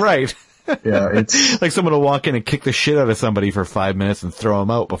 Right. Yeah, it's like someone will walk in and kick the shit out of somebody for 5 minutes and throw them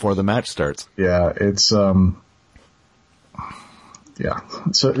out before the match starts. Yeah, it's yeah.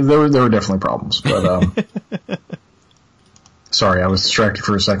 So there were definitely problems, but sorry, I was distracted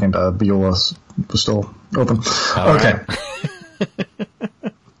for a second. Beulah was still open. Okay.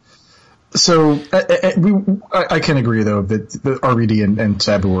 So I can agree though that RVD and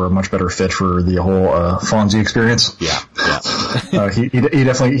Sabu are a much better fit for the whole Fonzie experience. Yeah. He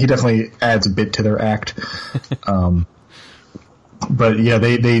definitely adds a bit to their act. But yeah,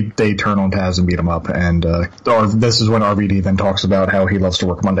 they turn on Taz and beat him up, and this is when RVD then talks about how he loves to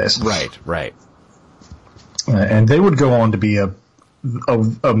work Mondays. Right. And they would go on to be a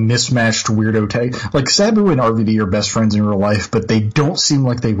mismatched weirdo tag. Like, Sabu and RVD are best friends in real life, but they don't seem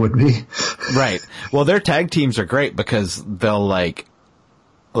like they would be. Right. Well, their tag teams are great because they'll like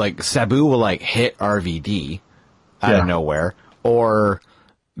Sabu will like hit RVD out of nowhere, or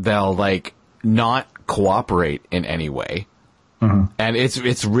they'll like not cooperate in any way. Mm-hmm. And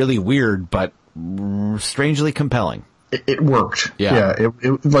it's really weird, but strangely compelling. It worked. Yeah.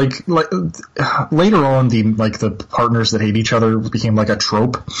 It like later on, the partners that hate each other became like a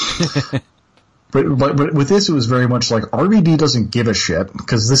trope. but with this, it was very much like RVD doesn't give a shit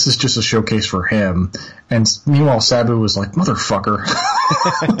because this is just a showcase for him. And meanwhile, Sabu was like, motherfucker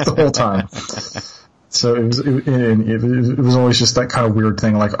the whole time. So it was always just that kind of weird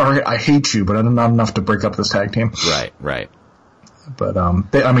thing. Like, all right, I hate you, but I'm not enough to break up this tag team. Right. But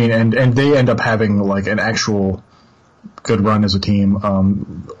they end up having like an actual good run as a team.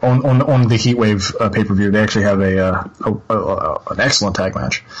 On the Heatwave pay-per-view, they actually have an excellent tag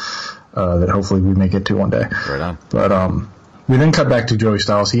match that hopefully we may get to one day. Right on. But we then cut back to Joey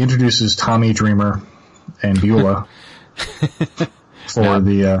Styles. He introduces Tommy Dreamer and Beulah for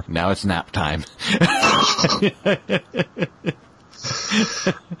now it's nap time.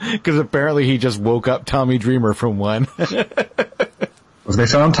 Because apparently he just woke up Tommy Dreamer from one. They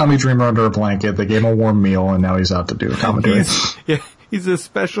found Tommy Dreamer under a blanket, they gave him a warm meal, and now he's out to do commentary. He's a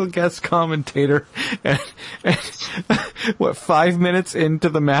special guest commentator. And 5 minutes into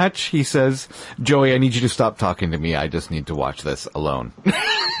the match, he says, Joey, I need you to stop talking to me. I just need to watch this alone.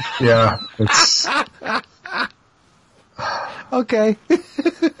 Yeah, it's... Okay.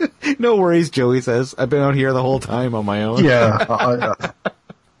 No worries, Joey says. I've been out here the whole time on my own. Yeah.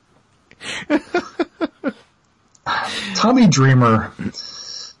 Tommy Dreamer,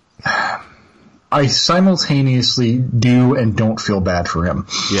 I simultaneously do and don't feel bad for him.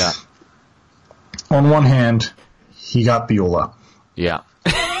 Yeah. On one hand, he got Beulah. Yeah.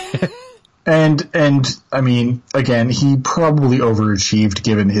 And I mean, again, he probably overachieved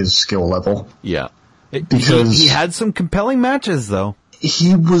given his skill level. Yeah. Because he had some compelling matches, though.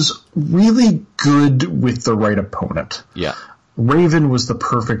 He was really good with the right opponent. Yeah. Raven was the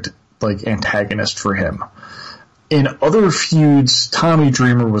perfect, antagonist for him. In other feuds, Tommy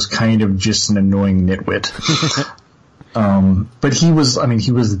Dreamer was kind of just an annoying nitwit. But he was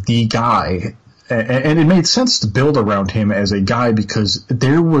the guy. And it made sense to build around him as a guy because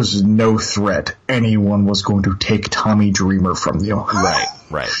there was no threat anyone was going to take Tommy Dreamer from you.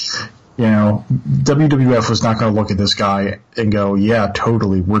 Right. You know, WWF was not going to look at this guy and go, yeah,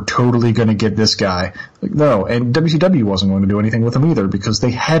 totally, we're totally going to get this guy. No, and WCW wasn't going to do anything with him either because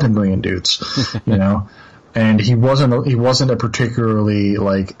they had a million dudes, you know. And he wasn't a particularly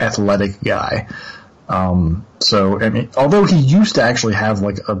athletic guy. So I mean, although he used to actually have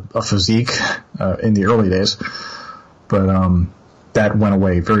a physique in the early days, but that went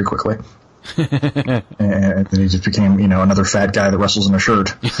away very quickly. And then he just became, another fat guy that wrestles in a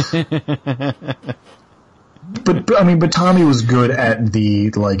shirt. But Tommy was good at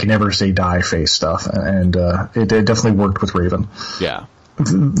the never say die face stuff, and it definitely worked with Raven. Yeah.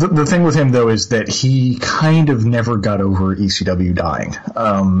 The thing with him, though, is that he kind of never got over ECW dying.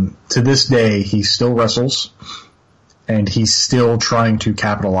 To this day, he still wrestles, and he's still trying to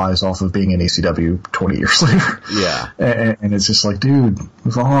capitalize off of being in ECW 20 years later. Yeah. And it's just dude,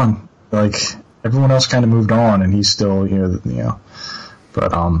 move on. Everyone else kind of moved on, and he's still,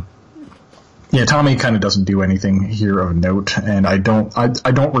 But, yeah, Tommy kind of doesn't do anything here of note, and I don't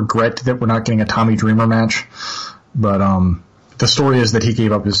regret that we're not getting a Tommy Dreamer match, but, the story is that he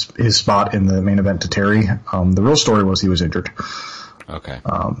gave up his spot in the main event to Terry. The real story was he was injured. Okay.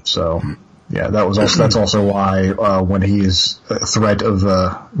 So Yeah, that's also why when he is a threat of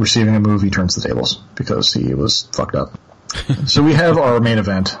receiving a move, he turns the tables because he was fucked up. So we have our main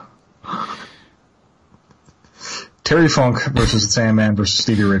event: Terry Funk versus the Sandman versus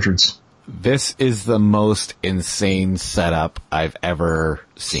Stevie Richards. This is the most insane setup I've ever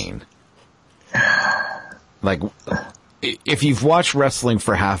seen. Like, if you've watched wrestling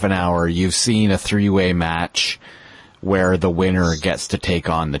for half an hour, you've seen a 3-way match where the winner gets to take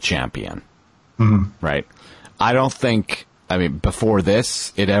on the champion. Mm-hmm. Right? I don't think, before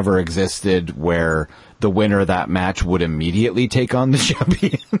this, it ever existed where the winner of that match would immediately take on the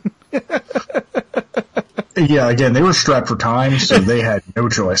champion. Yeah, again, they were strapped for time, so they had no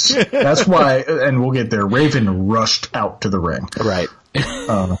choice. That's why, and we'll get there, Raven rushed out to the ring. Right. He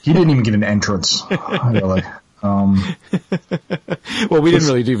didn't even get an entrance, really. Well, we didn't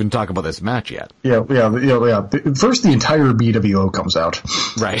really even talk about this match yet. Yeah. First, the entire BWO comes out.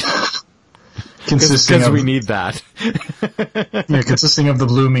 Right. Because we need that. Yeah, consisting of the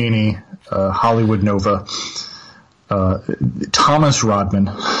Blue Meanie, Hollywood Nova, Thomas Rodman.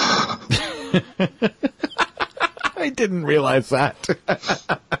 I didn't realize that.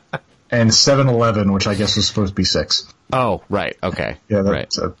 And 7-Eleven, which I guess was supposed to be 6. Oh, right. Okay. Yeah,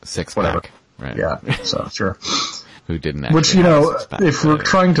 right. So, 6 whatever. pack. Right. Yeah, so sure. Who didn't actually Which, if we're anyway.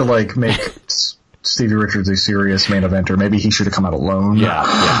 trying to, make Stevie Richards a serious main eventer, maybe he should have come out alone.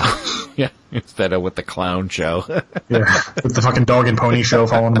 Yeah. Instead of with the clown show. Yeah, with the fucking dog and pony show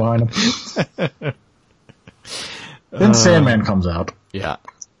following behind him. Then Sandman comes out. Yeah.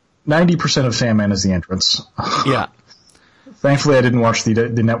 90% of Sandman is the entrance. Yeah. Thankfully, I didn't watch the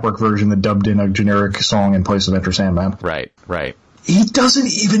network version that dubbed in a generic song in place of Enter Sandman. Right. He doesn't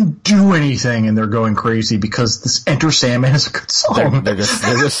even do anything, and they're going crazy because this Enter Sandman is a good song. They're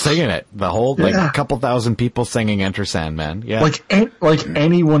just singing it. The whole, a couple thousand people singing Enter Sandman. Yeah. Like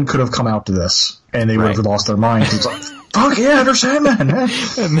anyone could have come out to this, and they would have lost their minds. It's like, fuck yeah, Enter Sandman, man.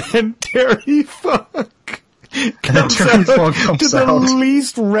 And then Terry Funk comes to out the the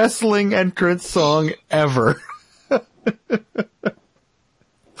least wrestling entrance song ever.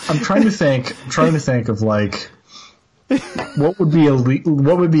 I'm trying to think of what would be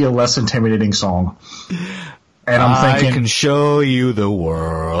a less intimidating song. And I'm thinking, I can show you the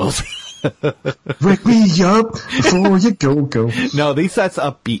world. Wake me up before you go. No, that's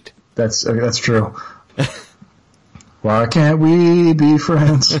upbeat. That's true. Why can't we be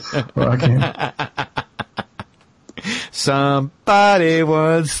friends? Why can't... Somebody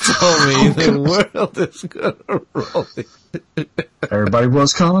once told me the world is gonna roll. Everybody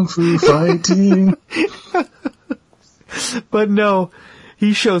was kung fu fighting. But no,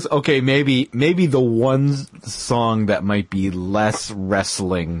 he shows, okay, maybe the one song that might be less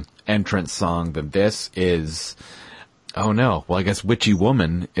wrestling entrance song than this is, oh no, well I guess Witchy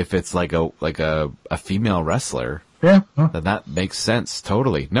Woman, if it's like a female wrestler. Yeah. Then that makes sense,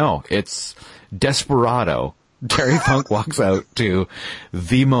 totally. No, it's Desperado. Terry Funk walks out to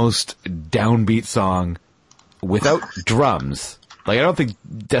the most downbeat song without drums. I don't think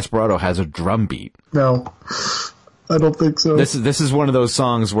Desperado has a drum beat. No, I don't think so. This is one of those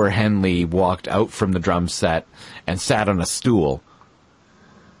songs where Henley walked out from the drum set and sat on a stool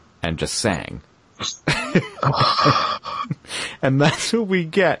and just sang. And that's what we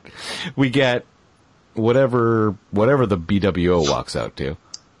get. We get whatever the BWO walks out to.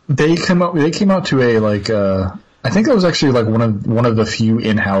 They came out to a I think that was actually one of the few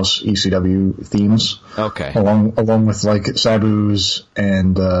in-house ECW themes. Okay. Along with Sabu's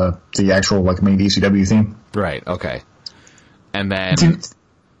and the actual main ECW theme. Right. Okay. And then Did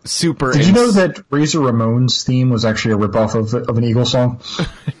you know that Razor Ramon's theme was actually a ripoff of an Eagles song?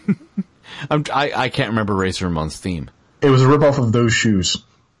 I can't remember Razor Ramon's theme. It was a ripoff of Those Shoes.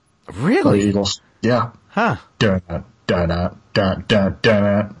 Really? By the Eagles. Yeah. Huh. Dun dun dun dun dun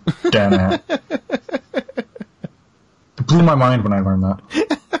dun dun. It blew my mind when I learned that.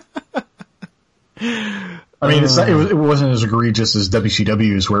 I mean, it wasn't as egregious as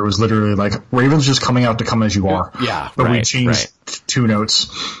WCW's, where it was literally Raven's just coming out to come as you are. Yeah, but right, we changed 2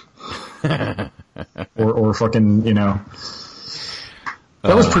 notes, or fucking That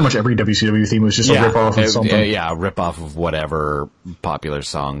was pretty much every WCW theme was just a rip-off of something. Yeah, a rip-off of whatever popular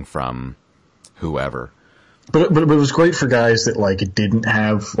song from whoever. But it was great for guys that didn't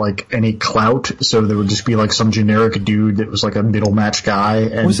have any clout, so there would just be some generic dude that was a middle match guy,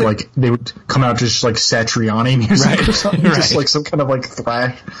 and they would come out just Satriani music or something, just some kind of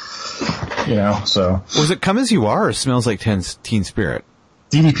thrash, So was it Come As You Are or Smells Like Teen Spirit?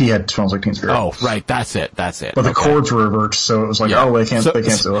 DDP had Smells Like Teen Spirit. Oh, right, that's it. But the chords were reversed, so it was they can't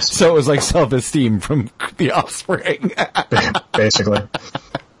sue us. So it was Self-Esteem from The Offspring, basically.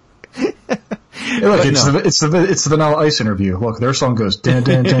 Look, it's the Vanilla Ice interview. Look, their song goes dan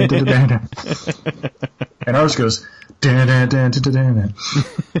dan dan dan dan dan, and ours goes dan dan dan dan dan.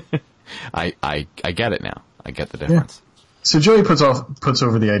 I get it now. I get the difference. Yeah. So Joey puts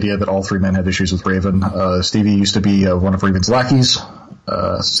over the idea that all three men have issues with Raven. Stevie used to be one of Raven's lackeys.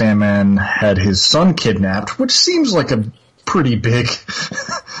 Sandman had his son kidnapped, which seems like a pretty big,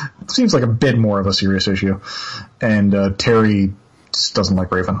 seems like a bit more of a serious issue. And Terry just doesn't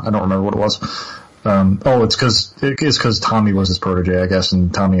like Raven. I don't remember what it was. It's because Tommy was his protege, I guess,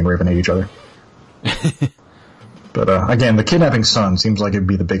 and Tommy and Raven hate each other. But again, the kidnapping son seems like it'd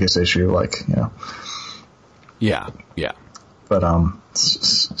be the biggest issue. Yeah. But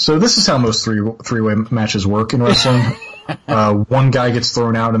so this is how most three-way matches work in wrestling. One guy gets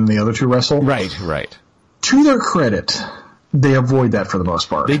thrown out and the other two wrestle. Right. To their credit, they avoid that for the most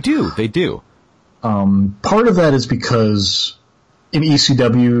part. They do. Part of that is because in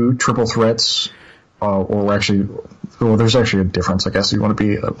ECW, triple threats, there's actually a difference, I guess, if you want to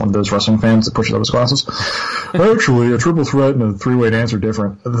be one of those wrestling fans that pushes up his glasses. Actually, a triple threat and a three-way dance are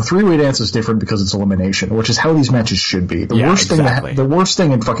different. The three-way dance is different because it's elimination, which is how these matches should be. The worst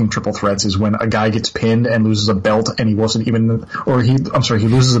thing in fucking triple threats is when a guy gets pinned and loses a belt and he loses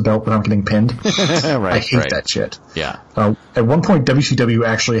a belt without getting pinned. I hate that shit. Yeah. At one point, WCW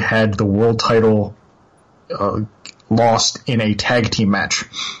actually had the world title lost in a tag team match.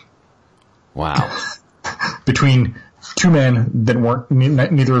 Wow. Between two men that weren't,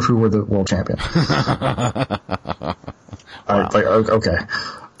 neither of who were the world champion. Wow. Okay.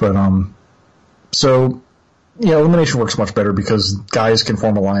 But, so, yeah, elimination works much better because guys can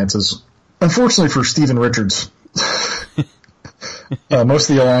form alliances. Unfortunately for Steven Richards, most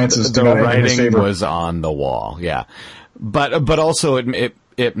of the alliances do not end in his favor. The writing was on the wall, yeah. But also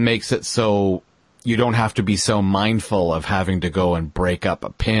it makes it so you don't have to be so mindful of having to go and break up a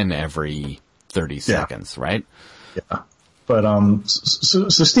pin every 30 seconds, right? Yeah. But, so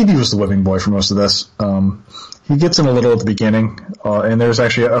Stevie was the whipping boy for most of this. He gets in a little at the beginning, and there's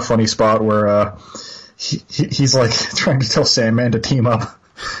actually a funny spot where, he's like trying to tell Sandman to team up.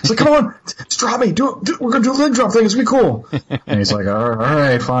 He's like, come on, just drop me, we're gonna do a leg drop thing, it's gonna be cool. And he's like,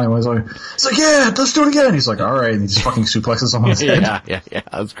 alright, fine. He's like, yeah, let's do it again. He's like, alright, and he just fucking suplexes someone on his head. Yeah,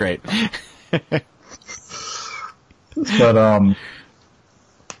 that's great. But,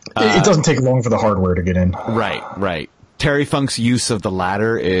 it doesn't take long for the hardware to get in. Right. Terry Funk's use of the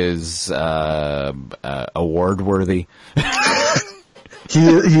ladder is award worthy. He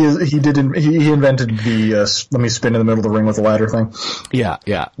invented the let me spin in the middle of the ring with the ladder thing. Yeah.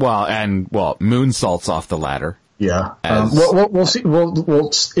 Well, moonsaults off the ladder. Yeah. We'll see.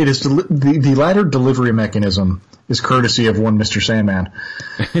 It is the ladder delivery mechanism is courtesy of one Mr. Sandman.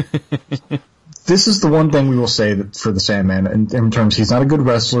 This is the one thing we will say that for the Sandman in terms he's not a good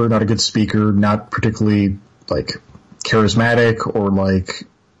wrestler, not a good speaker, not particularly charismatic or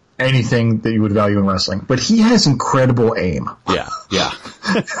anything that you would value in wrestling. But he has incredible aim. Yeah.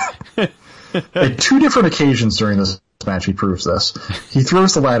 At two different occasions during this match, he proves this. He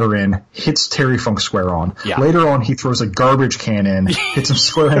throws the ladder in, hits Terry Funk square on. Yeah. Later on, he throws a garbage can in, hits him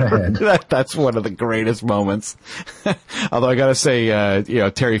square in the head. That's one of the greatest moments. Although I gotta say,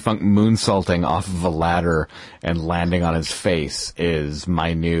 Terry Funk moonsaulting off of a ladder and landing on his face is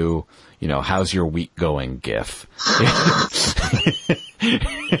my new, how's your week going gif.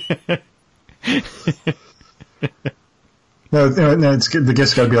 No, it's good. The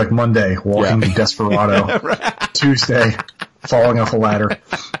gif's got to be like Monday, walking to Desperado. Right. Tuesday, falling off a ladder.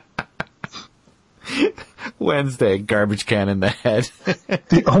 Wednesday, garbage can in the head.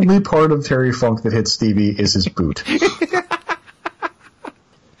 The only part of Terry Funk that hits Stevie is his boot.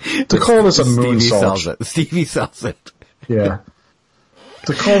 To call this a moonsault. Stevie sells it. Yeah.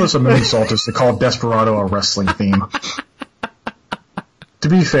 To call this a moonsault is to call Desperado a wrestling theme. To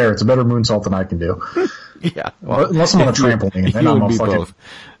be fair, it's a better moonsault than I can do. Yeah. Well, unless I'm on a trampoline, then I'm a fucking... Both.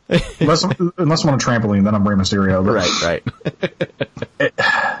 Unless I'm on a trampoline, then I'm Rey Mysterio. Right.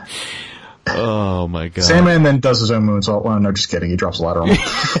 Oh my god. Sandman then does his own moonsault. Well, no, just kidding. He drops a ladder on him.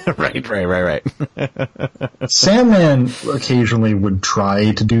 Right. Sandman occasionally would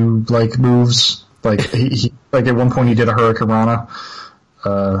try to do moves. He at one point he did a Hurricane Rana.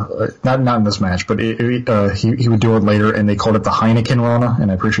 Not in this match, but he would do it later, and they called it the Heineken Rana, and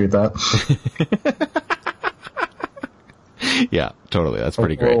I appreciate that. Yeah, totally. That's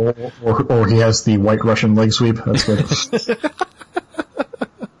pretty great. Or he has the White Russian leg sweep. That's good.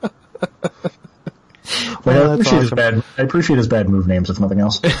 I appreciate his bad move names, if nothing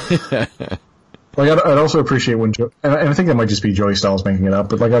else. Like, I'd also appreciate when, and I think that might just be Joey Styles making it up,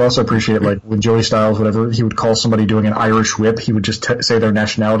 but like, I'd also appreciate like when Joey Styles, whatever, he would call somebody doing an Irish whip, he would just say their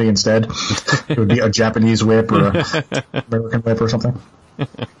nationality instead. It would be a Japanese whip or a American whip or something.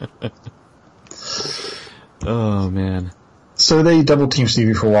 Oh man. So they double team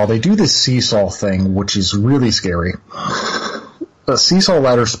Stevie for a while. They do this seesaw thing, which is really scary. Seesaw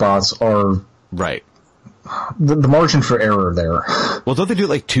ladder spots are right. The margin for error there. Well, don't they do it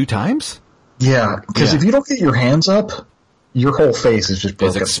like 2 times? Yeah, because if you don't get your hands up, your whole face is just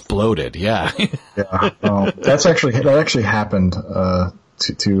broken. It's exploded. Yeah. Yeah. That actually happened in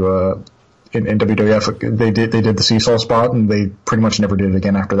WWF. They did the seesaw spot, and they pretty much never did it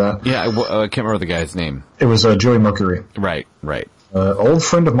again after that. Yeah, I can't remember the guy's name. It was Joey Mercury. Right. Old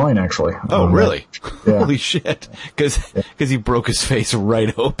friend of mine, actually. Oh, really? Yeah. Holy shit! Because he broke his face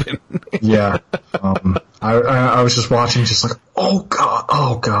right open. Yeah. I was just watching, just like,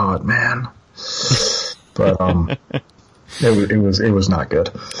 oh god, man. But it was not good.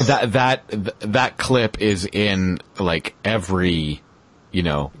 That clip is in like every,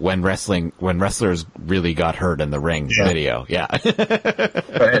 when wrestlers really got hurt in the ring video. Yeah.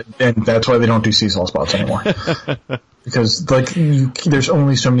 And that's why they don't do seesaw spots anymore. Because there's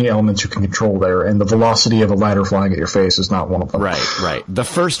only so many elements you can control there, and the velocity of a ladder flying at your face is not one of them. Right. The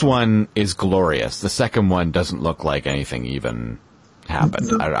first one is glorious. The second one doesn't look like anything even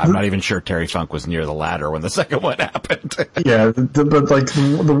happened. I'm not even sure Terry Funk was near the ladder when the second one happened. Yeah, but like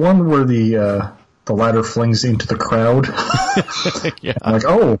the one where the ladder flings into the crowd. Yeah. I'm like,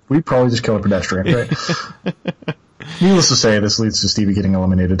 oh, we probably just killed a pedestrian, right? Needless to say, this leads to Stevie getting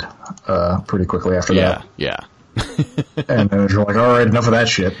eliminated pretty quickly after that. Yeah. And then you're like, all right, enough of that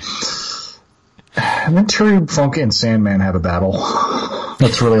shit. And then Terry Funk and Sandman have a battle.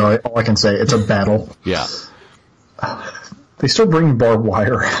 That's really all I can say. It's a battle. Yeah. They start bringing barbed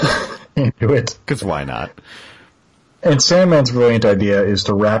wire into it. Because why not? And Sandman's brilliant idea is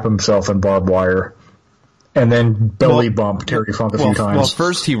to wrap himself in barbed wire and then belly bump Terry Funk a few times. Well,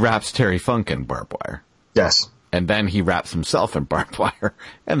 first he wraps Terry Funk in barbed wire. Yes. And then he wraps himself in barbed wire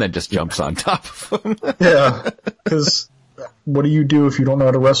and then just jumps on top of him. Yeah. Because what do you do if you don't know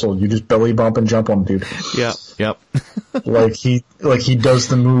how to wrestle? You just belly bump and jump on dude. Yeah. Yep. Like he does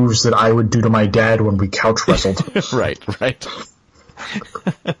the moves that I would do to my dad when we couch wrestled. Right.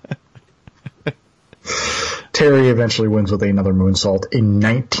 Terry eventually wins with another moonsault in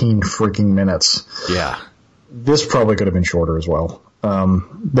 19 freaking minutes. Yeah. This probably could have been shorter as well.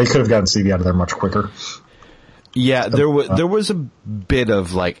 They could have gotten Stevie out of there much quicker. Yeah, there was a bit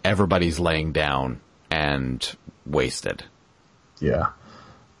of like everybody's laying down and wasted. Yeah.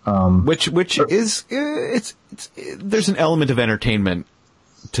 Which is there's an element of entertainment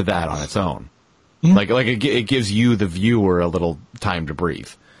to that on its own. Yeah. Like it gives you the viewer a little time to breathe.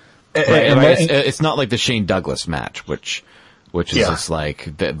 Right? It's not like the Shane Douglas match, which is just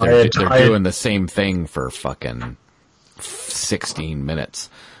like they're doing the same thing for fucking 16 minutes.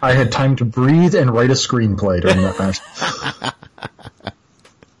 I had time to breathe and write a screenplay during that match.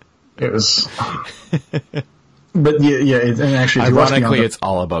 It was, but yeah. And actually, ironically, it's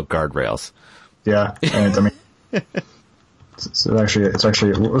all about guardrails. Yeah, and I mean, it's actually.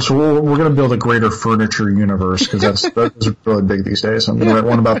 So we're going to build a greater furniture universe because that's really big these days. I'm going to write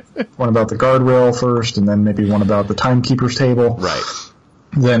one about the guardrail first, and then maybe one about the timekeeper's table. Right.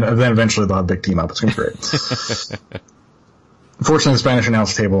 Then eventually they'll have a big team up. It's going to be great. Unfortunately, the Spanish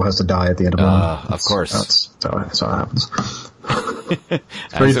announce table has to die at the end of one. Of course. That's how it happens.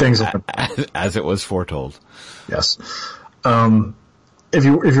 Three things. As it was foretold. Yes. If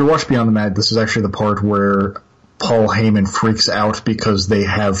you watch Beyond the Mat, this is actually the part where Paul Heyman freaks out because they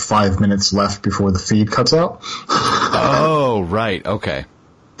have 5 minutes left before the feed cuts out. Oh, right. Okay.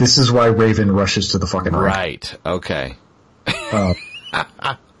 This is why Raven rushes to the fucking ring. Right. Okay.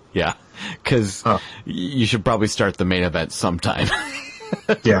 Yeah. Because you should probably start the main event sometime.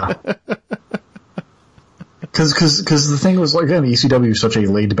 Yeah. Because the thing was, like, again, ECW is such a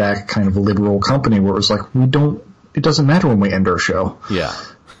laid back kind of liberal company where it was like, it doesn't matter when we end our show. Yeah.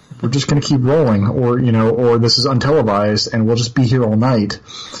 We're just going to keep rolling, or this is untelevised and we'll just be here all night.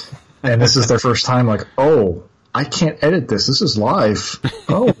 And this is their first time like, oh, I can't edit this. This is live.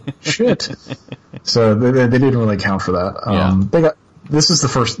 Oh, shit. So they didn't really count for that. This is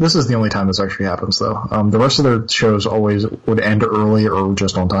the only time this actually happens though. The rest of their shows always would end early or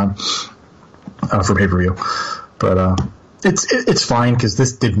just on time, for pay-per-view. But, it's fine because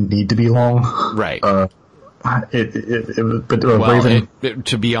this didn't need to be long. Right. Raven.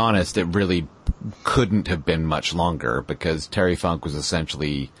 To be honest, it really couldn't have been much longer because Terry Funk was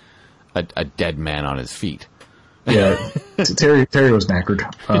essentially a dead man on his feet. Yeah, Terry was knackered.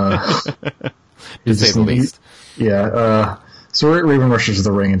 to say the least. Yeah. So Raven rushes to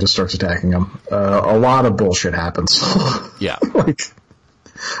the ring and just starts attacking him. A lot of bullshit happens. Yeah. Like,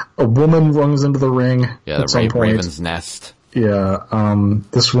 a woman runs into the ring Yeah, at some point. Raven's Nest. Yeah.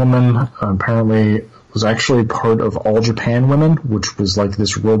 This woman apparently was actually part of All Japan Women, which was like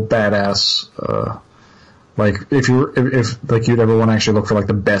this real badass, like if you'd ever want to actually look for like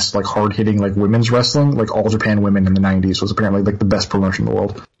the best, like hard hitting, like women's wrestling, like All Japan Women in the 90s was apparently like the best promotion in the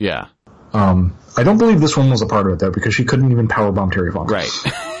world. Yeah. I don't believe this one was a part of it though, because she couldn't even powerbomb Terry Funk. Right.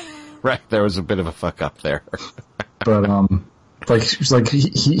 Right. There was a bit of a fuck up there. But, like, she's like,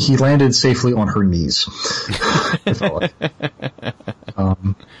 he landed safely on her knees. It felt like.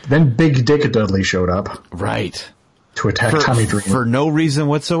 Then Big Dick Dudley showed up. Right. To attack Tommy Dreamer. For no reason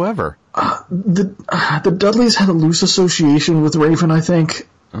whatsoever. The Dudleys had a loose association with Raven, I think.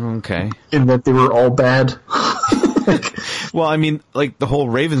 Okay. In that they were all bad. Well, I mean, like, the whole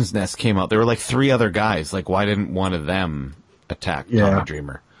Raven's Nest came out. There were like 3 other guys. Like, why didn't one of them attack Tommy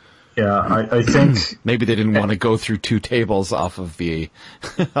Dreamer? Yeah, I think maybe they didn't want to go through 2 tables off of the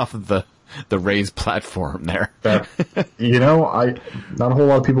raised platform there. That, not a whole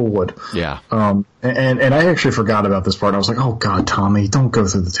lot of people would. Yeah. And I actually forgot about this part. I was like, oh god, Tommy, don't go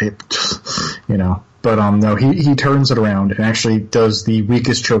through the tape. But no, he turns it around and actually does the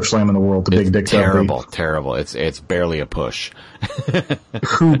weakest choke slam in the world. The Big Dick Dudley. Terrible. It's barely a push.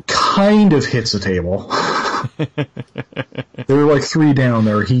 Who kind of hits a table. There were like 3 down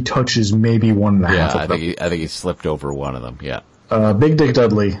there. He touches maybe 1.5 of them. I think he slipped over one of them. Yeah. Big Dick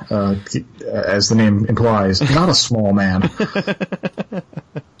Dudley, as the name implies, not a small man.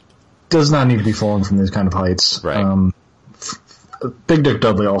 Does not need to be falling from these kind of heights. Right. Big Dick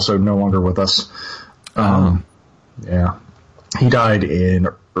Dudley also no longer with us. Yeah. He died in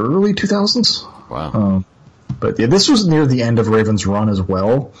early 2000s. Wow. But yeah, this was near the end of Raven's run as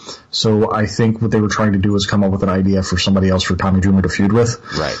well. So I think what they were trying to do was come up with an idea for somebody else for Tommy Dreamer to feud with.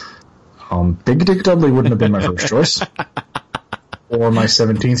 Right. Big Dick Dudley wouldn't have been my first choice. Or my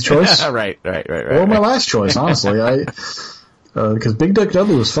 17th choice. Right. Or my last choice, honestly. Because Big Dick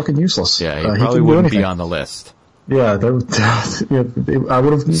Dudley was fucking useless. Yeah, he probably wouldn't be on the list. Yeah, I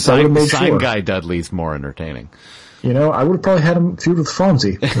would have made sure. Sign Guy Dudley's more entertaining. I would have probably had him feud with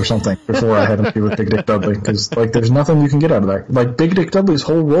Fonzie or something before I had him feud with Big Dick Dudley, because like there's nothing you can get out of that. Like Big Dick Dudley's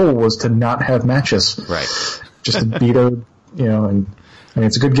whole role was to not have matches, right? Just to beat a, and I mean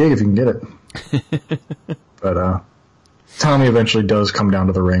it's a good gig if you can get it. But Tommy eventually does come down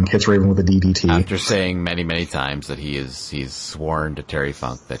to the ring, hits Raven with a DDT after saying many times that he's sworn to Terry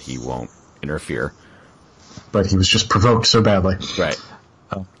Funk that he won't interfere. But he was just provoked so badly. Right.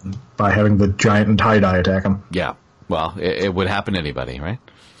 By having the giant and tie-dye attack him. Yeah. Well, it would happen to anybody, right?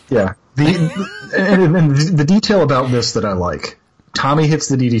 Yeah. And the detail about this that I like, Tommy hits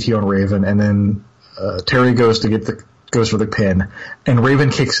the DDT on Raven, and then Terry goes for the pin, and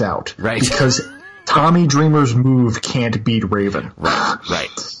Raven kicks out. Right. Because Tommy Dreamer's move can't beat Raven. Right.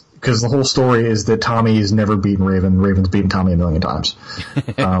 Because the whole story is that Tommy has never beaten Raven. Raven's beaten Tommy 1 million times.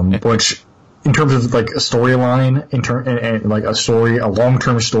 Which, in terms of like a storyline, and like a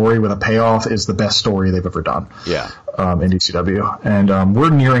long-term story with a payoff, is the best story they've ever done. Yeah. In ECW. And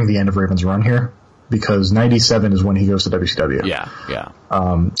we're nearing the end of Raven's run here, because 97 is when he goes to WCW.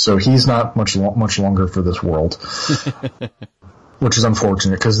 Yeah. So he's not much longer for this world. Which is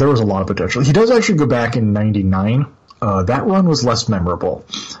unfortunate, because there was a lot of potential. He does actually go back in 99. That run was less memorable.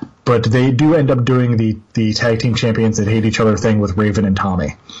 But they do end up doing the tag team champions that hate each other thing with Raven and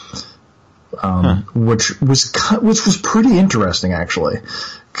Tommy. Which was pretty interesting, actually.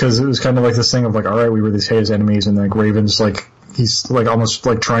 Because it was kind of like this thing of like, alright, we were these hated enemies, and like Raven's like, he's like almost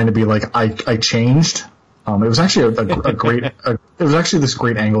like trying to be like, I changed. It was actually it was actually this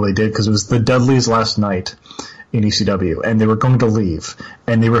great angle they did, because it was the Dudleys' last night in ECW, and they were going to leave,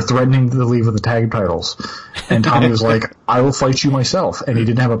 and they were threatening to leave with the tag titles, and Tommy was like, I will fight you myself, and he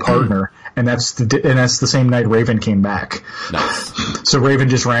didn't have a partner, and that's the same night Raven came back. Nice. So Raven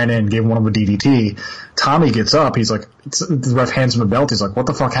just ran in, gave one of a DDT. Tommy gets up, he's like, the ref hands him a belt, he's like, what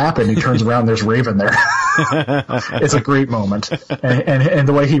the fuck happened? He turns around, there's Raven there. It's a great moment. And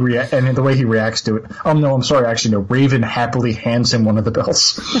the way he reacts to it. Oh no, I'm sorry, actually no, Raven happily hands him one of the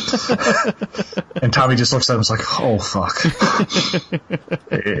belts. And Tommy just looks at him and is like, oh fuck.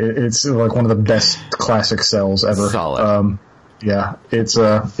 It's like one of the best classic sells ever. Solid. Yeah, it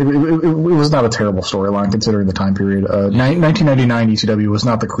was not a terrible storyline considering the time period. 1999 ECW was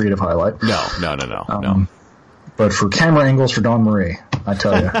not the creative highlight. No. But for camera angles for Dawn Marie, I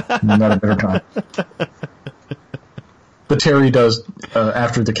tell you, not a better time. But Terry does,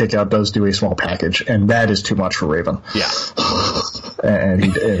 after the kick out, does do a small package, and that is too much for Raven. Yeah.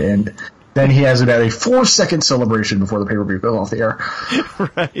 And Then he has about a 4-second celebration before the pay-per-view goes off the air.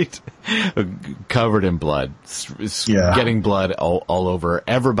 Right. Covered in blood. Getting blood all over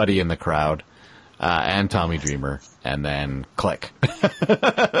everybody in the crowd, and Tommy Dreamer. And then click.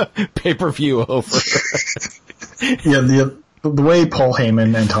 Pay-per-view over. Yeah, the way Paul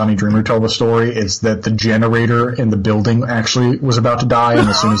Heyman and Tommy Dreamer tell the story is that the generator in the building actually was about to die, and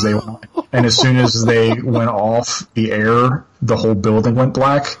as soon as they went off the air, the whole building went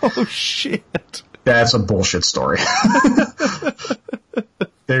black. Oh shit! That's a bullshit story.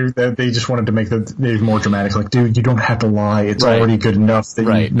 They just wanted to make it more dramatic. Like, dude, you don't have to lie. It's already good enough that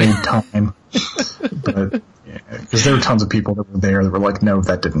you made time. But because there were tons of people that were there that were like, no,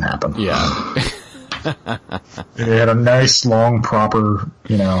 that didn't happen. Yeah. They had a nice, long, proper,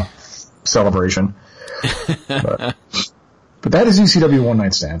 celebration. But that is ECW One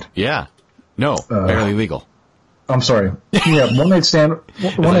Night Stand. Yeah. No, barely legal. I'm sorry. Yeah, One Night Stand.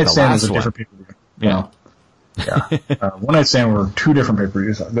 One Night Stand is a different pay-per-view. Yeah. One Night Stand were two different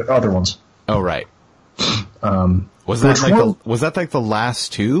pay-per-views. The other ones. Oh, right. Was that like the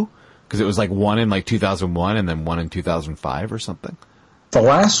last two? Because it was like one in like 2001 and then one in 2005 or something. The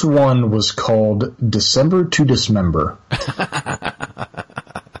last one was called December to Dismember.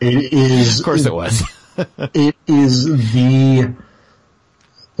 It is. Of course it was. It is the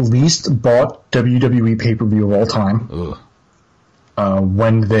least bought WWE pay-per-view of all time. Ooh.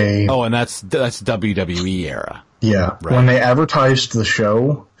 When they... Oh, and that's WWE era. Yeah. Right. When they advertised the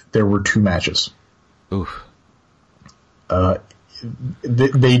show, there were 2 matches. Oof.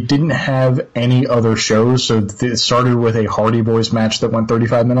 They didn't have any other shows, so it started with a Hardy Boys match that went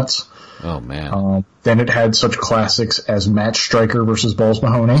 35 minutes. Oh, man. Then it had such classics as Matt Striker versus Balls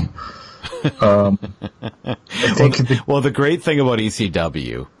Mahoney. The great thing about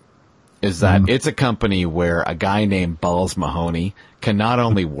ECW is that it's a company where a guy named Balls Mahoney can not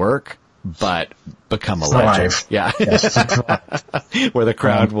only work, but become a legend. Yeah. Yes. Where the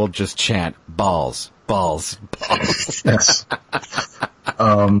crowd will just chant, balls, balls, balls. Yes.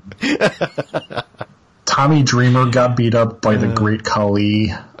 Tommy Dreamer got beat up by the Great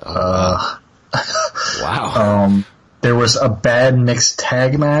Khali. Wow. There was a bad mixed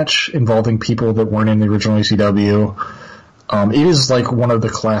tag match involving people that weren't in the original ECW. It is like one of the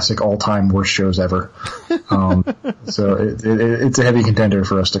classic all-time worst shows ever. So it's a heavy contender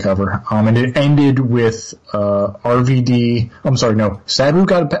for us to cover. And it ended with Sabu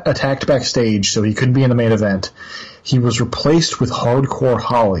got attacked backstage, so he couldn't be in the main event. He was replaced with Hardcore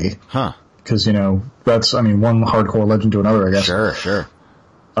Holly. Huh. Because, that's, one hardcore legend to another, I guess. Sure.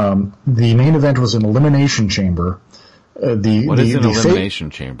 The main event was an Elimination Chamber. What is an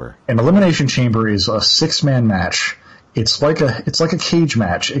Elimination Chamber? An Elimination Chamber is a 6-man match. It's like a cage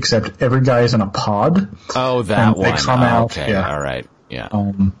match, except every guy is in a pod. Oh, that one. They come out. Okay, yeah. all right, yeah.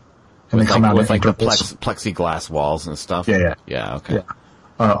 And they come out with like the plexiglass walls and stuff. Yeah. Yeah, okay. Yeah.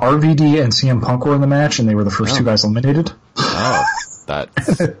 RVD and CM Punk were in the match, and they were the first 2 guys eliminated. Oh,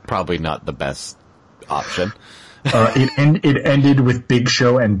 that's probably not the best option. It ended with Big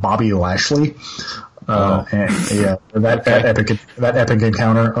Show and Bobby Lashley. That epic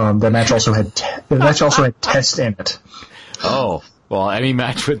encounter. That match also had Test in it. Oh, well, any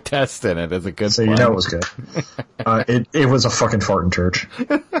match with Test in it is a good. So one. It was good. It was a fucking fart in church.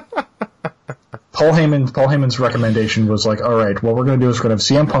 Paul Heyman's recommendation was like, all right, what we're going to do is we're going to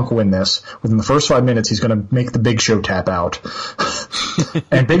have CM Punk win this. Within the first 5 minutes, he's going to make the Big Show tap out.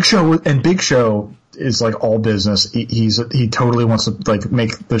 and Big Show is like all business. He totally wants to like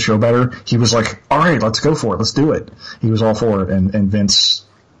make the show better. He was like, all right, let's go for it. Let's do it. He was all for it. And Vince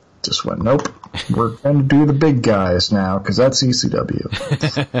just went, nope, we're going to do the big guys now because that's ECW.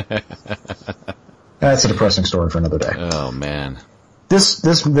 That's a depressing story for another day. Oh man. This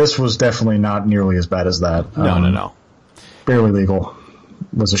was definitely not nearly as bad as that. No. Barely Legal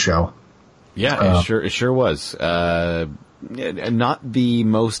was a show. Yeah, it sure was. Not the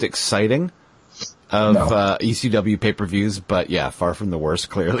most exciting of ECW pay-per-views, but yeah, far from the worst,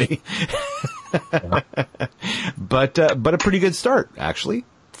 clearly. But a pretty good start, actually,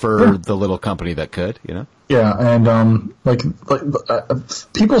 for the little company that could, Yeah, and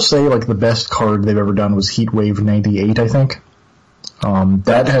people say like the best card they've ever done was Heatwave '98, I think.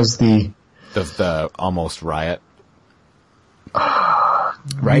 That has the almost riot,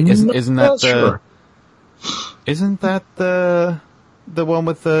 right? Isn't that sure. Isn't that the one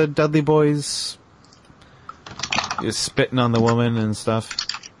with the Dudley Boys is spitting on the woman and stuff?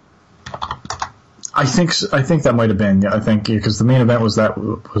 I think that might have been. Yeah, I think because the main event was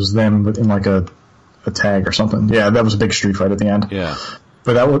them in like a tag or something. Yeah, that was a big street fight at the end. Yeah,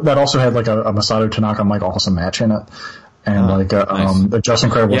 but that also had like a Masato Tanaka Mike Awesome match in it. and a Just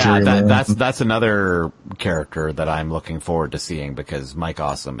Incredible Jerry Lynn. That's another character that I'm looking forward to seeing because Mike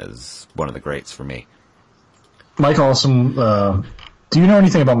Awesome is one of the greats for me. Mike Awesome, do you know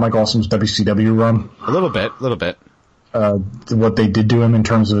anything about Mike Awesome's WCW run? A little bit. What they did to him in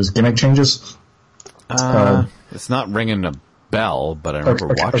terms of his gimmick changes? It's not ringing a bell, but I remember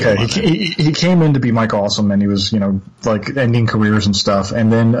watching him. He came in to be Mike Awesome, and he was, ending careers and stuff.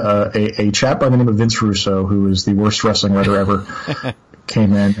 And then a chap by the name of Vince Russo, who is the worst wrestling writer ever,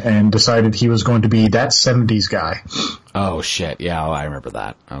 came in and decided he was going to be that 70s guy. Oh, shit. Yeah, I remember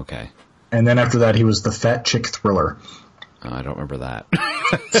that. Okay. And then after that, he was the Fat Chick Thriller. Oh, I don't remember that.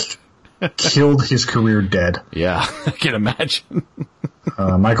 Killed his career dead. Yeah, I can imagine.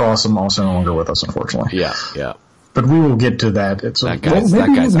 Mike Awesome also no longer with us, unfortunately. Yeah. But we will get to that. That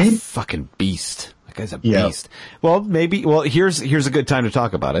guy's a fucking beast. That guy's a beast. Well, here's a good time to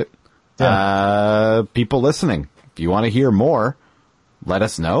talk about it. Yeah. People listening, if you want to hear more, let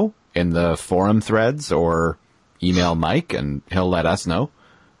us know in the forum threads or email Mike and he'll let us know.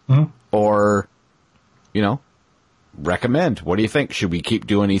 Mm-hmm. Or, recommend. What do you think? Should we keep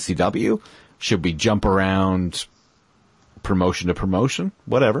doing ECW? Should we jump around promotion to promotion?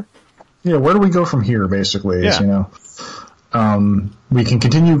 Whatever. Yeah, where do we go from here, basically? Yeah. We can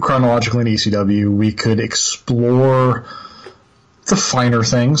continue chronologically in ECW. We could explore the finer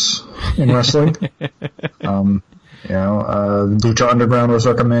things in wrestling. Lucha Underground was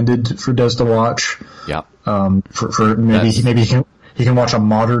recommended for Des to watch. Yeah. For maybe he can watch a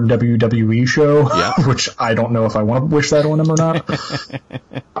modern WWE show, which I don't know if I want to wish that on him or not.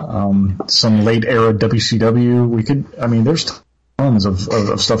 Some late era WCW. There's tons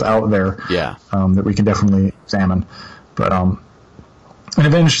of stuff out there. Yeah. That we can definitely examine. But, an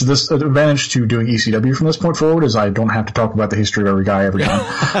advantage to doing ECW from this point forward is I don't have to talk about the history of every guy every time.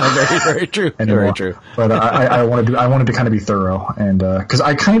 Very, very true. Very true. But I wanted to kind of be thorough, and because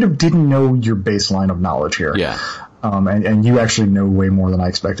I kind of didn't know your baseline of knowledge here. Yeah. And you actually know way more than I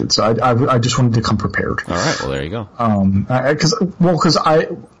expected, so I just wanted to come prepared. All right, well there you go. Because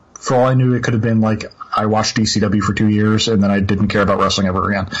for all I knew, it could have been like I watched ECW for 2 years and then I didn't care about wrestling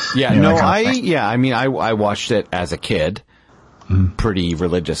ever again. Yeah, I watched it as a kid, pretty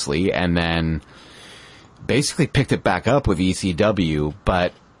religiously, and then basically picked it back up with ECW.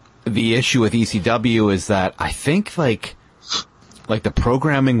 But the issue with ECW is that I think like the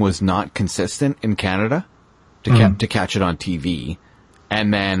programming was not consistent in Canada to catch it on TV,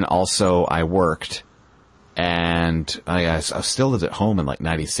 and then also I worked. And I still lived at home in like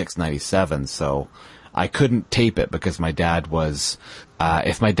 96, 97, so I couldn't tape it because my dad was,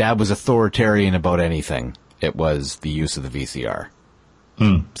 if my dad was authoritarian about anything, it was the use of the VCR.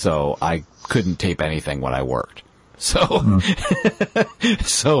 So I couldn't tape anything when I worked. So,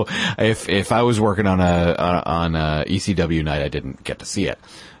 so if I was working on a ECW night, I didn't get to see it.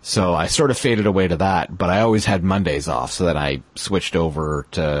 So I sort of faded away to that, but I always had Mondays off, so then I switched over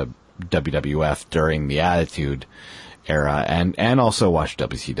to WWF during the Attitude Era and also watched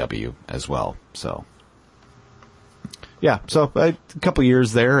WCW as well. So yeah, so a couple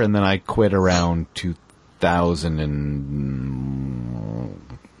years there, and then I quit around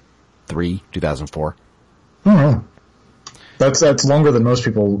 2003, 2004. Oh, that's longer than most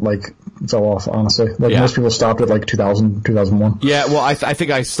people fell off, honestly. Most people stopped at 2000, 2001. Yeah, well, I think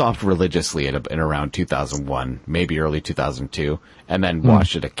I stopped religiously in around 2001, maybe early 2002, and then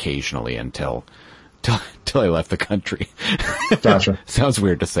watched it occasionally until I left the country. Gotcha. Sounds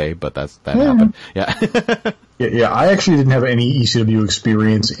weird to say, but that happened. Yeah. Yeah, I actually didn't have any ECW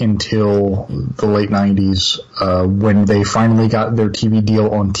experience until the late 90s, when they finally got their TV deal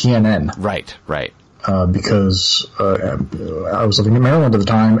on TNN. Right. Because I was living in Maryland at the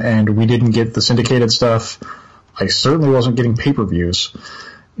time, and we didn't get the syndicated stuff. I certainly wasn't getting pay-per-views.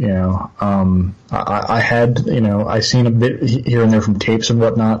 I had, I seen a bit here and there from tapes and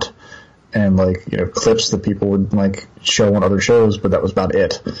whatnot, and clips that people would show on other shows, but that was about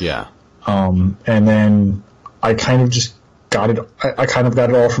it. Yeah. And then I kind of just got it. I kind of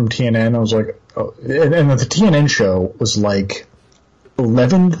got it all from TNN. I was like, oh, and the TNN show was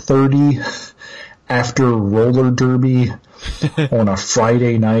 11:30. After roller derby on a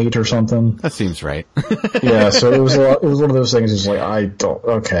Friday night or something. That seems right. Yeah, so it was one of those things. It's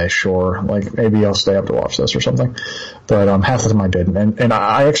okay, sure. Maybe I'll stay up to watch this or something. But half the time I didn't. And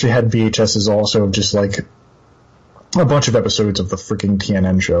I actually had VHSs also of just a bunch of episodes of the freaking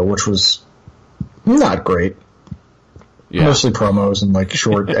TNN show, which was not great. Yeah. Mostly promos and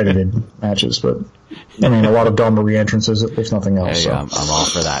short edited matches, but a lot of Dawn Marie entrances if nothing else. Hey, so. I'm all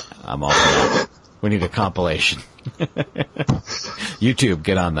for that. We need a compilation. YouTube,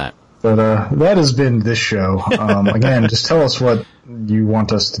 get on that. But that has been this show. Again, just tell us what you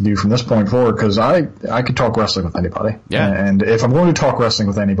want us to do from this point forward, because I could talk wrestling with anybody. Yeah. And if I'm going to talk wrestling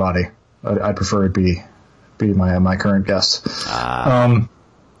with anybody, I'd prefer it be my current guest.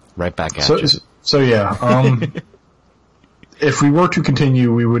 Right back at you. So yeah. If we were to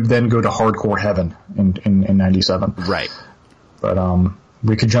continue, we would then go to Hardcore Heaven in 97. Right. But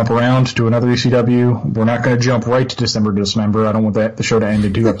we could jump around to another ECW. We're not going to jump right to December to Dismember. I don't want the show to end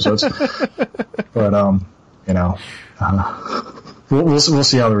in 2 episodes. But we'll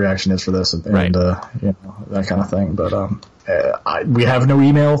see how the reaction is for this, and right. That kind of thing. But we have no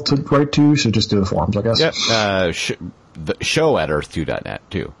email to write to, so just do the forums, I guess. Yep. The show at earth2.net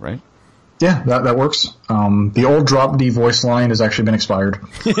too, right? Yeah, that works. The old Drop D voice line has actually been expired.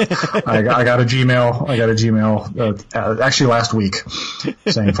 I got a Gmail. Actually last week,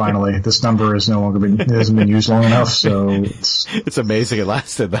 saying finally this number has hasn't been used long enough. So it's amazing it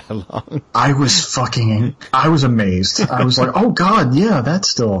lasted that long. I was amazed. I was like, oh God, yeah, that's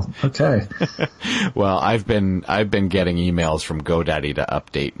still okay. Well, I've been getting emails from GoDaddy to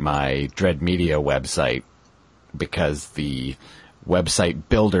update my Dread Media website because the website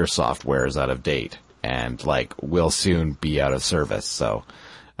builder software is out of date and will soon be out of service. So,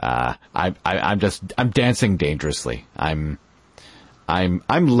 I'm dancing dangerously. I'm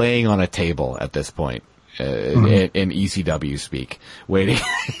laying on a table at this point, in ECW speak, waiting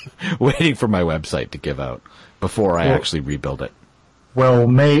for my website to give out before I actually rebuild it. Well,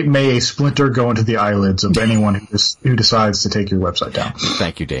 may a splinter go into the eyelids of anyone who decides to take your website down.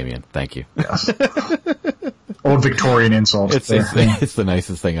 Thank you, Damien. Thank you. Yes. Old Victorian insult. It's the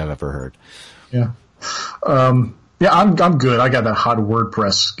nicest thing I've ever heard. Yeah. I'm good. I got that hot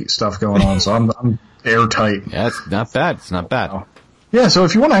WordPress stuff going on, so I'm airtight. Yeah, it's not bad. It's not bad. Yeah, so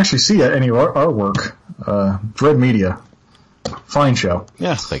if you want to actually see any of our work, Dread Media, fine show.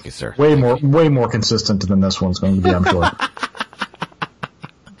 Yeah, thank you, sir. Way more consistent than this one's going to be, I'm sure.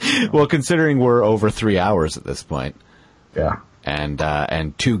 Well, considering we're over 3 hours at this point. Yeah.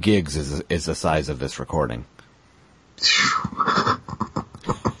 And 2 gigs is the size of this recording.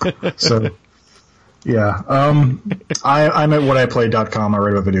 So, yeah. I'm at whatiplay.com. I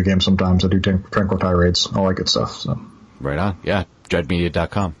write about video games sometimes. I do Tranquil Tirades, all that good stuff. So. Right on. Yeah.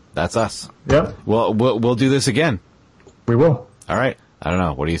 Dreadmedia.com. That's us. Yep. Well, we'll do this again. We will. All right. I don't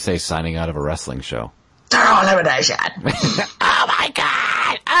know. What do you say signing out of a wrestling show? Total elimination. Oh my God.